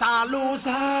want to lose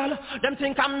all. Them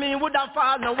think of me woulda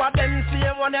fall, now what them see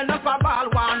one enough a ball.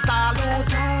 Want to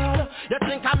lose all. You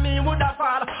think of me woulda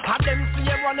fall, and them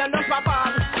see one enough a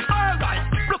ball. Alright,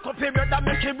 look up here, brother,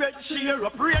 make it red cheer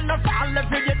up. Rain no fall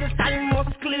every day, this time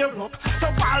must clear up. So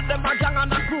all them a gang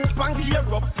and a group and gear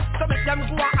up. So make them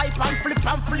go a hype and flip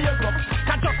and flare up.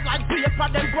 Cause just like paper,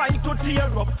 them going to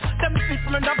tear up. Them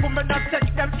fistmen that women that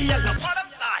take them ear up. All them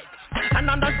side, and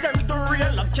understand the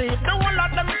real of cheap. The whole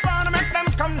of them fun, make them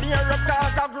come near up.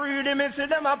 Cause I greedy, me see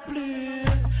them a play,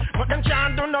 but them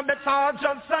can't do no better,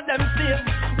 just so them stay.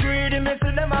 Greedy, me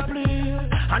see them a play,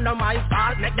 and no my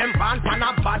fault, make them fan pan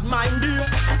a bad mind.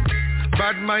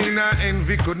 Bad mind and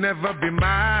envy could never be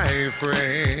my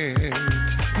friend.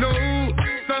 No,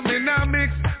 some in a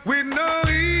mix with no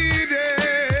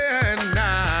Eden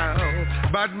now.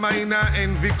 Bad mind and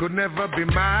envy could never be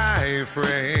my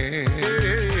friend.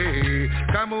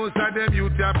 Come most of them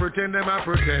youth a pretend, them a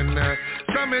pretend.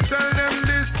 Some tell them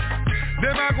this,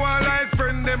 them a go like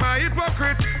friend, them a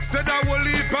hypocrite. Said I will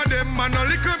leave for them and a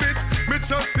little bit. Me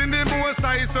trust in the most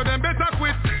high, so them better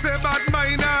quit. Say bad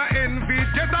mind and envy,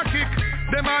 get a kick.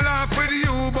 Them a laugh with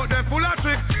you, but they full of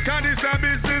tricks. Cause this a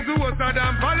business worse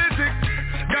than politics.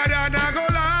 God and I go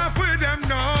laugh with them,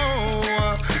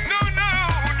 no.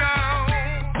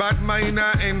 Bad mind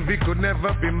and envy could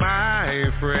never be my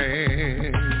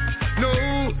friend. No,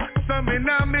 some in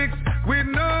a mix with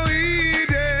no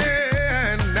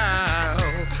Eden now.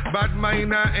 Bad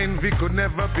mind and envy could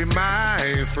never be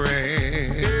my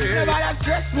friend. Never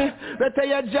stress me, better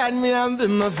you join me and be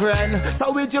my friend.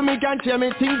 So with you me can share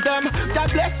me things them.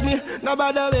 God bless me,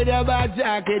 nobody with your bad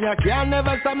jacket. You can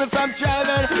never stop me from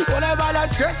driving. Whenever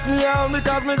that stress me out,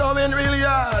 because me going really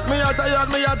hard. Me out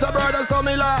a brother, so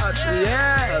me large.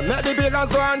 Yeah, make the big and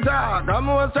so and talk. I'm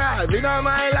more strive, in all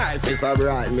my life, it's a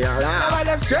bright me alive. Never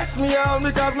that stress me out,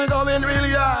 because me going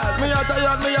really hard. Me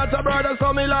out a brother,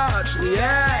 so me large.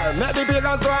 Yeah, make the big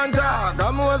and so and talk.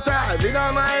 I'm more strive, in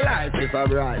all my life, it's a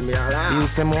bright me alive.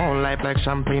 Use them whole life like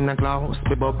champagne and glass,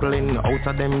 be bubbling. Out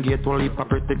of them gate, only for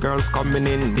pretty girls coming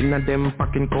in. In of them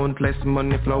fucking countless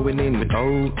money flowing in.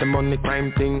 Without the money,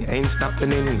 crime thing ain't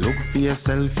stopping in. Look for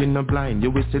yourself in the blind,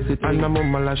 you will see it. And the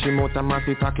mama lash him out a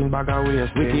massive fucking bag of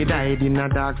waste. Wicked died in the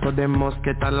dark, so them must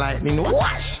get a lightning.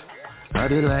 Wash! How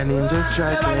the lightning just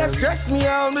strike me? Never stress me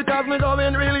out because me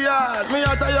going really hard. Me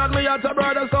out a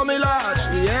brother, so me large.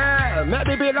 Yeah, make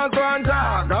the big and so and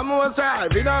talk. I'm more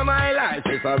strive, in all my life,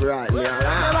 it's a bright me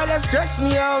alive. Never stress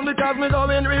me out because me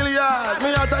going really hard.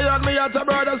 Me out a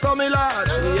brother, so me large.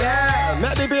 Yeah,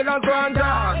 make the big and so and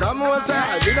talk. I'm more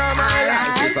strive, in all my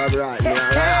life, it's a bright me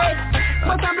alive.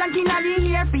 But I'm blanking at the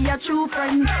here for your true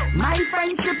friend. My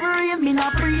friendship real, me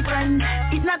not free friend.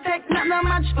 It not take not no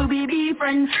much to be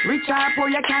friend. Rich or poor,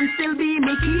 you can still be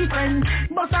me key friend.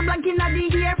 But I'm blanking at the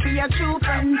here for your true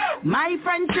friend. My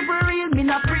friendship real, me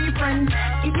not free friend.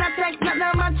 It not take not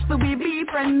no much to be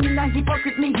friend. Me not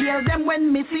hypocrite, me hear them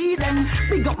when me see them.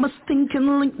 Big up my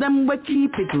stinking link, them we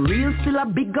keep it real. Still I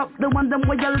big up the one them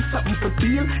we yell something to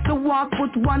feel. The walk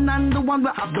with one and the one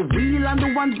we have the wheel. And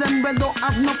the ones them we don't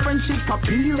have no friendship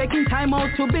appeal. Taking time out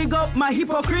to big up my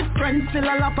hypocrite friends. Still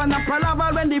a laugh and a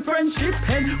palaver when the friendship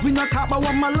end. We not talk about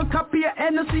what my look up here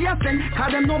and see a send.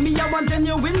 Cause them know me I want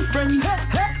genuine friend.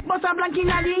 But I'm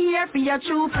blanking at the here for your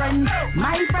true friend.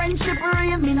 My friendship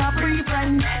real, me not free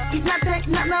friend. It not take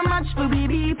not no much to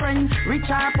be friend. Rich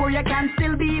or poor, you can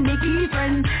still be me key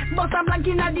friend. But I'm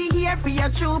blanking at the here for your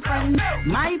true friend.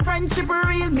 My friendship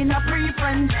real, me not free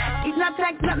friend. It not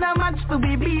take not no much to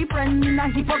be friend. Me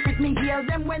not hypocrite, me hear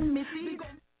them when me see.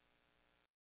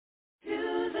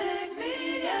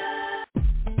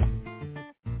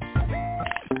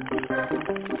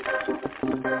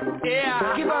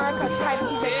 Yeah. Give her a type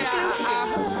exclusive.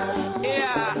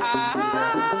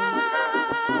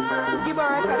 Give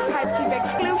her a type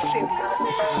exclusive.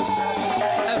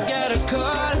 I've got a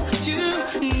call to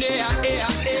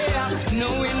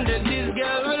knowing that this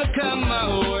girl will come my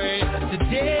way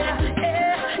today.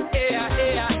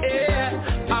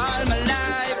 All my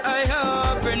life I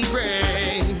hope and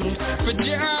pray for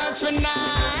just one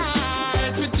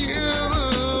night with you,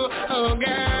 oh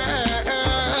girl.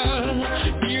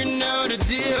 You know the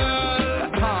deal,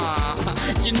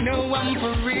 you know I'm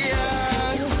for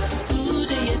real. Who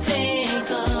do you think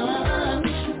of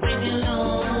when you're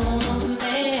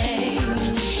lonely?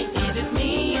 Is it me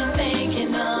you're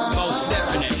thinking of? Most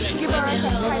definitely. Give her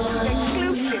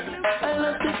exclusive. I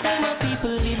love to see my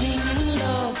people living in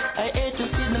love. I hate to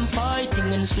see them fighting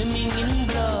and swimming in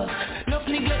blood. Not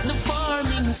neglect the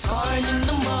farming, scarring in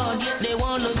the mud. Yet they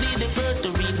wanna be the first to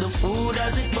reap the food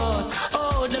as it bought.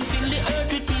 Oh, them fill the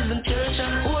earth with peace and church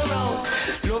and pour out.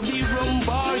 Love the rum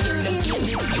bar, and them keep the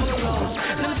pure out.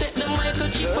 Them take the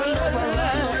microchip and love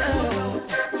around.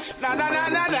 Yeah.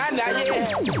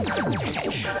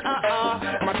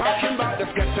 I'm talking about the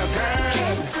ghetto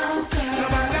girl. No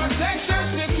matter section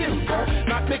with you,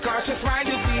 not because she's fine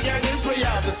to be an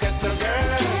employer. The ghetto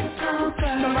girl.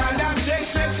 No matter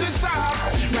section she's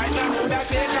soft. Right now, who that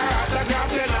take her out the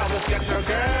ground and all the ghetto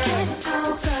girl.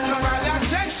 No matter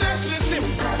section she's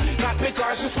simple, not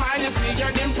because she's fine to be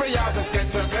an employer. The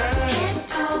ghetto girl.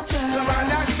 No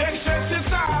matter section she's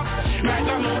soft. Right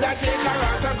now, who that take her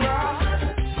out the ground.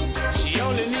 She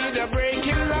only need a break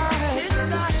in life,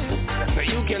 so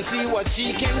you can see what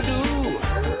she can do.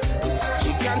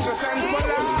 She can stand for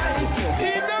life.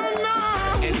 She don't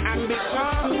know an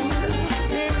ambition.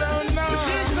 She don't know.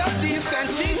 She's so decent,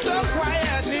 she's so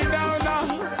quiet. She don't know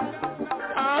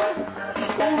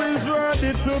who is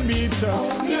ready to meet her.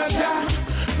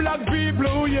 Black people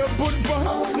who you put for.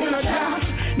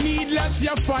 Needless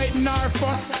you're fighting our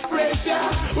fuss. Pressure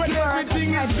when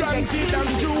everything is granted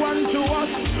and true unto us.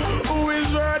 Who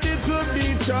is ready to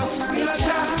beat us?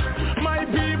 My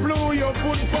people who you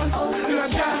put first.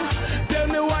 Tell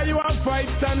me why you are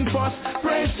fight and fuss.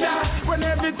 Pressure when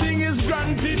everything is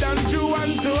granted and true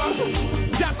unto us.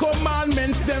 The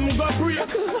commandments them go break.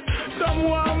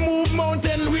 Someone move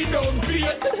mountain without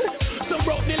fear. Some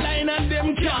broke the line and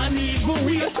them can't even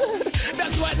wait.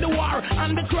 That's why the war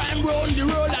And the crime round the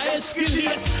road I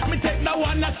escalate. Me take that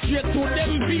one that straight to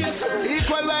them base.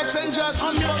 Equal rights and justice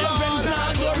I'm your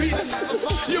heaven's glory.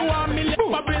 You want me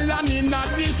live Babylon in a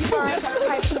disgrace.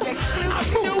 I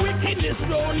see the wickedness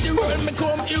round the world me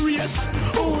come erase.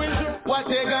 Who is it? What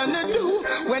they gonna do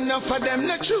when enough of them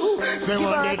not true? Say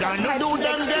what they gonna do,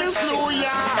 them get slow,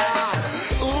 yeah.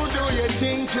 Who do you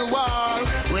think you are?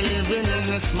 We're living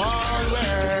in a small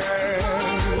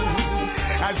world.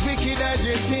 As wicked as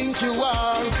you think you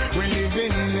are, we're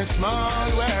living in a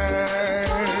small world.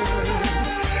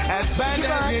 As bad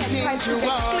as you think you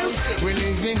are, we're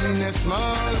living in a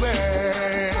small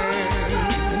world.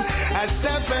 As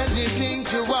tough as you think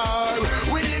you are,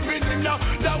 we're living in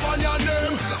the one your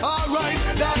name.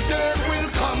 Alright, that day will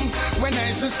come when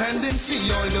I stand and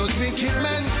see all those wicked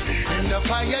men in the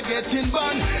fire getting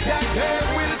burned. That day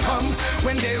will come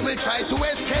when they will try to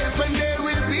escape and there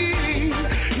will be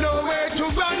nowhere to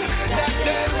run. That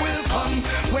day will come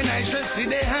when I shall see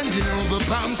they handing over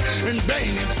bombs and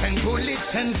bayonets and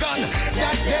bullets and guns.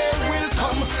 That day will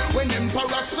come when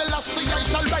Emperor Selassie I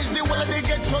shall rise the world they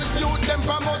get to youth them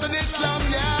from out of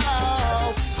Islam,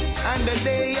 yeah. And the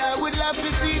day I would love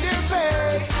to see their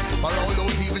face for all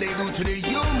those evil they do to the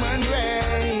human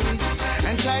race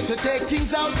and try to take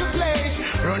things out of place,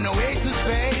 run away to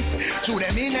space, throw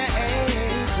them in the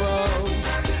air.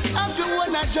 After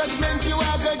one a judgment you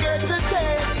are gonna get to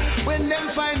take when them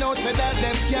find out that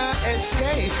them can't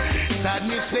escape.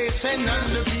 Sadness they send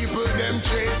on the people them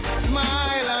trace,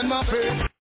 smile on my face.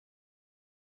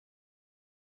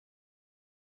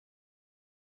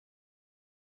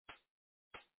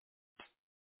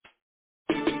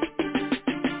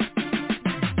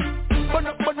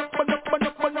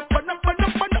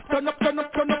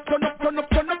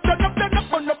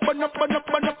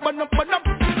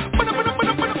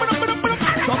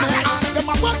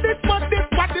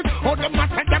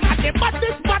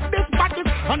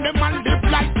 And them man live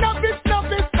like novice.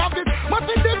 Must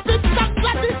be this big stuff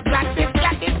like this.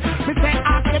 Me say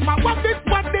ask them what this.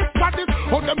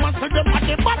 Oh them man say them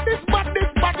what this.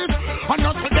 And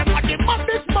not say them what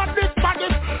this. But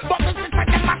this say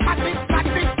them what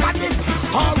this.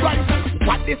 Alright,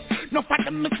 what this? No for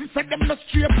them missus say them no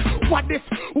straight. What this?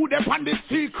 Who them on the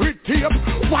secret tape?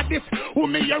 What this? Who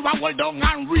me hear a hold down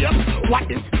and rape? What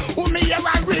this? Who me hear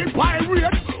a rape by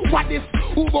rape? What this?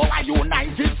 Who go a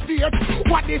United States?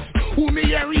 What this? Who me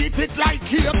hear eat it like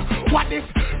cake? What this?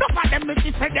 No for them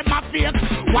missus say them a fake.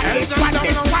 What this?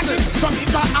 So me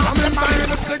go ask them a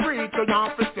disagree to your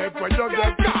step when you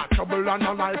get caught trouble and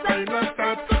a life ain't a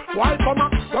step. Why come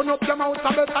up, turn up them out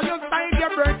of it and you side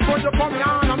your break before you come here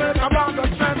and make a bag of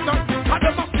strength. And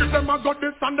them a say them a go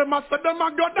this and them a say them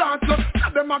a go dance.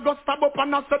 And them a go stab up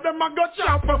and a say them a go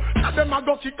chop. And them a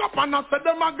go kick up and a say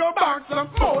them a go box.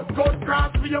 Mouth good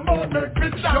grass for your mouth make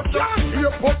me chop. You can't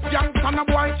hear put yanks and a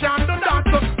boy can't do that.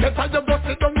 Better you go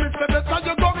sit down, me say better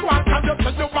you go walk. And you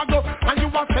say you a go and you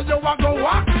a say you a go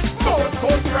walk. Mouth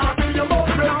good grass for your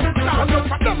mouth make me chop. And look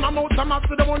at them a mouth and a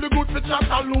say them only good for chat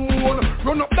alone.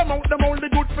 Run up them out, them only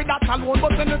good for that alone.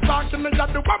 But then it's talking me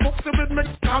that the one books with me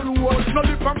alone. No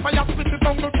live from fire, spit it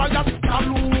on the fire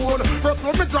alone. First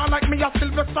one me draw like me a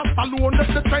Sylvester Stallone. If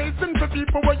the chasing for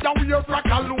people where you wear rock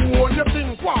alone. You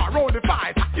think war, roll the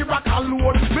fight, Iraq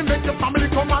alone. Me make your family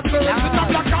come and say it's not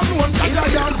black alone. In a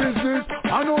young business,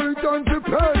 I know you turn to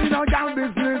pay in a young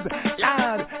business.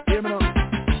 Lad, hear me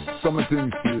now. Some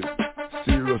things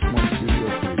serious man,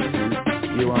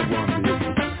 seriously. You want one baby.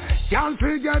 Can't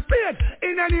forget paid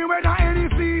in any weather, any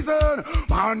season.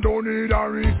 Man don't need a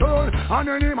reason. And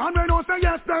any man when don't say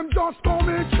yes, them just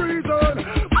commit treason.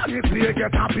 Man if they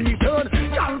get a beaten.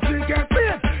 Can't forget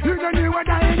paid in any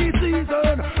weather, any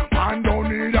season. Man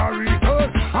don't need a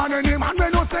reason. And any man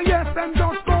when don't say yes, them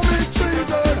just commit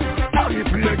treason. Man if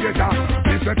they get a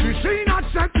beaten. She not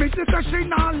check me, she say she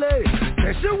not lay.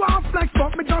 Say she want flex,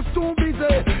 but me just too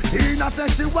busy. Tina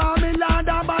say she want me land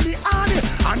her body on it.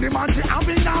 And the man she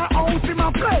having her out in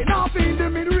my play. Now feed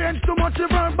them in range too much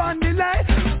of her band delay.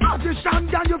 Position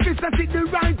down your fist and it the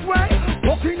right way.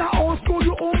 Walking a old school,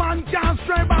 you old man can't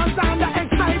stray. Bands and the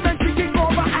excitement to kick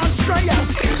over and stray.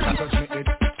 Can't touch me it,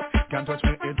 can't touch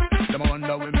me it. Them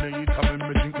wonder when me eat, having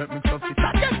me drink, make me tough it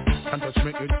again. Can't touch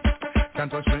me it,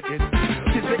 can't touch me it.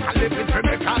 Physically fit to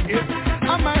make a hit.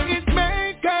 I'm a hit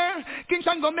maker. King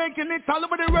Shango making it all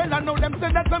over the world. I know them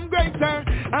say that I'm greater.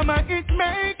 I'm a hit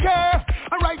maker.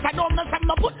 Alright, I don't mess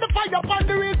up, put the fire upon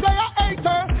the replay a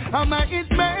hater. I'm a hit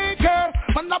maker.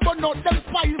 Man, I burn out them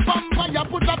spies from fire,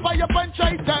 put a fire upon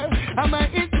traitor. I'm a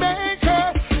hit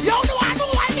maker. Yo, no one know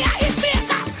why me a hit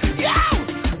maker. Yo,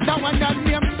 that one that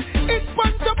name. It's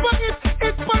punch up on it,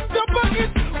 it's punch up on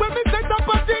it. When we set up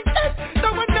a thing,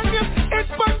 that one that name.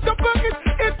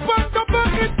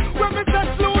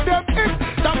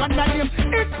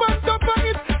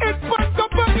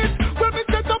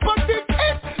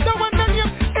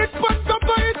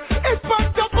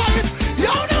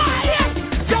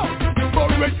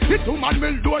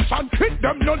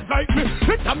 them not like me.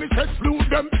 Let me say slew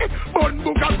them, it. Bun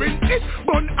boogerin, it.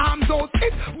 Bun arms out,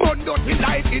 it. Bun dirty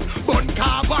light, it. Bun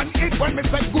carbon, it. When me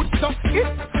say good stuff, it.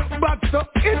 Bad stuff,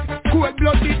 it. Cold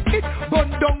blooded, it. Bun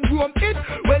down room, it.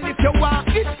 Well, if you want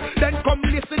it, then come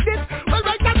listen it. Well,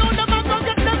 right now, them are gonna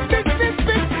get them business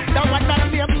fit. That one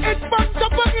that name, it. Bun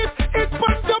top of it, it.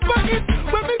 Bun top of it.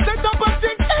 When me say top of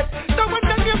thing, it. That one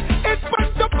that name, it. Bun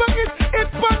top of it, it.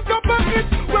 Bun top of it.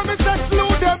 When me say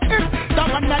slew them, it. That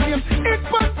one that name, it.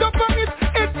 Bun top of it,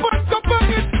 it. Bun top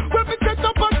of it. When me say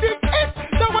top of thing, it.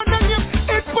 That one that name,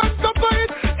 it. Bun top of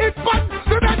it, it. Bun.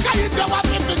 So that guy is the one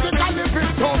that physically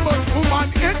living so much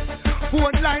woman, it.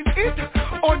 Phone line, it.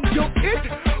 On you, it.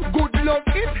 Good love,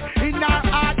 it. In our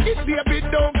heart, it. Baby,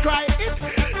 don't cry, it.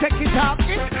 Take it off,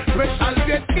 it. Special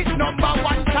get it. Number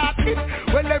one time.